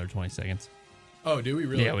still got another 20 seconds. Oh, do we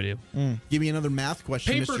really? Yeah, we do. Give me another math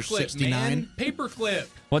question, Mr. Paperclip, 69. man. Paperclip.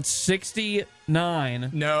 What's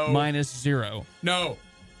 69 minus 0? No.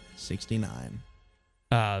 69.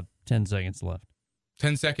 10 seconds left.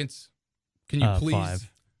 10 seconds. Can you please?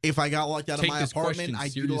 5. If I got locked out of Take my this apartment, question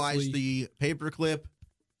I'd seriously. utilize the paperclip,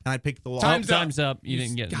 and I'd pick the lock. Time's up. You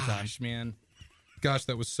didn't get it in time. Gosh, man. Gosh,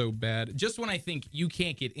 that was so bad. Just when I think you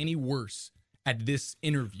can't get any worse at this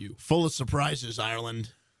interview. Full of surprises,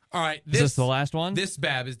 Ireland. All right. Is this the last one? This,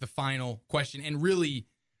 Bab, is the final question, and really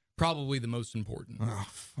probably the most important. Oh,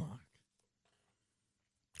 fuck.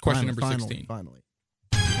 Question number 16. Finally.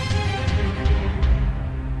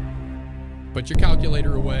 Put your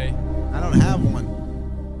calculator away. I don't have one.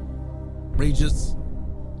 Regis.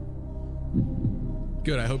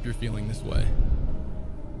 Good, I hope you're feeling this way.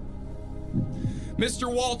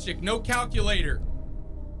 Mr. Wolchuk, no calculator.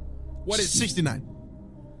 What is 69?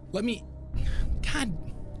 Let me... God.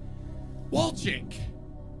 Wolchuk.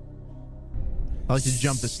 I like to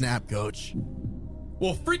jump the snap, Coach.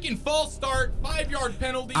 Well, freaking false start, 5-yard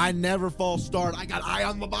penalty. I never false start. I got eye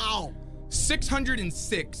on the ball.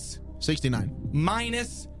 606 69.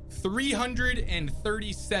 minus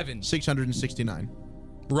 337. 669.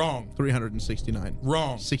 Wrong. 369.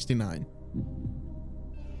 Wrong. 69.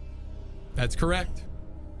 That's correct.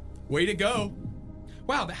 Way to go.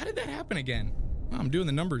 Wow, how did that happen again? Wow, I'm doing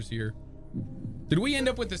the numbers here. Did we end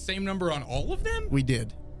up with the same number on all of them? We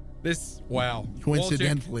did. Wow.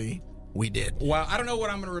 Coincidentally, we did. Wow, I don't know what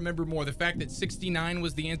I'm going to remember more. The fact that 69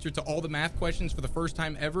 was the answer to all the math questions for the first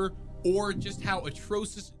time ever, or just how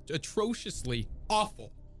atrociously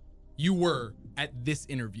awful you were at this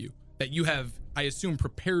interview that you have, I assume,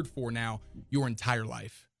 prepared for now your entire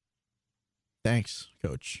life. Thanks,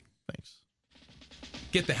 Coach. Thanks.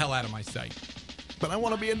 Get the hell out of my sight. But I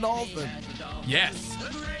want to be a Dolphin. Yes.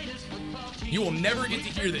 You will never get to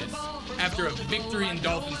hear this after a victory in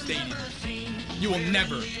Dolphin Stadium. You will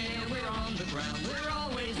never.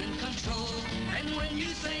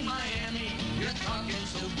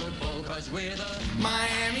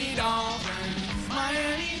 Miami Dolphins.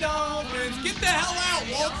 Miami Dolphins. Get the hell out,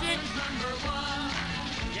 Wolchuk.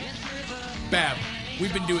 Bab,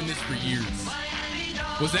 we've been doing this for years.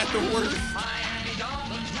 Was that the worst?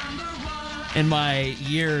 In my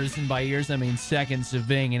years, and by years I mean seconds of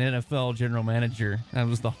being an NFL general manager, that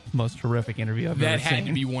was the most horrific interview I've ever seen. That had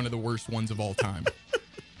to be one of the worst ones of all time.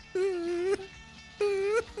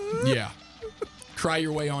 Yeah. Cry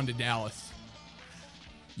your way on to Dallas.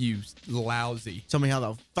 You lousy. Tell me how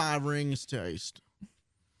the 5 rings taste.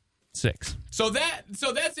 6. So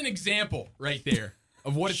that's an example right there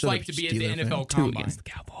of what it's Shut like up, to be at the Steeler fan. NFL 2 Combine. against the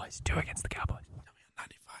Cowboys. 2 against the Cowboys. Tell me how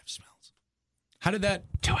 95 smells. How did that?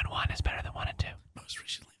 2 and 1 is better than 1 and 2. Most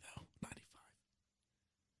recently, though, 95.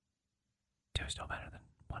 2 is still better than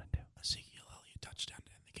 1 and 2. Ezekiel Elliott touchdown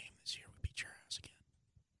to end the game this year. We beat your ass again.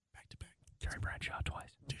 Back to back. Terry Bradshaw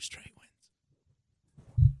twice. 2 straight wins.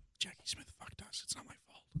 Jackie Smith fucked us. It's not my fault.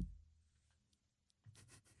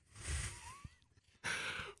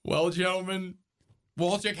 Well, gentlemen,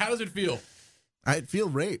 Wolchuk, how does it feel? I feel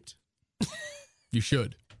raped. You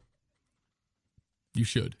should. You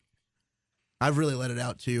should. I've really let it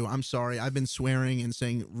out, too. I'm sorry. I've been swearing and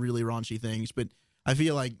saying really raunchy things, but I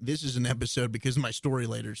feel like this is an episode because my story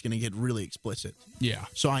later is going to get really explicit. Yeah.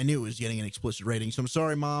 So I knew it was getting an explicit rating. So I'm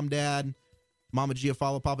sorry, Mom, Dad, Mama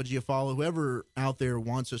Giafalo, Papa Giafalo, whoever out there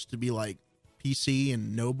wants us to be like PC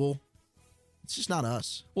and noble. It's just not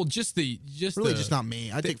us. Well, just not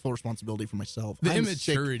me. I take full responsibility for myself. The I'm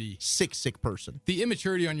immaturity. Sick person. The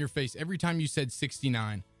immaturity on your face every time you said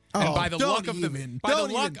 69. Oh, And by the luck of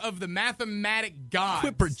don't of the mathematic gods,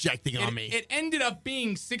 quit projecting on me. It ended up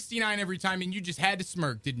being 69 every time, and you just had to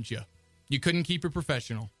smirk, didn't you? You couldn't keep it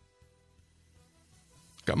professional.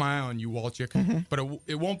 Got my eye on you, Wolchuk. Mm-hmm.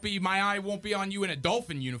 But my eye won't be on you in a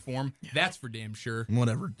Dolphin uniform. Yeah. That's for damn sure.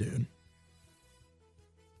 Whatever, dude.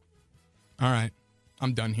 All right.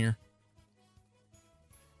 I'm done here.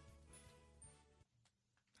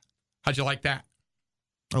 How'd you like that?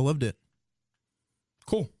 I loved it.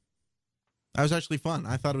 Cool. That was actually fun.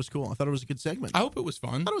 I thought it was cool. I thought it was a good segment. I hope it was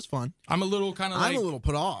fun. I thought it was fun. I'm a little kind of like... I'm a little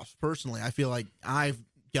put off, personally. I feel like I've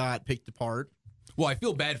got picked apart. Well, I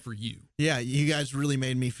feel bad for you. Yeah, you guys really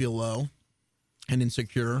made me feel low. and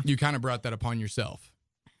insecure. You kind of brought that upon yourself.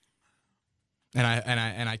 And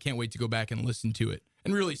I can't wait to go back and listen to it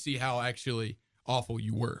and really see how actually awful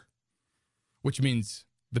you were, which means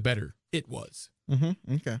the better it was.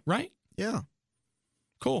 Mm-hmm. Okay. Right? Yeah.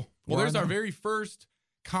 Cool. Well, there's our very first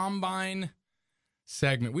Combine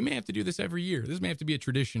segment. We may have to do this every year. This may have to be a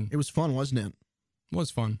tradition. It was fun, wasn't it? It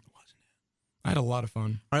was fun. I had a lot of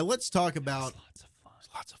fun. All right, let's talk about lots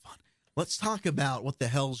of fun. Let's talk about what the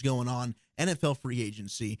hell's going on. NFL free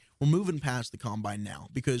agency. We're moving past the Combine now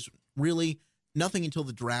because really nothing until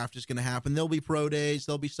the draft is going to happen. There'll be pro days.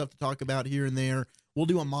 There'll be stuff to talk about here and there. We'll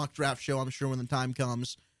do a mock draft show, I'm sure, when the time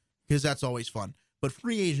comes because that's always fun. But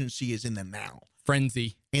free agency is in the now.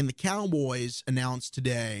 Frenzy. And the Cowboys announced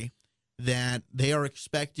today that they are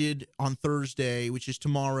expected on Thursday, which is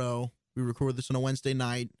tomorrow. We record this on a Wednesday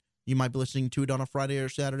night. You might be listening to it on a Friday or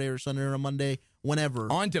Saturday or Sunday or a Monday,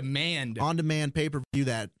 whenever. On demand. On demand, pay-per-view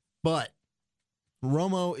that. But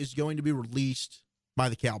Romo is going to be released by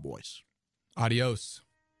the Cowboys. Adios.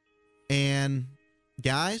 And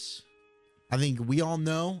guys, I think we all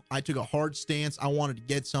know I took a hard stance. I wanted to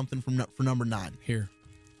get something for number 9. Here.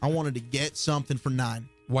 I wanted to get something for 9.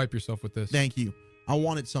 Wipe yourself with this. Thank you. I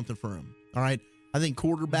wanted something for him. All right. I think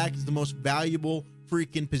quarterback is the most valuable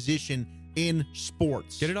freaking position in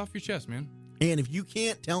sports. Get it off your chest, man. And if you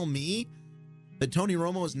can't tell me that Tony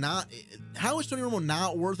Romo is not, how is Tony Romo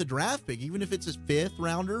not worth a draft pick? Even if it's his 5th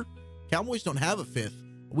rounder, Cowboys don't have a 5th.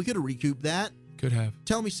 We could have recouped that. Could have.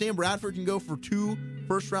 Tell me Sam Bradford can go for 2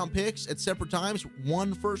 first-round picks at separate times.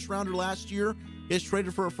 1 first-rounder last year is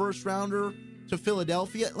traded for a first-rounder to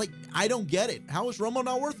Philadelphia. Like, I don't get it. How is Romo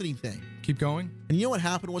not worth anything? Keep going. And you know what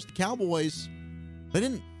happened was the Cowboys, they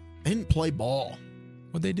didn't play ball.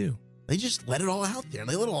 What'd they do? They just let it all out there.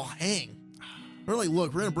 They let it all hang. They're like,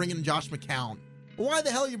 look, we're going to bring in Josh McCown. Well, why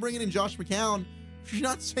the hell are you bringing in Josh McCown if you're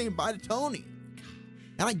not saying bye to Tony?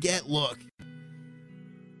 And I get, look,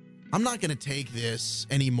 I'm not going to take this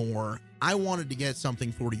anymore. I wanted to get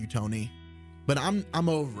something for you, Tony, but I'm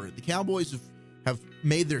over it. The Cowboys have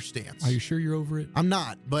made their stance. Are you sure you're over it? I'm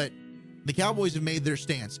not, but the Cowboys have made their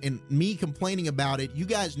stance. And me complaining about it, you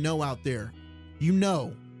guys know out there, you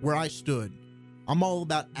know where I stood. I'm all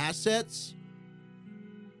about assets,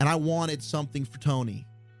 and I wanted something for Tony.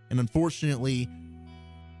 And unfortunately,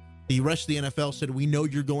 the rest of the NFL said, we know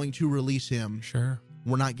you're going to release him. Sure.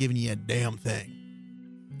 We're not giving you a damn thing.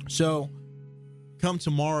 So, come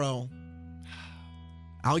tomorrow,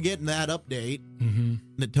 I'll get that update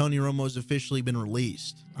that Tony Romo has officially been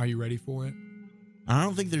released. Are you ready for it? I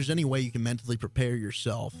don't think there's any way you can mentally prepare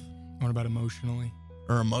yourself. What about emotionally?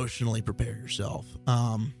 Or emotionally prepare yourself.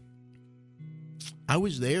 I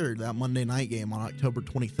was there that Monday night game on October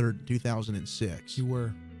 23rd, 2006. You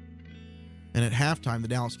were. And at halftime, the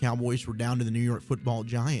Dallas Cowboys were down to the New York Football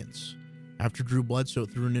Giants after Drew Bledsoe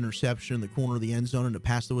threw an interception in the corner of the end zone and a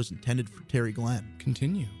pass that was intended for Terry Glenn.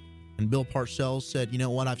 Continue. And Bill Parcells said, you know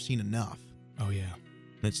what, I've seen enough. Oh, yeah.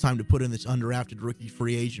 And it's time to put in this undrafted rookie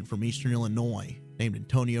free agent from Eastern Illinois named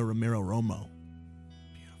Antonio Romero Romo.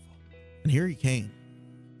 Beautiful. And here he came.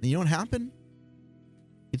 And you know what happened?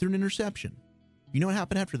 He threw an interception. You know what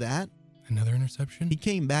happened after that? Another interception? He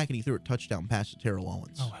came back and he threw a touchdown pass to Terrell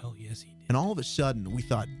Owens. Oh, hell yes, he did. And all of a sudden, we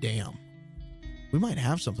thought, damn, we might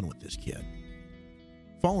have something with this kid.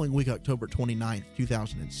 Following week, October 29th,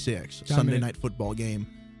 2006, Sunday night football game,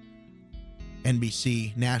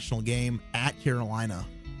 NBC national game at Carolina.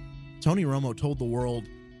 Tony Romo told the world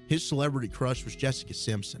his celebrity crush was Jessica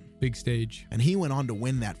Simpson. Big stage. And he went on to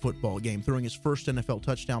win that football game, throwing his first NFL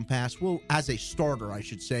touchdown pass. Well, as a starter, I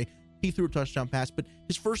should say. He threw a touchdown pass, but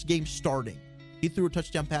his first game starting, he threw a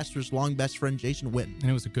touchdown pass to his long best friend, Jason Witten. And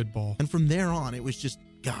it was a good ball. And from there on, it was just,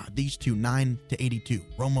 God, these two, 9 to 82,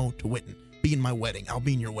 Romo to Witten. Be in my wedding. I'll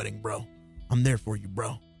be in your wedding, bro. I'm there for you,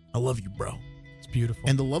 bro. I love you, bro. It's beautiful.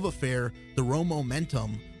 And the love affair, the Romo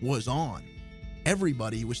momentum was on.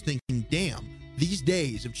 Everybody was thinking, damn, these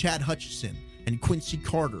days of Chad Hutchison and Quincy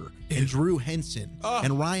Carter and Drew Henson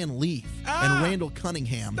and Ryan Leaf and Randall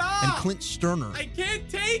Cunningham and Clint Sterner. I can't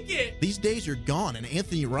take it. These days are gone. And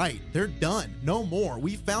Anthony Wright, they're done. No more.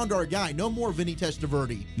 We found our guy. No more Vinny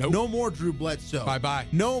Testaverde. Nope. No more Drew Bledsoe. Bye-bye.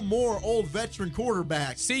 No more old veteran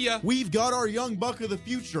quarterbacks. See ya. We've got our young buck of the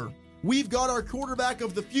future. We've got our quarterback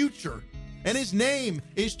of the future. And his name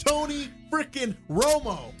is Tony frickin'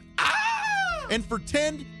 Romo. And for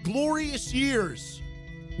 10 glorious years,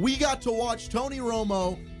 we got to watch Tony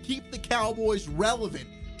Romo keep the Cowboys relevant.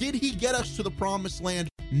 Did he get us to the promised land?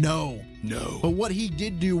 No. No. But what he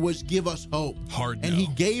did do was give us hope. Hard no. And he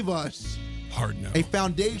gave us Hard no. a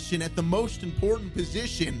foundation at the most important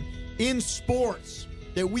position in sports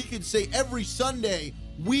that we could say every Sunday,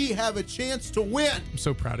 we have a chance to win. I'm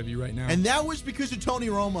so proud of you right now. And that was because of Tony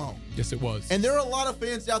Romo. Yes, it was. And there are a lot of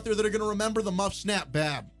fans out there that are going to remember the muff snap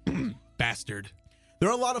Bab. Bastard. There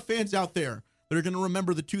are a lot of fans out there that are going to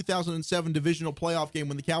remember the 2007 divisional playoff game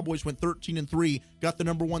when the Cowboys went 13-3, got the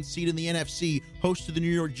number 1 seed in the NFC, hosted the New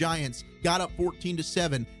York Giants, got up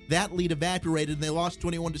 14-7. That lead evaporated, and they lost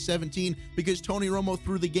 21-17 because Tony Romo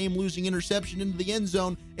threw the game-losing interception into the end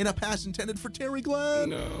zone in a pass intended for Terry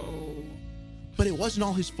Glenn. No. But it wasn't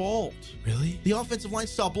all his fault. Really? The offensive line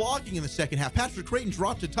stopped blocking in the second half. Patrick Creighton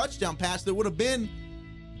dropped a touchdown pass that would have been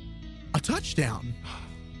a touchdown.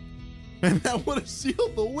 And that would have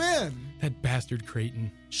sealed the win. That bastard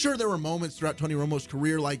Creighton. Sure, there were moments throughout Tony Romo's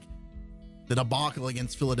career like the debacle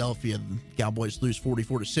against Philadelphia. The Cowboys lose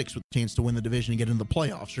 44-6 with a chance to win the division and get into the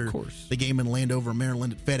playoffs. Or of course. The game in Landover,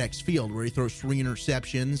 Maryland at FedEx Field where he throws 3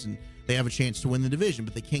 interceptions and they have a chance to win the division,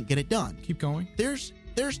 but they can't get it done. Keep going.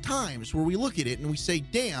 There's times where we look at it and we say,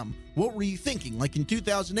 damn, what were you thinking? Like in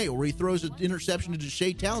 2008 where he throws an interception to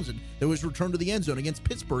Shea Townsend that was returned to the end zone against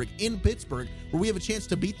Pittsburgh, in Pittsburgh, where we have a chance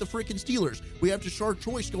to beat the freaking Steelers. We have Tashard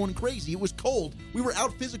Choice going crazy. It was cold. We were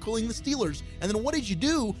out physicaling the Steelers. And then what did you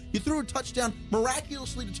do? You threw a touchdown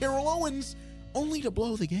miraculously to Terrell Owens only to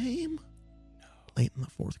blow the game late in the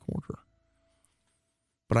fourth quarter.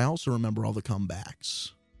 But I also remember all the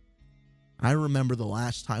comebacks. I remember the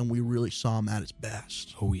last time we really saw him at his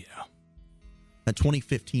best. Oh, yeah. That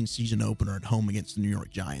 2015 season opener at home against the New York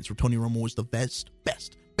Giants, where Tony Romo was the best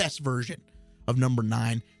version of number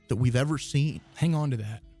 9 that we've ever seen. Hang on to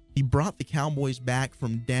that. He brought the Cowboys back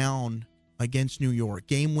from down against New York.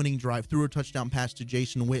 Game-winning drive, threw a touchdown pass to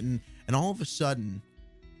Jason Witten, and all of a sudden,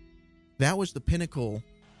 that was the pinnacle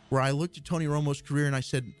where I looked at Tony Romo's career and I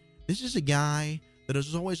said, this is a guy that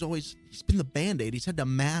has always, he's been the Band-Aid. He's had to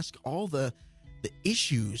mask all the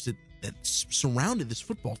issues that surrounded this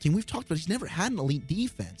football team. We've talked about he's never had an elite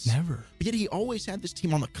defense. Never. But yet he always had this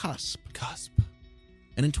team on the cusp.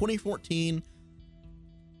 And in 2014,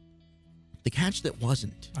 the catch that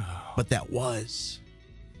wasn't, but that was.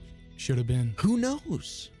 Should have been. Who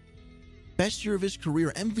knows? Best year of his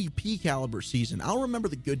career, MVP caliber season. I'll remember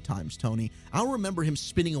the good times, Tony. I'll remember him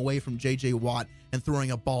spinning away from J.J. Watt and throwing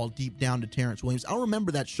a ball deep down to Terrence Williams. I'll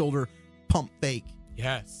remember that shoulder pump fake.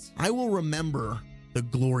 Yes. I will remember the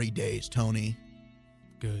glory days, Tony.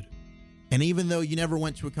 Good. And even though you never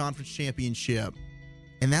went to a conference championship,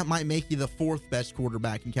 and that might make you the 4th best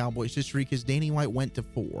quarterback in Cowboys history because Danny White went to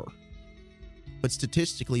 4. But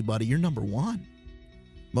statistically, buddy, you're number 1.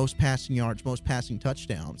 Most passing yards, most passing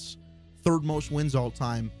touchdowns. 3rd most wins all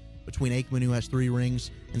time between Aikman, who has 3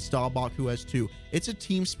 rings, and Staubach, who has 2. It's a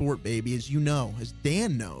team sport, baby, as you know, as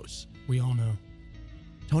Dan knows. We all know.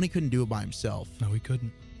 Tony couldn't do it by himself. No, he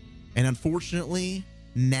couldn't. And unfortunately,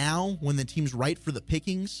 now when the team's right for the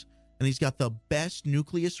pickings, and he's got the best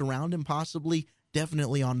nucleus around him, possibly,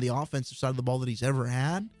 definitely on the offensive side of the ball that he's ever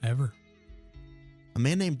had. Ever. A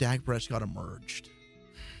man named Dak Prescott emerged.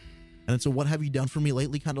 And it's a what have you done for me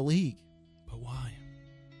lately kind of league. But why?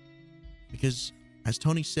 Because, as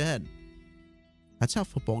Tony said, that's how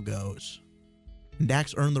football goes. And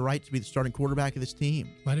Dak's earned the right to be the starting quarterback of this team.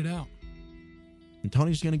 Let it out. And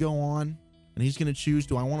Tony's going to go on, and he's going to choose,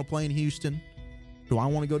 do I want to play in Houston? Do I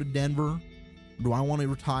want to go to Denver? Do I want to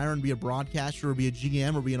retire and be a broadcaster or be a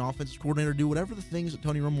GM or be an offensive coordinator? Do whatever the things that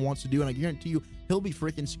Tony Romo wants to do, and I guarantee you he'll be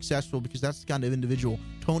freaking successful because that's the kind of individual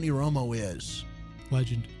Tony Romo is.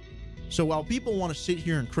 Legend. So while people want to sit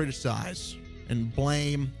here and criticize and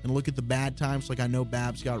blame and look at the bad times like I know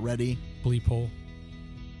Babs got ready, Bleep hole.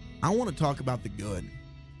 I want to talk about the good.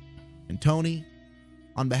 And Tony,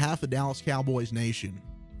 on behalf of Dallas Cowboys Nation,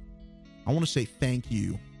 I want to say thank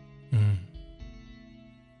you.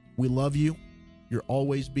 We love you. You'll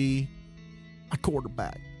always be a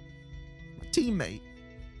quarterback, a teammate.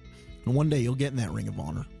 And one day you'll get in that Ring of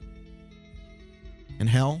Honor. And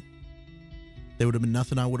hell, there would have been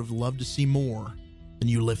nothing I would have loved to see more than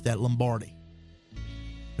you lift that Lombardi.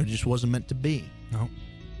 It just wasn't meant to be. No.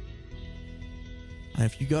 And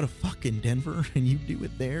if you go to fucking Denver and you do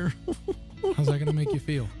it there, how's that going to make you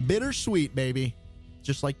feel? Bittersweet, baby.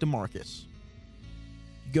 Just like DeMarcus.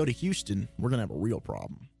 You go to Houston, we're going to have a real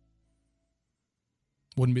problem.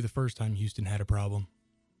 Wouldn't be the first time Houston had a problem.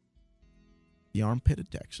 The armpit of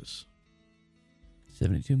Texas.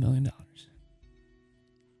 $72 million.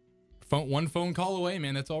 One phone call away,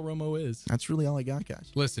 man. That's all Romo is. That's really all I got,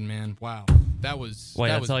 guys. Listen, man. Wow. That was Wait,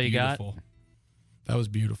 that that's was all you got? beautiful. That was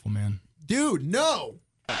beautiful, man. Dude, no!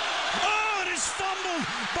 Oh, it is fumbled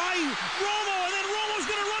by Romo, and then Romo's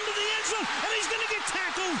going to run to the end zone, and he's going to get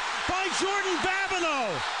tackled by Jordan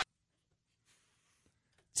Babineau.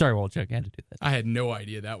 Sorry, Wolchuk, I had to do that. I had no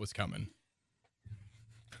idea that was coming.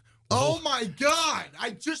 Oh, my God.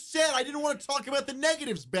 I just said I didn't want to talk about the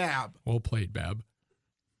negatives, Bab. Well played, Bab.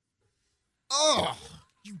 Oh,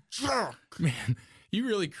 you jerk. Man, you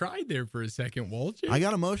really cried there for a second, Wolchuk. I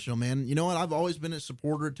got emotional, man. You know what? I've always been a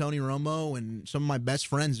supporter of Tony Romo, and some of my best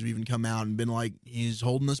friends have even come out and been like, he's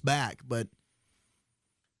holding us back. But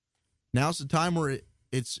now's the time where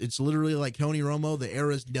it's literally like Tony Romo, the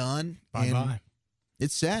era's done. Bye-bye.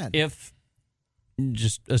 It's sad. If,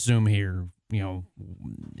 just assume here,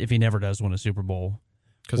 if he never does win a Super Bowl.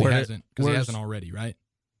 Because he hasn't already, right?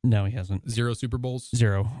 No, he hasn't. 0 Super Bowls?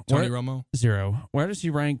 0. Tony Romo? 0. Where does he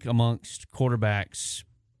rank amongst quarterbacks,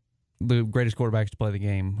 the greatest quarterbacks to play the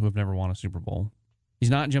game who have never won a Super Bowl? He's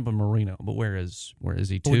not jumping Marino, but where is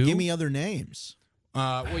he? 2? Well, give me other names.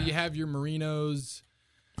 Well, you have your Marinos.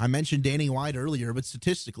 I mentioned Danny White earlier, but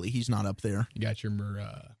statistically, he's not up there. You got your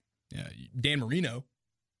Dan Marino,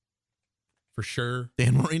 for sure.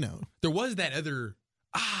 Dan Marino. There was that other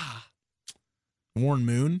Warren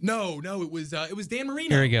Moon. No, it was Dan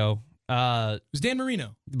Marino. Here we go. It was Dan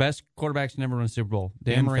Marino. The best quarterbacks to never win a Super Bowl.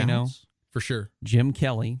 Dan Marino. Fouts. For sure. Jim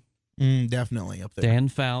Kelly. Definitely up there. Dan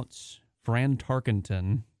Fouts. Fran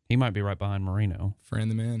Tarkenton. He might be right behind Marino. Fran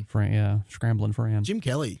the man. Scrambling Fran. Jim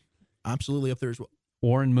Kelly. Absolutely up there as well.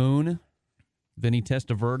 Warren Moon. Vinny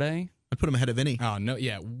Testaverde. I'd put him ahead of Vinny. Oh, no,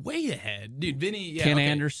 yeah, way ahead. Dude, Vinny, yeah. Ken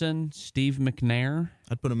Anderson. Steve McNair.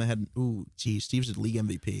 I'd put him ahead. Ooh, geez, Steve's the league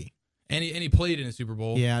MVP. And he played in a Super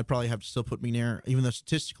Bowl. Yeah, I'd probably have to still put McNair, even though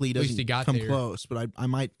statistically he doesn't come close. But I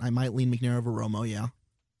might lean McNair over Romo. Yeah.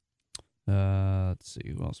 Let's see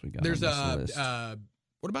who else we got. There's on this list.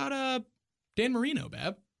 what about Dan Marino,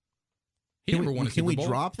 Bab? He never won a Super Can we Bowl.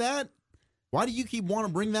 drop that? Why do you keep wanting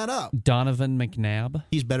to bring that up? Donovan McNabb.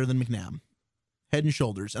 He's better than McNabb, head and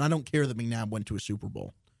shoulders. And I don't care that McNabb went to a Super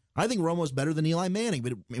Bowl. I think Romo's better than Eli Manning,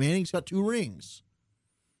 but Manning's got 2 rings.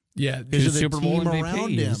 Yeah, Because of the Super Bowl team around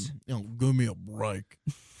him. MVPs. Give me a break.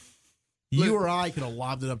 You or I could have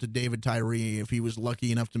lobbed it up to David Tyree if he was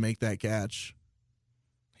lucky enough to make that catch.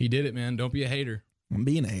 he did it, man. Don't be a hater. I'm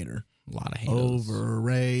being a hater. A lot of haters.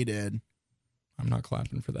 Overrated. I'm not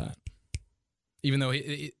clapping for that. Even though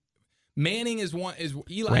Manning is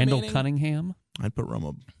Eli Randall Manning. Cunningham. I'd put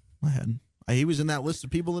Romo ahead. He was in that list of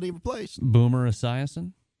people that he replaced. Boomer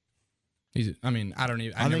Esiason. I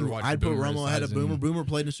never watched I'd put Boomer Romo ahead of Esiason. Boomer. Boomer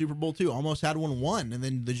played in a Super Bowl too. Almost had won. And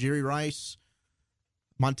then the Jerry Rice,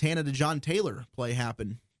 Montana to John Taylor play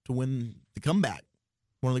happened to win the comeback.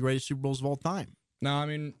 One of the greatest Super Bowls of all time. No, I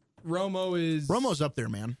mean, Romo's up there,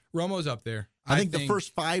 man. Romo's up there. I think the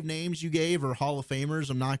first 5 names you gave are Hall of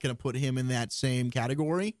Famers. I'm not going to put him in that same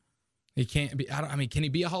category. He can't be. Can he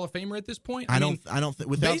be a Hall of Famer at this point? I don't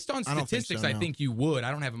think. Based on statistics, I think you would.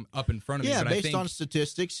 I don't have him up in front of me. Yeah, but based on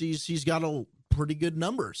statistics, he's got pretty good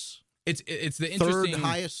numbers. It's the interesting 3rd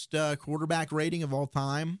highest quarterback rating of all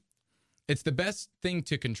time. It's the best thing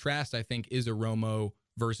to contrast, I think, is a Romo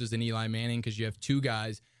versus an Eli Manning, because you have 2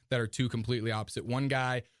 guys that are 2 completely opposite. One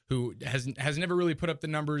guy who has never really put up the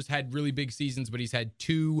numbers, had really big seasons, but he's had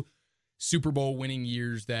 2 Super Bowl winning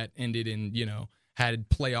years that ended in, had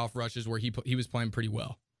playoff rushes where he was playing pretty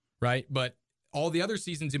well, right? But all the other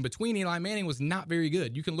seasons in between, Eli Manning was not very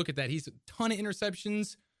good. You can look at that. He's a ton of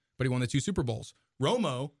interceptions, but he won the 2 Super Bowls.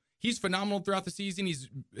 Romo, he's phenomenal throughout the season.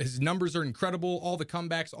 His numbers are incredible. All the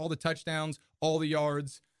comebacks, all the touchdowns, all the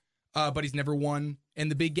yards, but he's never won in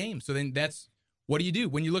the big game. So then what do you do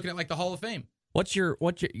when you're looking at like the Hall of Fame? What's your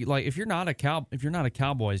like if you're not a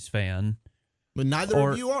Cowboys fan? But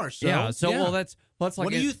neither of you are. So yeah. So well, that's like.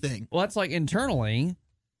 What do you think? Well, that's like internally.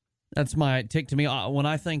 That's my take to me when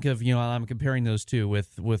I think of I'm comparing those 2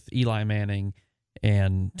 with Eli Manning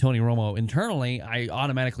and Tony Romo. Internally, I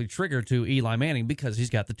automatically trigger to Eli Manning because he's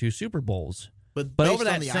got the 2 Super Bowls. But based over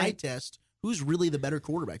on the eye test, who's really the better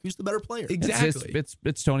quarterback? Who's the better player? Exactly.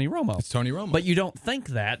 It's Tony Romo. It's Tony Romo. But you don't think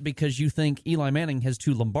that because you think Eli Manning has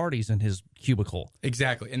 2 Lombardis in his cubicle.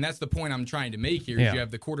 Exactly. And that's the point I'm trying to make here. Is you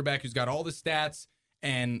have the quarterback who's got all the stats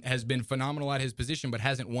and has been phenomenal at his position but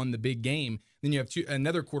hasn't won the big game. Then you have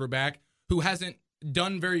another quarterback who hasn't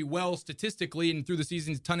done very well statistically and through the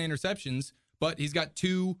season, a ton of interceptions, but he's got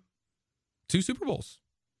two Super Bowls.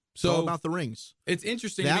 So it's all about the rings. It's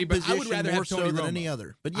interesting to me, but I would rather have Tony Romo than any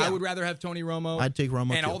other. But yeah, I would rather have Tony Romo. I'd take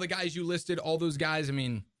Romo and too. all the guys you listed, all those guys. I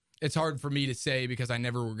mean, it's hard for me to say because I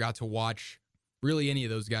never got to watch really any of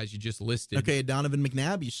those guys you just listed. Okay, Donovan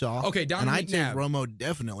McNabb you saw. Okay, Donovan McNabb. And I'd take McNabb. Romo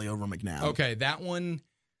definitely over McNabb. Okay, that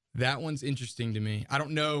one's interesting to me. I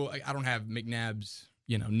don't know. I don't have McNabb's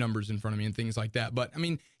numbers in front of me and things like that. But I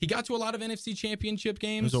mean, he got to a lot of NFC Championship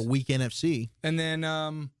games. It was a weak NFC, and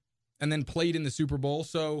then played in the Super Bowl.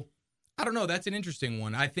 So I don't know. That's an interesting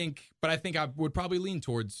one. I think I would probably lean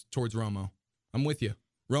towards Romo. I'm with you.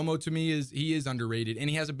 Romo to me he is underrated, and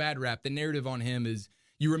he has a bad rap. The narrative on him is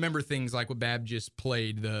you remember things like what Bab just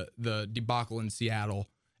played, the debacle in Seattle,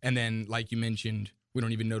 and then like you mentioned, we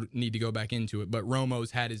don't even need to go back into it, but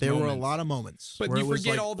Romo's had his There moments. were a lot of moments. But you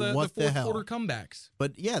forget all the fourth quarter comebacks.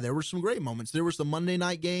 But yeah, there were some great moments. There was the Monday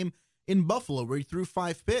night game in Buffalo where he threw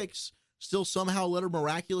 5 picks, still somehow led a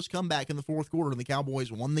miraculous comeback in the fourth quarter, and the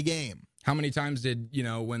Cowboys won the game. How many times did,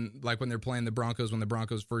 when they're playing the Broncos, when the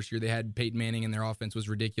Broncos first year, they had Peyton Manning and their offense was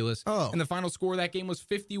ridiculous. Oh. And the final score of that game was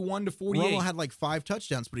 51-48. Romo had like 5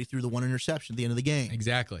 touchdowns, but he threw the 1 interception at the end of the game.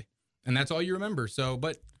 Exactly. And that's all you remember. So,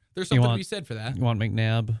 but there's something to be said for that. You want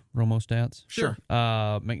McNabb, Romo stats? Sure.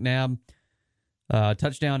 McNabb,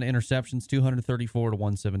 touchdown to interceptions, 234 to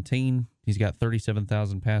 117. He's got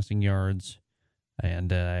 37,000 passing yards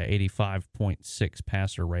and 85.6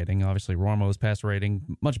 passer rating. Obviously, Romo's passer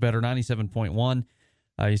rating much better, 97.1.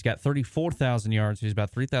 He's got 34,000 yards. He's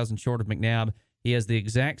about 3,000 short of McNabb. He has the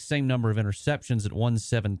exact same number of interceptions at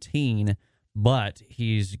 117, but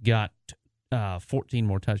he's got 14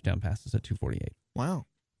 more touchdown passes at 248. Wow.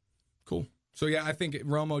 Cool. So, yeah, I think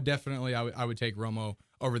Romo definitely, I would take Romo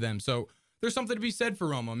over them. So, there's something to be said for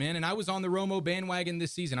Romo, man. And I was on the Romo bandwagon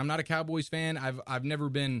this season. I'm not a Cowboys fan. I've never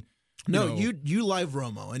been... You live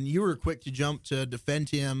Romo, and you were quick to jump to defend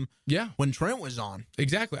him. Yeah, when Trent was on.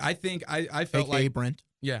 Exactly. I think I felt AKA like Brent.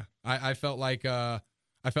 Yeah, I felt like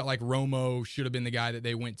Romo should have been the guy that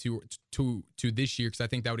they went to this year, because I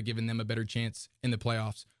think that would have given them a better chance in the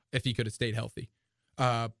playoffs if he could have stayed healthy.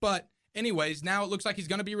 But anyways, now it looks like he's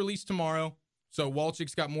going to be released tomorrow. So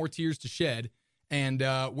Wolchuk's got more tears to shed. And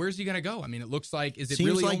where's he going to go? I mean, it looks like, is it Seems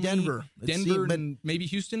really like only Denver? Denver and maybe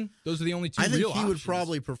Houston? Those are the only two real options. I think he would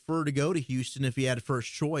probably prefer to go to Houston if he had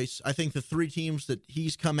first choice. I think the 3 teams that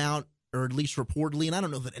he's come out, or at least reportedly, and I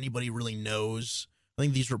don't know that anybody really knows. I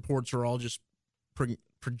think these reports are all just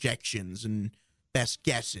projections and best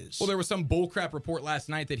guesses. Well, there was some bullcrap report last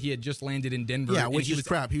night that he had just landed in Denver. Yeah, which is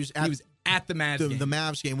crap. He was at the Mavs game. The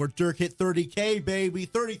Mavs game where Dirk hit 30K, baby.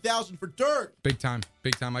 30,000 for Dirk. Big time.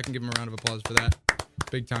 Big time. I can give him a round of applause for that.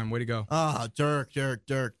 Big time. Way to go. Dirk.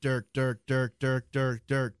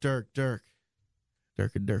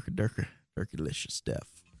 Dirk-a-delicious stuff.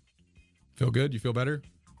 Feel good? You feel better?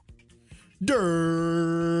 Dirk.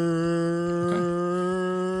 Okay.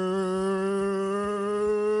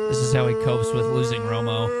 This is how he copes with losing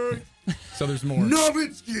Romo. So there's more.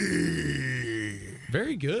 Nowitzki.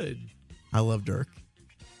 Very good. I love Dirk.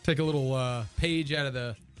 Take a little page out of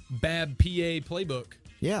the Bab PA playbook.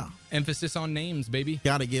 Yeah. Emphasis on names, baby.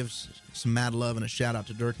 Got to give some mad love and a shout out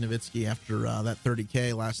to Dirk Nowitzki after that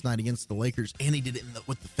 30K last night against the Lakers. And he did it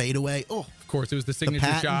with the fadeaway. Oh, of course. It was the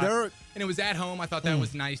signature shot. Dirk. And it was at home. I thought that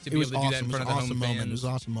was nice to be able to do that in front of the home fans. It was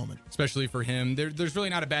an awesome moment. Especially for him. There's really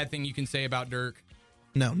not a bad thing you can say about Dirk.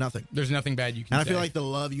 No, nothing. There's nothing bad you can say. And I feel like the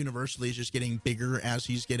love universally is just getting bigger as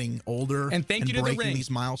he's getting older. And thank you to the ring. These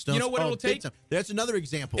milestones. You know what it'll take? That's another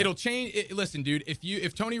example. It'll change. Listen, dude,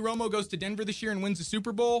 if Tony Romo goes to Denver this year and wins the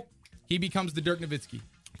Super Bowl, he becomes the Dirk Nowitzki.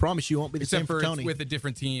 Promise you won't be the same for Tony. It's with a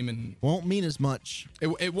different team. And won't mean as much.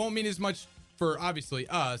 It won't mean as much for, obviously,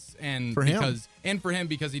 us and for him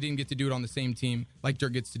because he didn't get to do it on the same team like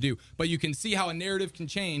Dirk gets to do. But you can see how a narrative can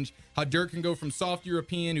change, how Dirk can go from soft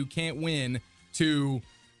European who can't win to...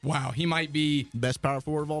 Wow, he might be best power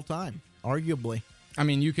forward of all time, arguably. I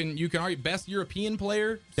mean, you can argue best European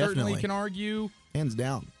player. Definitely. Certainly can argue, hands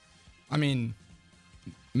down. I mean,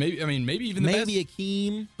 maybe even the best. Maybe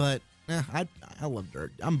Akeem, but I love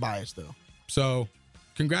Dirk. I'm biased though. So,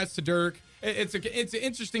 congrats to Dirk. It's an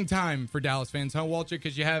interesting time for Dallas fans, huh, Wolchuk?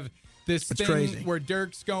 Because you have this thing crazy. Where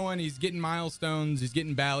Dirk's going, he's getting milestones, he's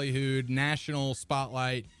getting ballyhooed, national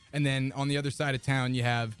spotlight, and then on the other side of town you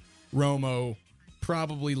have Romo.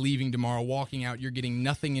 Probably leaving tomorrow, walking out. You're getting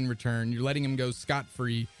nothing in return. You're letting him go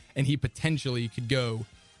scot-free, and he potentially could go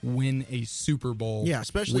win a Super Bowl. Yeah,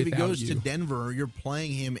 especially if he goes to Denver. You're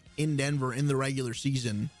playing him in Denver in the regular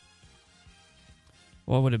season.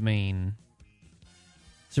 What would it mean?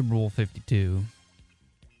 Super Bowl 52,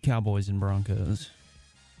 Cowboys and Broncos.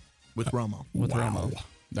 With Romo. Romo.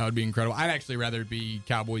 That would be incredible. I'd actually rather it be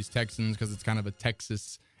Cowboys-Texans because it's kind of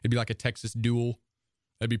it'd be like a Texas duel.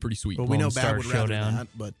 That'd be pretty sweet. Well, we know Bab would rather that,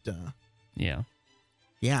 but yeah,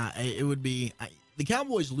 it would be the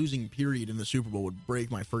Cowboys losing period in the Super Bowl would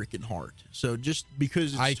break my freaking heart. So just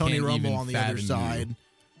because it's Tony Romo on the other side,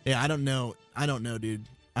 I don't know, dude.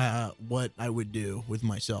 What I would do with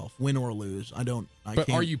myself, win or lose, But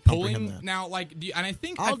are you pulling now? Like, and I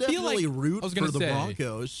think I'll feel definitely like, root for the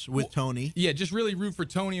Broncos with Tony. Yeah, just really root for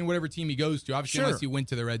Tony and whatever team he goes to. Obviously, unless he went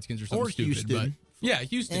to the Redskins or something stupid. Houston. But yeah,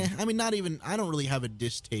 Houston. I mean, I don't really have a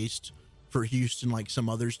distaste for Houston like some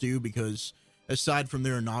others do because aside from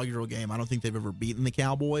their inaugural game, I don't think they've ever beaten the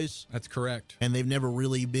Cowboys. That's correct. And they've never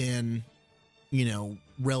really been,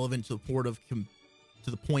 relevant to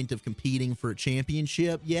the point of competing for a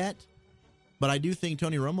championship yet. But I do think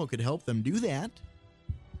Tony Romo could help them do that.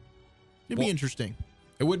 It'd be interesting.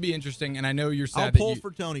 It would be interesting, and I know you're sad I'll pull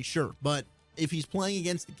for Tony, sure. But if he's playing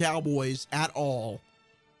against the Cowboys at all,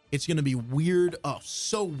 it's going to be weird. Oh,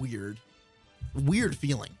 so weird. Weird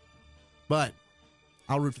feeling. But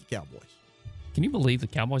I'll root for the Cowboys. Can you believe the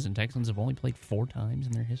Cowboys and Texans have only played 4 times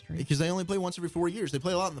in their history? Because they only play once every 4 years. They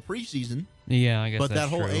play a lot in the preseason. Yeah, I guess but that's that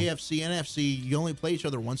whole true. AFC, NFC, you only play each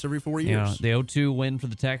other once every 4 years. Yeah, the 0-2 win for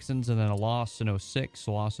the Texans, and then a loss in 06,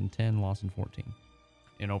 a loss in 10, loss in 14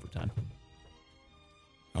 in overtime.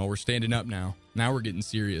 Oh, we're standing up now. Now we're getting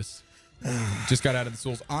serious. Just got out of the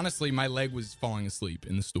stools. Honestly, my leg was falling asleep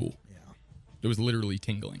in the stool. Yeah. It was literally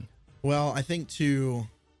tingling. Well, I think to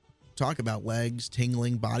talk about legs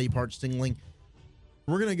tingling, body parts tingling,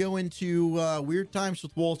 we're going to go into Weird Times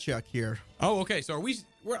with Wolchuk here. Oh, okay. So are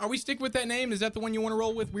we sticking with that name? Is that the one you want to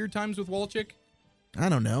roll with, Weird Times with Wolchuk? I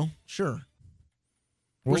don't know. Sure.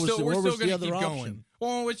 We're still going to keep going.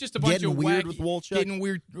 Well, it's just a bunch Getting of weird with Wolchuk? Getting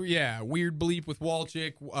weird, yeah, weird bleep with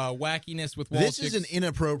Wolchuk, wackiness with Wolchuk. This is an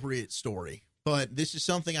inappropriate story, but this is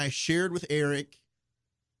something I shared with Eric,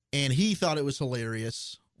 and he thought it was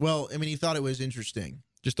hilarious. Well, I mean, he thought it was interesting.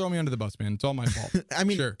 Just throw me under the bus, man. It's all my fault. I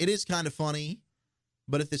mean, sure. It is kind of funny,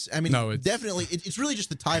 but definitely, it's really just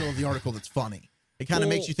the title of the article that's funny. It kind of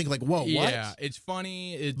makes you think like, whoa, what? Yeah, it's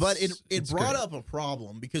funny. But it brought up a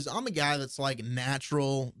problem because I'm a guy that's like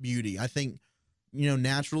natural beauty. I think,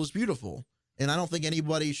 natural is beautiful. And I don't think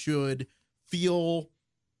anybody should feel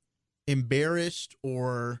embarrassed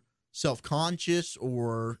or self-conscious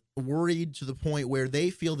or worried to the point where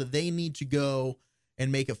they feel that they need to go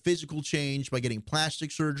and make a physical change by getting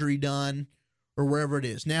plastic surgery done or wherever it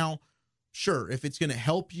is. Now, sure, if it's going to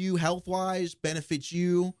help you health-wise, benefits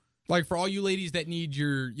you. Like for all you ladies that need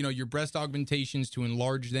your breast augmentations to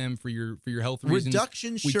enlarge them for your health reasons.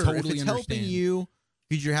 Reduction, sure. Totally if it's understand. Helping you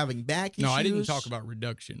because you're having back issues. No, I didn't talk about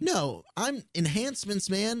reduction. No, I'm enhancements,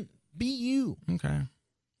 man. Be you. Okay.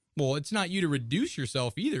 Well, it's not you to reduce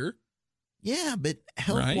yourself either. Yeah, but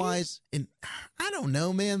health-wise, and I don't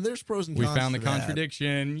know, man. There's pros and cons. We found the to that.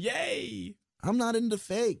 contradiction. Yay! I'm not into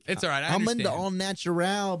fake. It's all right. I'm into all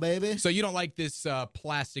natural, baby. So you don't like this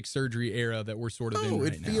plastic surgery era that we're sort of in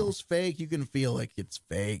right it now? feels fake. You can feel like it's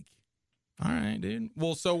fake. All right, dude.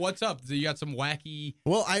 Well, so what's up? So you got some wacky...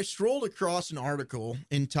 Well, I strolled across an article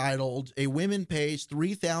entitled, "A Woman Pays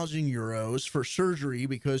 3,000 Euros for Surgery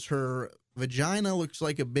Because Her Vagina Looks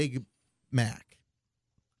Like a Big Mac."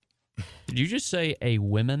 Did you just say a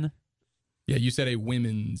women? Yeah, you said a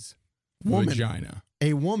women's vagina.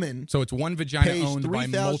 A woman. So it's one vagina pays owned by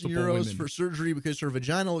 3,000 multiple euros women. for surgery because her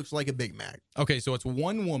vagina looks like a Big Mac. Okay, so it's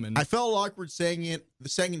one woman. I felt awkward saying it the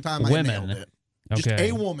second time I Women. nailed it. Just Okay.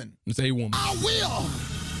 a woman. It's a woman. I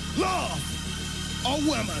will love a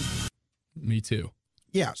woman. Me too.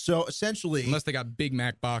 Yeah, so essentially, Unless they got Big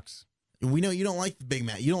Mac box. we know you don't like the Big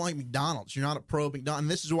Mac. You don't like McDonald's. You're not a pro McDonald's.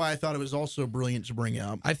 And this is why I thought it was also brilliant to bring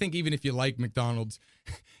up. I think even if you like McDonald's,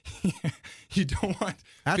 you don't want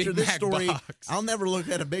After Big this Mac story, box. I'll never look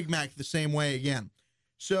at a Big Mac the same way again.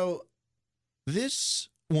 So this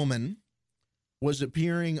woman was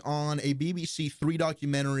appearing on a BBC 3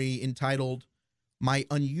 documentary entitled "My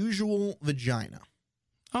Unusual Vagina."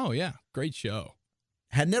 Oh, yeah. Great show.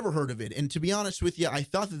 Had never heard of it. And to be honest with you, I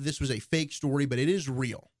thought that this was a fake story, but it is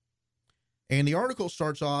real. And the article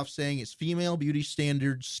starts off saying as female beauty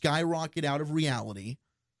standards skyrocket out of reality,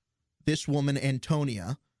 this woman,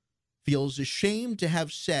 Antonia, feels ashamed to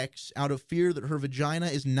have sex out of fear that her vagina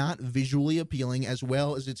is not visually appealing as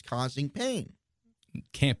well as it's causing pain.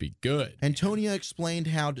 Can't be good. Antonia explained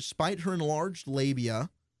how despite her enlarged labia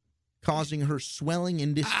causing her swelling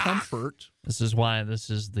and discomfort, This is why this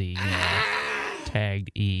is the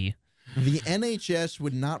tagged E. the NHS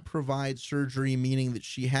would not provide surgery, meaning that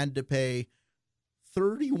she had to pay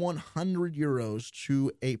 3,100 euros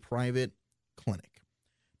to a private clinic.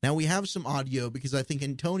 Now, we have some audio because I think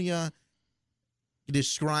Antonia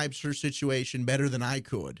describes her situation better than I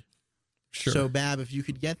could. Sure. So, Bab, if you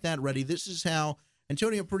could get that ready, this is how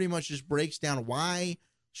Antonia pretty much just breaks down why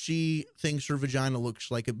she thinks her vagina looks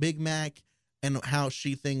like a Big Mac and how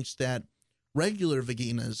she thinks that regular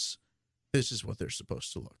vaginas, this is what they're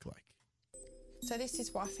supposed to look like. So this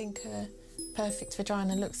is what I think a perfect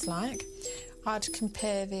vagina looks like. I'd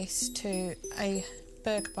compare this to a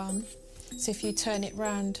burger bun. So if you turn it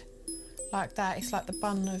round like that, it's like the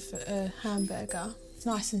bun of a hamburger. It's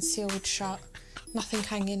nice and sealed shut, nothing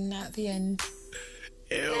hanging at the end.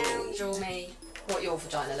 Scoundrel me. what your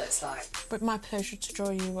vagina looks like. But my pleasure to draw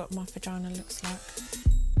you what my vagina looks like.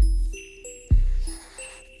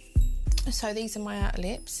 So these are my outer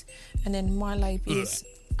lips, and then my labias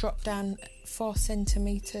drop down 4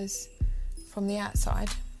 centimetres from the outside.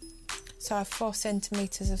 So I have 4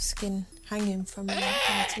 centimetres of skin hanging from my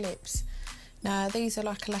outer lips. Now these are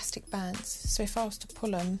like elastic bands, so if I was to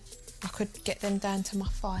pull them, I could get them down to my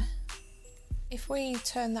thigh. If we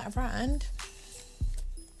turn that around,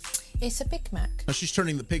 it's a Big Mac. Oh, she's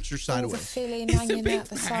turning the picture sideways. All the filling hanging out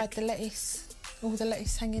the side, the lettuce, all the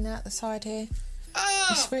lettuce hanging out the side here.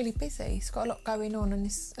 It's really busy. It's got a lot going on, and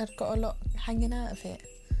it's got a lot hanging out of it.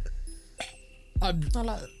 I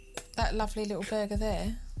like that lovely little burger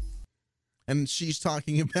there. And she's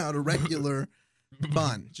talking about a regular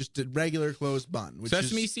bun, just a regular closed bun. Which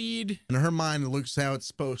Sesame seed. In her mind, it looks how it's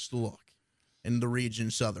supposed to look in the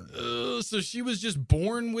region southern. So she was just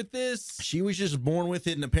born with this? She was just born with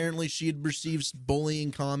it, and apparently she had received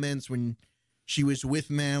bullying comments when she was with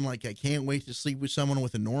men, like, I can't wait to sleep with someone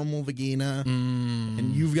with a normal vagina,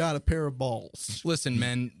 and you've got a pair of balls. Listen,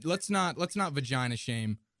 men, let's not vagina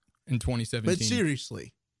shame in 2017. But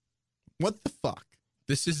seriously, what the fuck?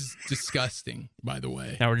 This is disgusting, by the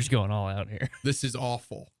way. Now we're just going all out here. This is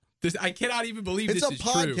awful. I cannot even believe it's this is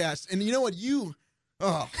true. It's a podcast, and you know what?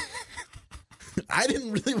 I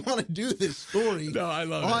didn't really want to do this story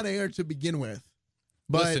on air to begin with.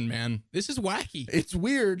 But listen, man, this is wacky. It's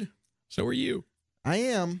weird. So are you. I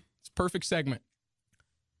am. It's a perfect segment.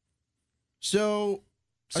 So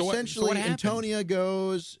essentially, Antonia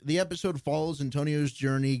goes, the episode follows Antonia's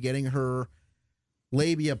journey getting her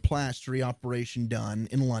labiaplasty operation done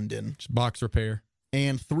in London. Just box repair.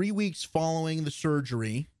 And 3 weeks following the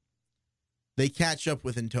surgery, they catch up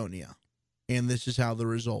with Antonia. And this is how the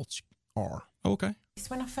results are. Okay.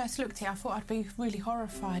 When I first looked at it, I thought I'd be really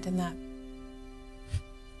horrified in that.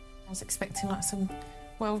 I was expecting like some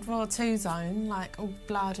World War II zone, like all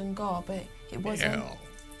blood and gore, but it wasn't. Hell.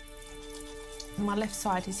 My left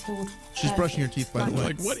side is healed. She's brushing her teeth, by the way.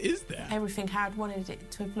 Like, what is that? Everything how I'd wanted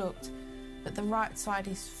it to have looked. But the right side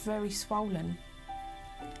is very swollen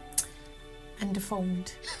and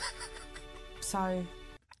deformed. So...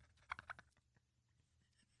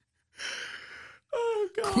 Oh,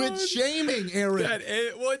 God. Quit shaming, Eric.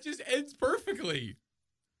 It just ends perfectly.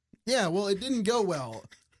 Yeah, well, it didn't go well.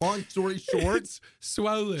 Long story short, it's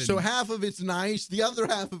swollen. So half of it's nice, the other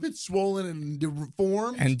half of it's swollen and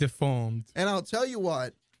deformed. And I'll tell you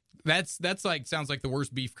what, that's like sounds like the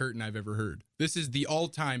worst beef curtain I've ever heard. This is the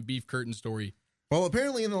all-time beef curtain story. Well,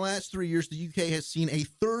 apparently in the last 3 years, the UK has seen a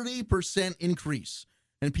 30% increase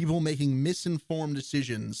in people making misinformed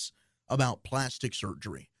decisions about plastic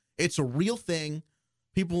surgery. It's a real thing.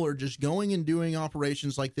 People are just going and doing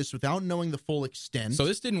operations like this without knowing the full extent. So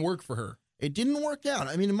this didn't work for her. It didn't work out.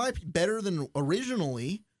 I mean, it might be better than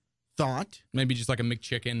originally thought. Maybe just like a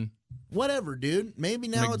McChicken. Whatever, dude. Maybe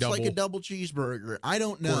now it's like a double cheeseburger. I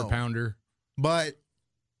don't know. Quarter pounder. But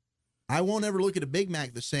I won't ever look at a Big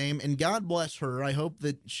Mac the same. And God bless her. I hope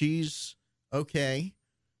that she's okay.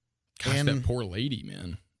 Gosh, that poor lady,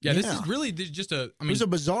 man. Yeah, this is really just it was a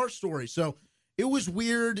bizarre story. So it was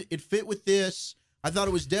weird. It fit with this. I thought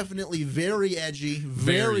it was definitely very edgy,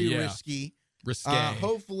 very risky. Risque.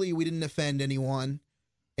 Hopefully we didn't offend anyone.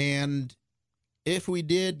 And if we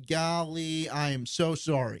did, golly, I am so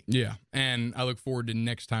sorry. Yeah. And I look forward to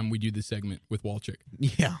next time we do this segment with Wolchuk.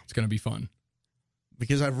 Yeah. It's going to be fun.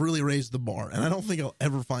 Because I've really raised the bar, and I don't think I'll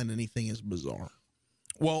ever find anything as bizarre.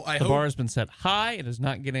 Well, the bar has been set high. It is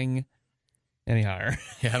not getting any higher.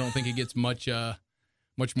 Yeah, I don't think it gets much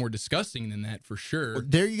more disgusting than that for sure. Well,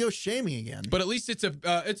 there you go, shaming again. But at least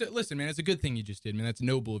listen, man, it's a good thing you just did, man. That's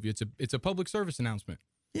noble of you. It's a public service announcement.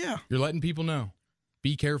 Yeah. You're letting people know.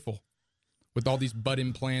 Be careful with all these butt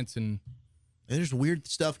implants and there's weird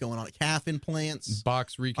stuff going on. Calf implants.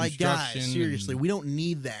 Box reconstruction. Like, guys, seriously, we don't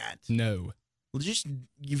need that. No. Well, just,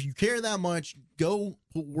 if you care that much, go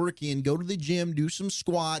put work in, go to the gym, do some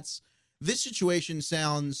squats. This situation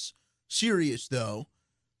sounds serious, though.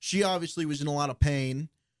 She obviously was in a lot of pain,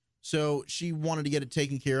 so she wanted to get it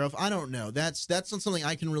taken care of. I don't know. That's not something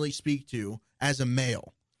I can really speak to as a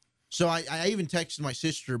male. So I even texted my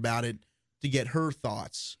sister about it to get her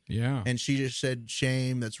thoughts. Yeah. And she just said,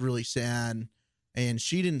 shame, that's really sad. And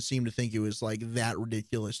she didn't seem to think it was like that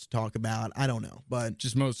ridiculous to talk about. I don't know, but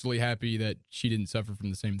just mostly happy that she didn't suffer from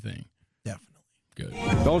the same thing. Definitely. Good.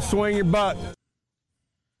 Don't swing your butt.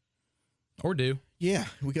 Or do. Yeah.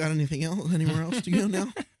 We got anything else? Anywhere else to go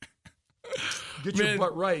now? Get your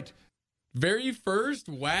butt right. Very first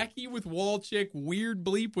wacky with Wolchuk, weird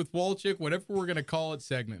bleep with Wolchuk, whatever we're going to call it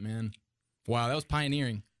segment, man. Wow, that was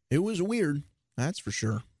pioneering. It was weird. That's for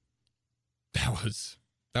sure.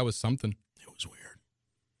 That was something. It was weird.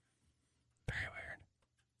 Very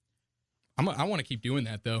weird. I want to keep doing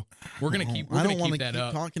that though. We're gonna keep. I don't want to keep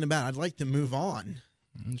up. talking about it. I'd like to move on.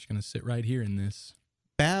 I'm just gonna sit right here in this.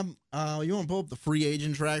 Bab, you want to pull up the free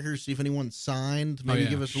agent tracker, see if anyone's signed? Maybe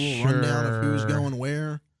give us a little Sure. rundown of who's going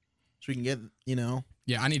where, so we can get,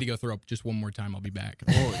 Yeah, I need to go throw up just one more time. I'll be back.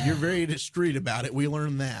 Well, you're very discreet about it. We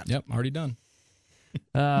learned that. Yep, already done.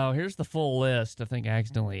 Oh, here's the full list. I think I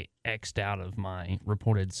accidentally X'd out of my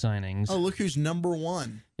reported signings. Oh, look who's number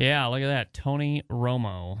one. Yeah, look at that. Tony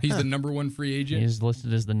Romo. He's the number one free agent. He's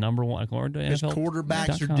listed as the number one according to His NFL.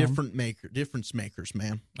 quarterbacks are difference makers,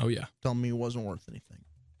 man. Oh yeah. Telling me he wasn't worth anything.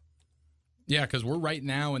 Yeah, because we're right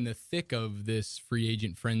now in the thick of this free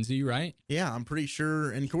agent frenzy, right? Yeah, I'm pretty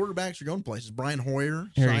sure. And quarterbacks are going places. Brian Hoyer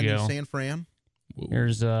Here you signed in go. San Fran. Whoa.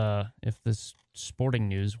 Here's if this sporting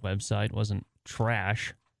news website wasn't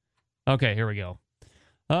trash. Okay, here we go.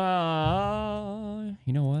 You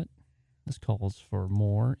know what? This calls for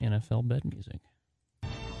more NFL bed music.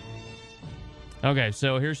 Okay,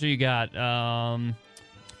 so here's who you got.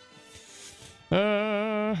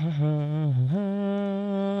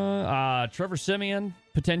 Trevor Siemian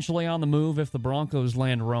potentially on the move if the Broncos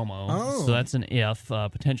land Romo. Oh. So that's an if.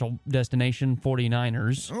 Potential destination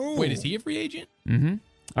 49ers. Oh. Wait, is he a free agent? Mm-hmm.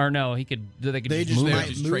 Or no, they could They just just move might him.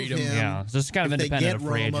 just move trade him. him. Yeah, so it's kind of If they independent get of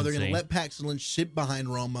free Romo, agency. they're going to let Paxton Lynch sit behind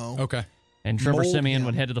Romo. Okay. And Trevor mold Siemian him.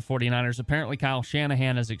 would head to the 49ers. Apparently, Kyle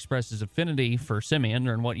Shanahan has expressed his affinity for Siemian,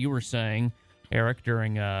 and what you were saying, Eric,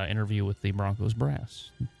 during an interview with the Broncos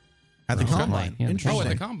brass. At the Okay. Combine. Yeah, Interesting. Oh, at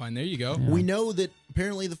the combine. There you go. Yeah. We know that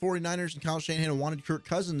apparently the 49ers and Kyle Shanahan wanted Kirk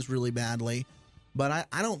Cousins really badly, but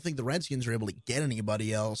I don't think the Redskins are able to get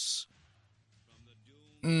anybody else.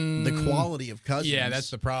 The quality of Cousins. Yeah,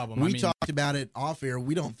 that's the problem. We I mean, talked about it off air.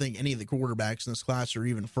 We don't think any of the quarterbacks in this class are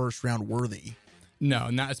even first round worthy.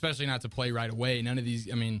 No, not especially not to play right away. None of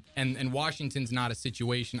these. I mean, and Washington's not a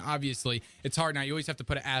situation. Obviously, it's hard now. You always have to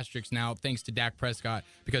put an asterisk now, thanks to Dak Prescott,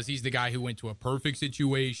 because he's the guy who went to a perfect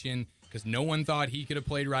situation because no one thought he could have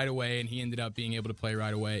played right away, and he ended up being able to play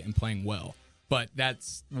right away and playing well. But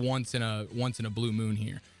that's once in a blue moon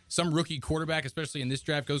here. Some rookie quarterback, especially in this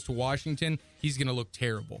draft, goes to Washington, he's going to look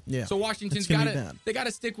terrible. Yeah, so Washington's it's gonna be got to bad. they got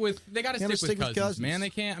to stick with Cousins, man. They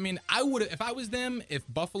can't. I mean, I would if I was them. If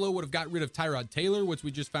Buffalo would have got rid of Tyrod Taylor, which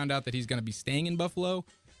we just found out that he's going to be staying in Buffalo.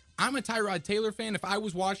 I'm a Tyrod Taylor fan. If I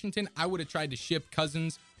was Washington, I would have tried to ship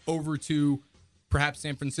Cousins over to perhaps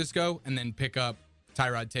San Francisco and then pick up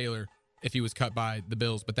Tyrod Taylor if he was cut by the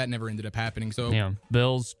Bills, but that never ended up happening. So yeah,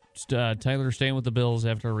 Bills. Taylor staying with the Bills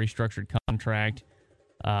after a restructured contract.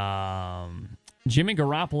 Jimmy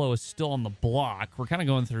Garoppolo is still on the block. We're kind of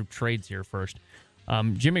going through trades here first.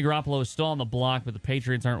 Jimmy Garoppolo is still on the block, but the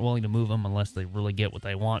Patriots aren't willing to move him unless they really get what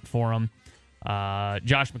they want for him.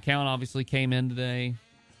 Josh McCown obviously came in today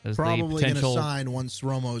as Probably the going to potential sign once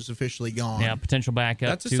Romo's officially gone. Yeah, potential backup.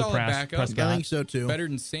 That's a to solid backup. Prescott. I think so too. better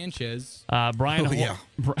than Sanchez. Brian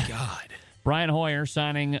God. Brian Hoyer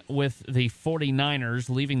signing with the 49ers,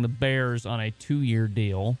 leaving the Bears on a 2-year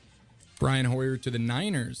deal. Brian Hoyer to the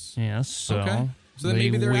Niners. Yes, so, Okay. So then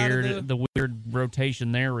maybe they're out of the weird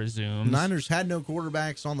rotation there resumes. Niners had no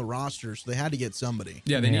quarterbacks on the roster, so they had to get somebody.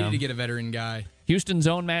 Yeah, they needed to get a veteran guy. Houston's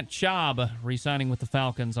own Matt Schaub re-signing with the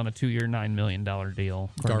Falcons on a 2-year, $9 million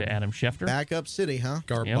deal, according to Adam Schefter. Backup city, huh?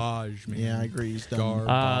 Garbage, man. Yeah, I agree. He's done.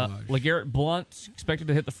 LeGarrette Blount expected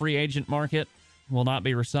to hit the free agent market, will not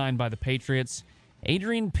be re-signed by the Patriots.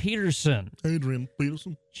 Adrian Peterson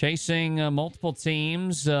chasing multiple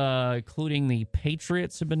teams, including the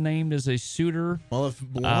Patriots, have been named as a suitor. Well, if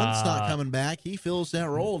Blunt's not coming back, he fills that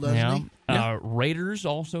role, doesn't he? Raiders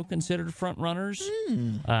also considered front runners.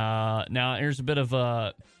 Now, here's a bit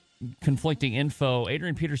of conflicting info.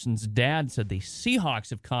 Adrian Peterson's dad said the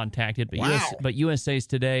Seahawks have contacted, but USA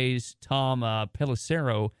Today's Tom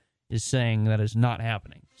Pelissero is saying that is not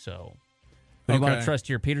happening. So, do you want to trust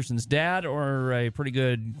your Peterson's dad or a pretty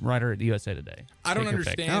good writer at the USA Today? I don't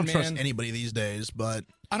understand, I don't trust anybody these days, but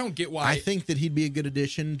I don't get why. I think that he'd be a good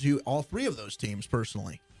addition to all three of those teams,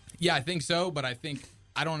 personally. Yeah, I think so, but I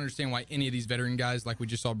don't understand why any of these veteran guys, like we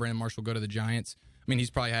just saw Brandon Marshall go to the Giants. I mean,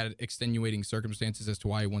 he's probably had extenuating circumstances as to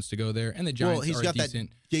why he wants to go there, and the Giants he's are got a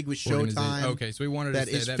decent that gig with organization. Showtime. Okay, so he wanted that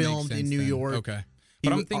to say is that filmed makes sense in New then. York. Okay.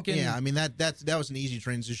 But I'm thinking, I mean that was an easy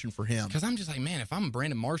transition for him. Because I'm just like, man, if I'm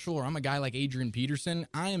Brandon Marshall or I'm a guy like Adrian Peterson,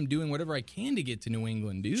 I am doing whatever I can to get to New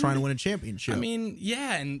England, dude. Trying to win a championship. I mean,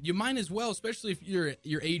 yeah, and you might as well, especially if you're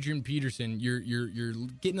Adrian Peterson. You're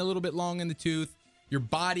getting a little bit long in the tooth. Your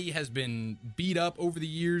body has been beat up over the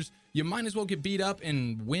years. You might as well get beat up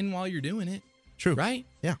and win while you're doing it. True. Right?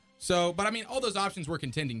 Yeah. So, but I mean, all those options were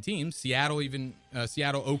contending teams. Seattle,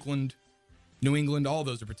 Oakland. New England, all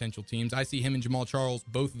those are potential teams. I see him and Jamal Charles,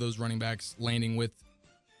 both of those running backs, landing with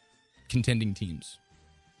contending teams.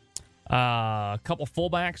 A couple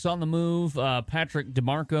fullbacks on the move. Patrick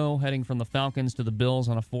DeMarco heading from the Falcons to the Bills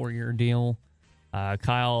on a 4-year deal.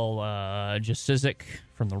 Kyle Jasizik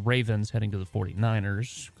from the Ravens heading to the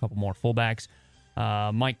 49ers. A couple more fullbacks.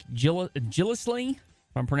 Mike Gillislee,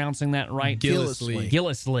 if I'm pronouncing that right.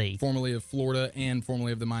 Gillislee. Formerly of Florida and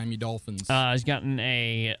formerly of the Miami Dolphins. He's gotten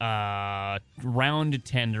a round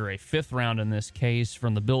tender, a 5th round in this case,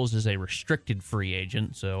 from the Bills as a restricted free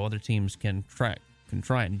agent, so other teams can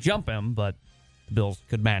try and jump him, but the Bills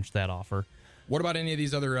could match that offer. What about any of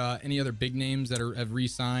these other big names that have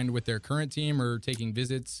re-signed with their current team or taking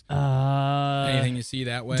visits? Anything you see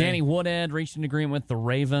that way? Danny Woodhead reached an agreement with the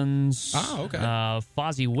Ravens. Oh, okay.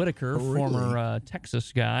 Fozzie Whitaker, former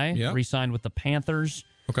Texas guy, re-signed with the Panthers.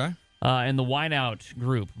 Okay. And the wideout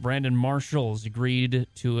group, Brandon Marshall's agreed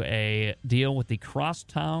to a deal with the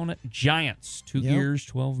Crosstown Giants. 2 years,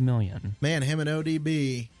 $12 million. Man, him and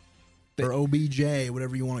ODB, or OBJ,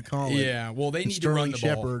 whatever you want to call it. Yeah, well, they need to run the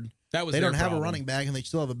ball. Shepard. That was they don't have problem. a running back, and they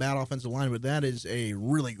still have a bad offensive line, but that is a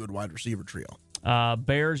really good wide receiver trio.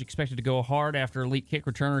 Bears expected to go hard after elite kick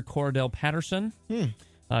returner Cordell Patterson.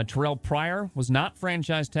 Terrell Pryor was not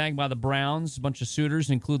franchise tagged by the Browns. A bunch of suitors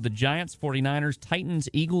include the Giants, 49ers, Titans,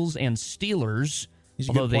 Eagles, and Steelers. He's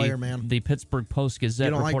a good player, man. The Pittsburgh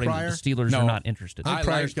Post-Gazette reporting that the Steelers are not interested. I think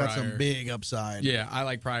Pryor's got some big upside. Yeah, I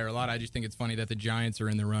like Pryor a lot. I just think it's funny that the Giants are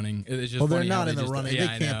in the running. It's just they're not in the running. They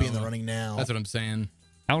can't be in the running now. That's what I'm saying.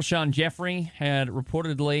 Alshon Jeffrey had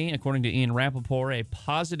reportedly, according to Ian Rappaport, a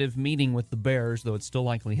positive meeting with the Bears, though it's still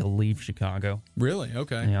likely he'll leave Chicago. Really?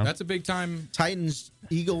 Okay. Yeah. That's a big time. Titans,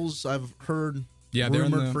 Eagles, I've heard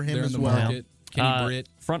rumored for him as well. Market. Kenny Britt.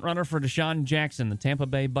 Front runner for Deshaun Jackson, the Tampa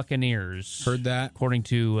Bay Buccaneers. Heard that. According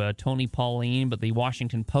to Tony Pauline, but the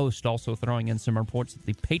Washington Post also throwing in some reports that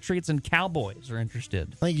the Patriots and Cowboys are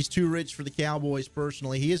interested. I think he's too rich for the Cowboys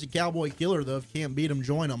personally. He is a Cowboy killer, though. If you can't beat him,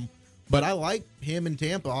 join him. But I like him in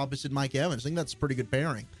Tampa opposite Mike Evans. I think that's a pretty good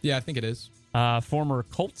pairing. Yeah, I think it is. Former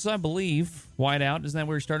Colts, I believe, wideout. Isn't that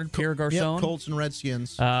where he started? Pierre Garçon? Yep, Colts and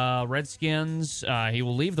Redskins. Redskins. He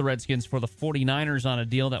will leave the Redskins for the 49ers on a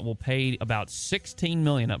deal that will pay about $16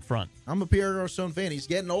 million up front. I'm a Pierre Garçon fan. He's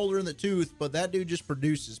getting older in the tooth, but that dude just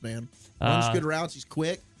produces, man. Runs good routes. He's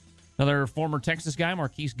quick. Another former Texas guy,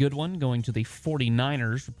 Marquise Goodwin, going to the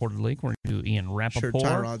 49ers, reportedly, according to Ian Rappaport. Sure,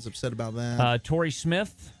 Tyrod's upset about that. Torrey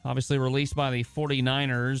Smith, obviously released by the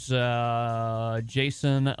 49ers.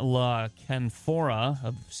 Jason La Canfora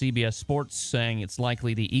of CBS Sports saying it's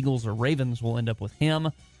likely the Eagles or Ravens will end up with him.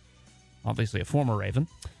 Obviously a former Raven.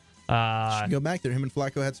 Should go back there. Him and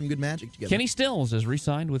Flacco had some good magic together. Kenny Stills is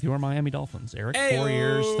re-signed with your Miami Dolphins, Eric. Ayo. 4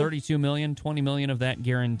 years, $32 million, $20 million of that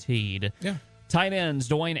guaranteed. Yeah. Tight ends,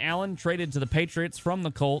 Dwayne Allen traded to the Patriots from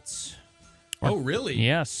the Colts. Oh, really?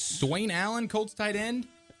 Yes. Dwayne Allen, Colts tight end?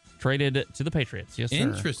 Traded to the Patriots, yes, sir.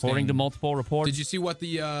 Interesting. According to multiple reports. Did you see what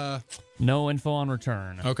the... No info on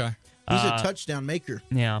return. Okay. He's a touchdown maker.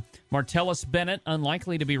 Yeah. Martellus Bennett,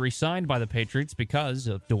 unlikely to be re-signed by the Patriots because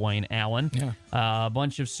of Dwayne Allen. Yeah. A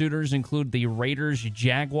bunch of suitors include the Raiders,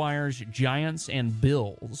 Jaguars, Giants, and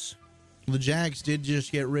Bills. The Jags did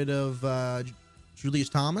just get rid of Julius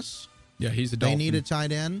Thomas. Yeah, he's a Dolphin. They need a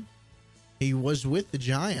tight end. He was with the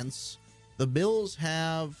Giants. The Bills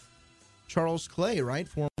have Charles Clay, right?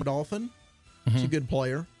 Former Dolphin. He's a good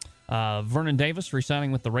player. Vernon Davis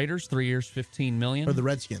re-signing with the Raiders, 3 years, $15 million. Or the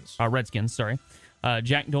Redskins. Redskins, sorry.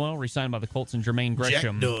 Jack Doyle re-signed by the Colts and Jermaine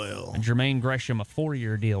Gresham. Jack Doyle. And Jermaine Gresham, a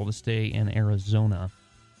 4-year deal to stay in Arizona.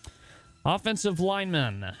 Offensive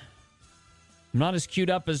linemen. I'm not as queued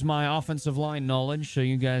up as my offensive line knowledge, so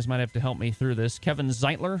you guys might have to help me through this. Kevin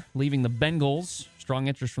Zeitler leaving the Bengals. Strong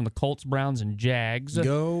interest from the Colts, Browns, and Jags.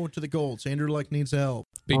 Go to the Colts. Andrew Luck needs help.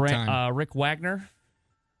 Big time. Rick Wagner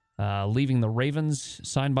leaving the Ravens,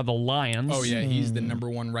 signed by the Lions. Oh, yeah, he's the number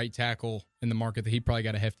one right tackle in the market. He probably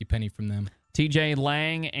got a hefty penny from them. TJ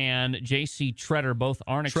Lang and J.C. Treader both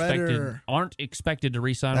aren't expected to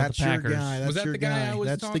re-sign with the Packers. Was that the guy I was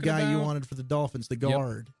That's talking the guy about? you wanted for the Dolphins, the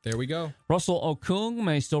guard. Yep. There we go. Russell Okung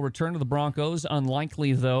may still return to the Broncos.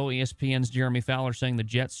 Unlikely, though. ESPN's Jeremy Fowler saying the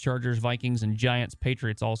Jets, Chargers, Vikings, and Giants,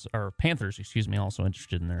 Panthers, also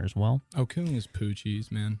interested in there as well. Okung is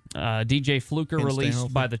poochies, man. DJ Fluker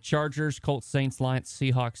released by the Chargers, Colts, Saints, Lions,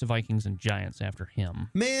 Seahawks, Vikings, and Giants after him.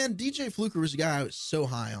 Man, DJ Fluker was a guy I was so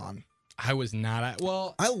high on. I was not.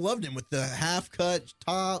 I loved him with the half-cut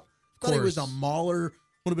top. Thought he was a mauler.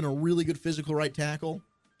 Would have been a really good physical right tackle.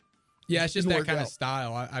 Yeah, it's just that kind of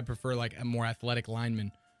style. I prefer like a more athletic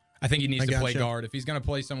lineman. I think he needs to play guard. If he's going to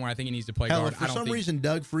play somewhere, I think he needs to play guard. If for some reason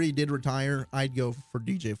Doug Free did retire, I'd go for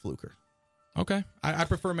DJ Fluker. Okay. I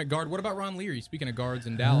prefer him at guard. What about Ron Leary? Speaking of guards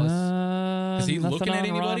in Dallas. Is he nothing looking at on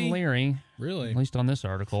anybody? Ron Leary, Really? at least on this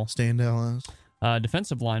article. Stay in Dallas.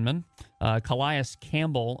 Defensive lineman, Calais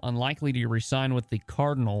Campbell, unlikely to resign with the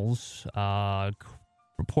Cardinals.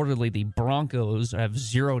 Reportedly, the Broncos have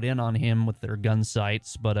zeroed in on him with their gun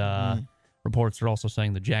sights, but reports are also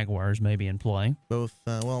saying the Jaguars may be in play. Both,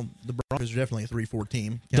 the Broncos are definitely a 3-4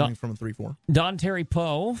 team, coming from a 3-4. Don Terry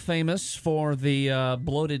Poe, famous for the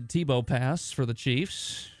bloated Tebow pass for the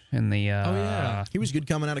Chiefs in the he was good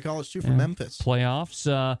coming out of college, too, from Memphis.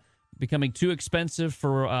 Playoffs. Becoming too expensive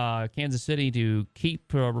for Kansas City to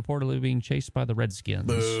keep, reportedly being chased by the Redskins.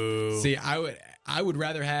 Boo. See, I would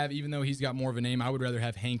rather have, even though he's got more of a name, I would rather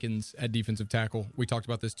have Hankins at defensive tackle. We talked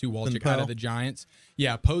about this too, Wolchuk out of the Giants.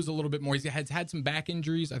 Yeah, Poe's a little bit more. He has had some back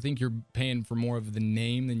injuries. I think you're paying for more of the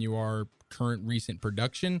name than you are current recent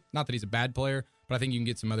production. Not that he's a bad player, but I think you can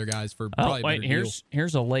get some other guys for probably a better deal.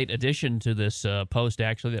 Here's a late addition to this post,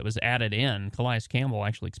 actually, that was added in. Calais Campbell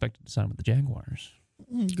actually expected to sign with the Jaguars.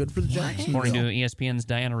 Good for the Jacksonville. According to ESPN's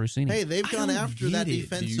Diana Rossini. Hey, they've gone after that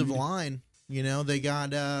defensive line. You know, they got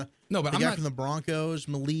from the Broncos,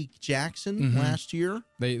 Malik Jackson last year.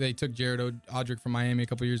 They took Jared Odrick from Miami a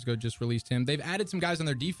couple years ago, just released him. They've added some guys on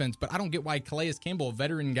their defense, but I don't get why Calais Campbell, a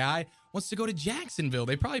veteran guy, wants to go to Jacksonville.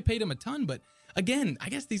 They probably paid him a ton, but again, I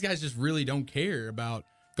guess these guys just really don't care about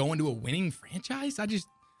going to a winning franchise. I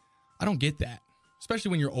don't get that,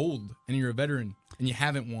 especially when you're old and you're a veteran and you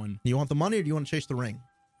haven't won. Do you want the money or do you want to chase the ring?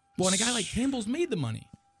 Well, and a guy like Campbell's made the money.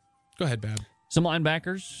 Go ahead, Bab. Some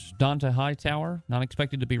linebackers, Dante Hightower, not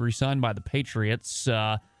expected to be re-signed by the Patriots.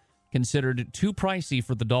 Considered too pricey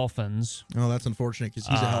for the Dolphins. Oh, that's unfortunate because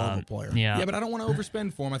he's a hell of a player. Yeah, but I don't want to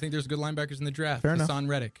overspend for him. I think there's good linebackers in the draft. Fair enough. Hassan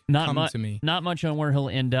Reddick, not to me. Not much on where he'll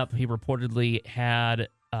end up. He reportedly had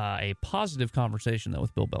a positive conversation, though,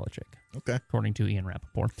 with Bill Belichick. Okay. According to Ian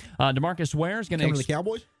Rappaport. DeMarcus Ware is going to the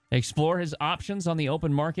Cowboys? Explore his options on the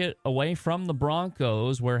open market away from the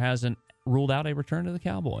Broncos, where hasn't ruled out a return to the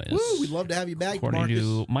Cowboys. Woo, we'd love to have you back, according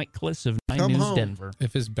DeMarcus. to Mike Kliss of 9 News Denver.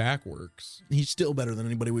 If his back works. He's still better than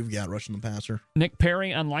anybody we've got rushing the passer. Nick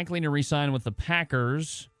Perry, unlikely to re-sign with the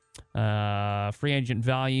Packers. Free agent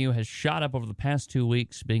value has shot up over the past 2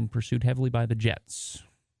 weeks, being pursued heavily by the Jets.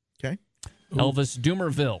 Okay. Elvis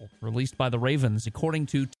Dumerville, released by the Ravens, according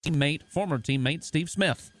to former teammate Steve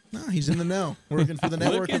Smith. No, he's in the know. Working for the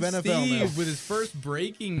network of NFL Steve now. with his first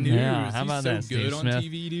breaking news. Yeah, how about he's that, so good Steve on Smith.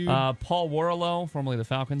 TV, dude. Paul Warlow, formerly the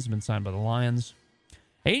Falcons, has been signed by the Lions.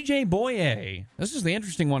 A.J. Boye. This is the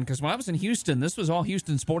interesting one because when I was in Houston, this was all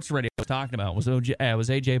Houston sports radio was talking about. Was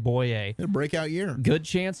A.J. Boye. A breakout year. Good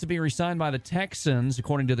chance to be re-signed by the Texans,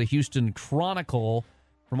 according to the Houston Chronicle.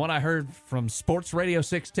 From what I heard from Sports Radio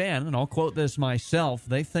 610, and I'll quote this myself,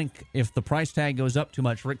 they think if the price tag goes up too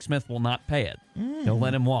much, Rick Smith will not pay it. He'll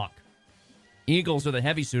let him walk. Eagles are the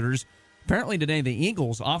heavy suitors. Apparently today the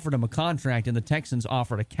Eagles offered him a contract and the Texans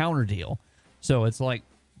offered a counter deal. So it's like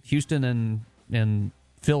Houston and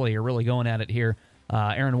Philly are really going at it here.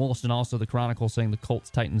 Aaron Wilson, also the Chronicle, saying the Colts,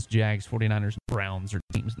 Titans, Jags, 49ers, and Browns are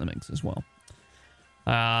teams in the mix as well.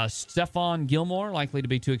 Stephon Gilmore, likely to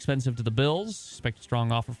be too expensive to the Bills. Expect a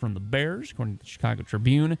strong offer from the Bears, according to the Chicago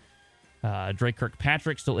Tribune. Drake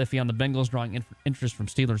Kirkpatrick, still iffy on the Bengals, drawing interest from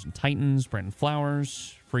Steelers and Titans. Brandon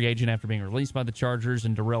Flowers, free agent after being released by the Chargers.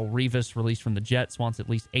 And Darrelle Revis, released from the Jets, wants at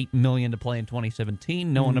least $8 million to play in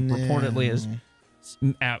 2017. No one reportedly has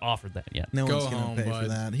offered that yet. No one's going to pay for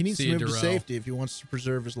that. He needs to move to safety if he wants to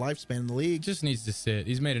preserve his lifespan in the league. Just needs to sit.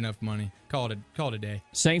 He's made enough money. Call it a day.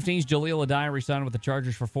 Safeties, Jaleel Addae resigned with the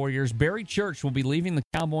Chargers for 4 years. Barry Church will be leaving the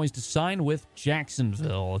Cowboys to sign with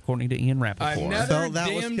Jacksonville, according to Ian Rappaport. I felt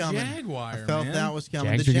that was coming. Jaguar, I felt that was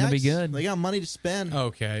coming. Jags are going to be good. They got money to spend.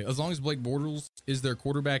 Okay, as long as Blake Bortles is their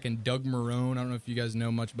quarterback and Doug Marrone, I don't know if you guys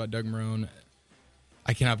know much about Doug Marrone.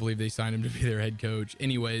 I cannot believe they signed him to be their head coach.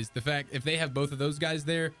 Anyways, the fact, if they have both of those guys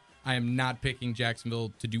there, I am not picking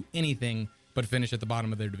Jacksonville to do anything but finish at the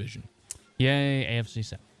bottom of their division. Yay, AFC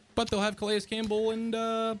South. But they'll have Calais Campbell and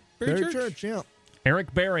Barry Church, yeah.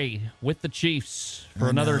 Eric Berry with the Chiefs for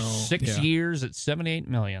another 6 years at $78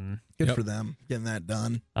 million. Good for them, getting that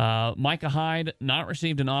done. Micah Hyde, not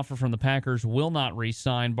received an offer from the Packers, will not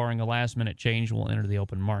re-sign, barring a last-minute change, will enter the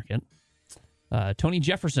open market. Tony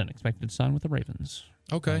Jefferson, expected to sign with the Ravens.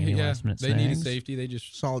 Okay, yeah. They need a safety. They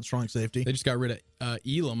just solid, strong safety. They just got rid of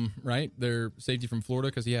Elam, right? Their safety from Florida,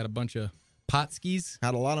 because he had a bunch of pot skis.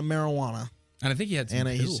 Had a lot of marijuana. And I think he had some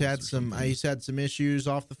And he's had some issues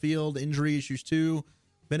off the field, injury issues too.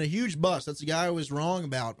 Been a huge bust. That's the guy I was wrong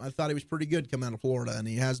about. I thought he was pretty good coming out of Florida, and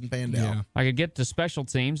he hasn't panned out. I could get to special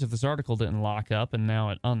teams if this article didn't lock up, and now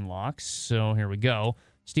it unlocks. So here we go.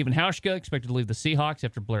 Stephen Hauschka expected to leave the Seahawks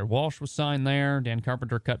after Blair Walsh was signed there. Dan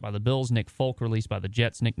Carpenter cut by the Bills. Nick Folk released by the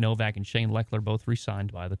Jets. Nick Novak and Shane Leckler both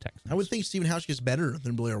re-signed by the Texans. I would think Stephen Hauschka is better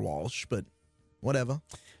than Blair Walsh, but whatever.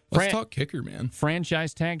 Let's talk kicker, man.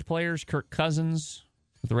 Franchise tagged players: Kirk Cousins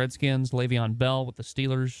with the Redskins, Le'Veon Bell with the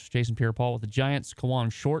Steelers, Jason Pierre-Paul with the Giants,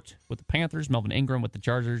 Kawan Short with the Panthers, Melvin Ingram with the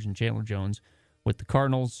Chargers, and Chandler Jones with the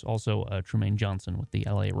Cardinals. Also, Trumaine Johnson with the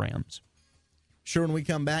LA Rams. Sure, when we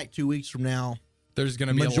come back 2 weeks from now, there's going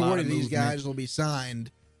to be majority a lot of these guys will be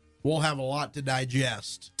signed. We'll have a lot to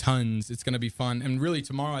digest. Tons. It's going to be fun. And really,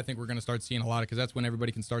 tomorrow, I think we're going to start seeing a lot because that's when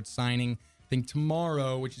everybody can start signing. I think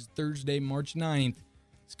tomorrow, which is Thursday, March 9th,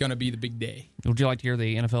 it's going to be the big day. Would you like to hear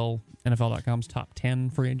the NFL.com's top 10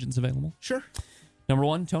 free agents available? Sure. Number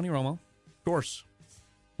 1, Tony Romo. Of course.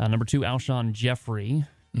 Number 2, Alshon Jeffrey.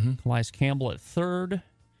 Calais Campbell at 3rd.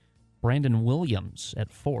 Brandon Williams at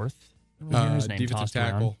 4th. Defensive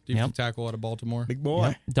tackle out of Baltimore. Big boy.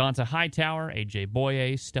 Yep. Donta Hightower, A.J.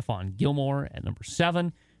 Boye, Stephon Gilmore at number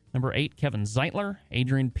 7. Number 8, Kevin Zeitler.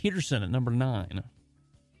 Adrian Peterson at number 9.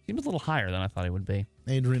 Seems a little higher than I thought he would be.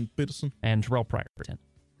 Adrian Peterson. And Terrell Pryor at 10.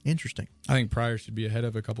 Interesting. I think Pryor should be ahead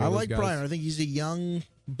of a couple of those guys. I like Pryor. I think he's a young,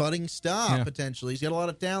 budding star, potentially. He's got a lot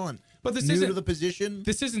of talent. But this New isn't to the position.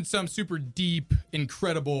 This isn't some super deep,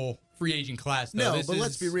 incredible free agent class, though. No, but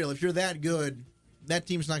let's be real. If you're that good, that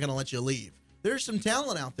team's not going to let you leave. There's some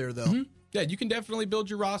talent out there, though. Mm-hmm. Yeah, you can definitely build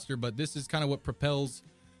your roster, but this is kind of what propels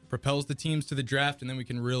the teams to the draft, and then we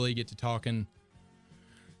can really get to talking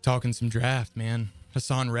some draft, man.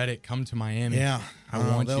 Hassan Reddick, come to Miami. Yeah, I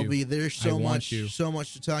want you. There's so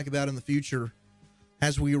much to talk about in the future.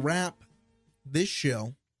 As we wrap this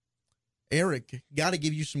show, Eric, got to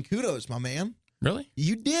give you some kudos, my man. Really?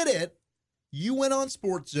 You did it. You went on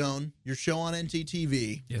Sports Zone, your show on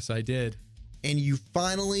NTTV. Yes, I did. And you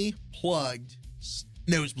finally plugged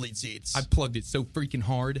Nosebleed Seats. I plugged it so freaking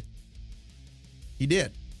hard. You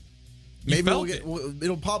did. Maybe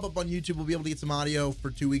it'll pop up on YouTube. We'll be able to get some audio for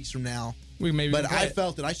 2 weeks from now. I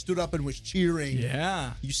felt it. I stood up and was cheering.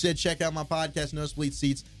 Yeah. You said, check out my podcast, Nosebleed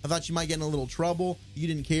Seats. I thought you might get in a little trouble. You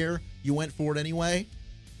didn't care. You went for it anyway.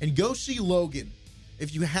 And go see Logan.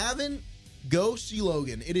 If you haven't, go see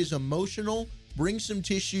Logan. It is emotional. Bring some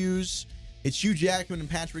tissues. It's Hugh Jackman and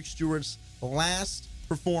Patrick Stewart's last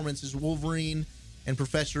performance as Wolverine and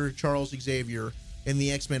Professor Charles Xavier in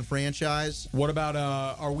the X-Men franchise. What about,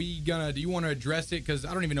 do you want to address it? Because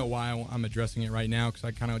I don't even know why I'm addressing it right now, because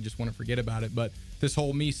I kind of just want to forget about it. But this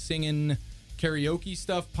whole me singing karaoke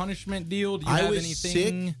stuff, punishment deal, do you have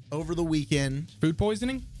anything? Sick over the weekend. Food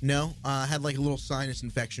poisoning? No, I had like a little sinus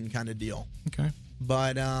infection kind of deal. Okay.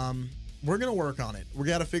 But we're going to work on it. We're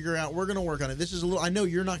going to work on it. This is I know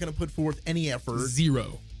you're not going to put forth any effort.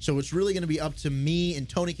 Zero. So it's really going to be up to me and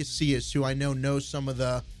Tony Casillas, who I know knows some of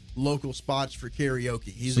the local spots for karaoke.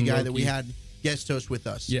 He's the guy that we had guest host with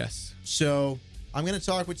us. Yes. So I'm going to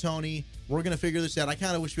talk with Tony. We're going to figure this out. I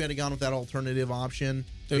kind of wish we had gone with that alternative option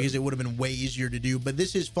because it would have been way easier to do. But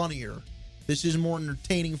this is funnier. This is more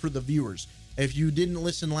entertaining for the viewers. If you didn't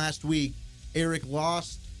listen last week, Eric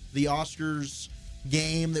lost the Oscars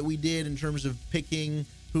game that we did in terms of picking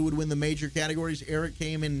who would win the major categories. Eric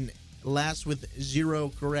came in last with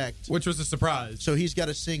 0 correct. Which was a surprise. So he's got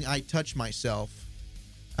to sing I Touch Myself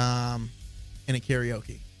in a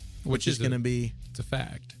karaoke. Which is going to be... It's a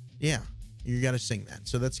fact. Yeah. You got to sing that.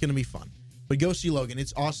 So that's going to be fun. But go see Logan.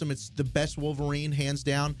 It's awesome. It's the best Wolverine, hands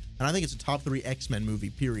down. And I think it's a top 3 X-Men movie,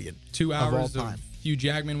 period. 2 hours of all time. of Hugh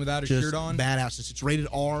Jackman without a just shirt on. Badass. It's rated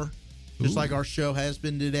R, just like our show has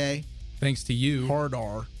been today. Thanks to you. Hard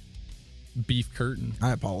R. Beef curtain.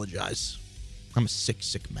 I apologize. I'm a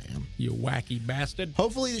sick man. You wacky bastard.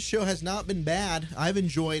 Hopefully the show has not been bad. I've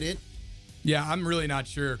enjoyed it. Yeah, I'm really not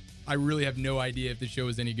sure. I really have no idea if the show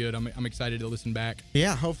is any good. I'm excited to listen back.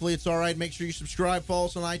 Yeah, hopefully it's all right. Make sure you subscribe. Follow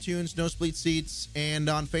us on iTunes, Nosebleed Seats, and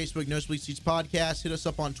on Facebook, Nosebleed Seats Podcast. Hit us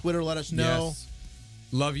up on Twitter. Let us know. Yes.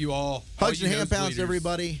 Love you all. Hugs and hand pounds,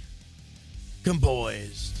 everybody. Come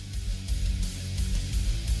poised.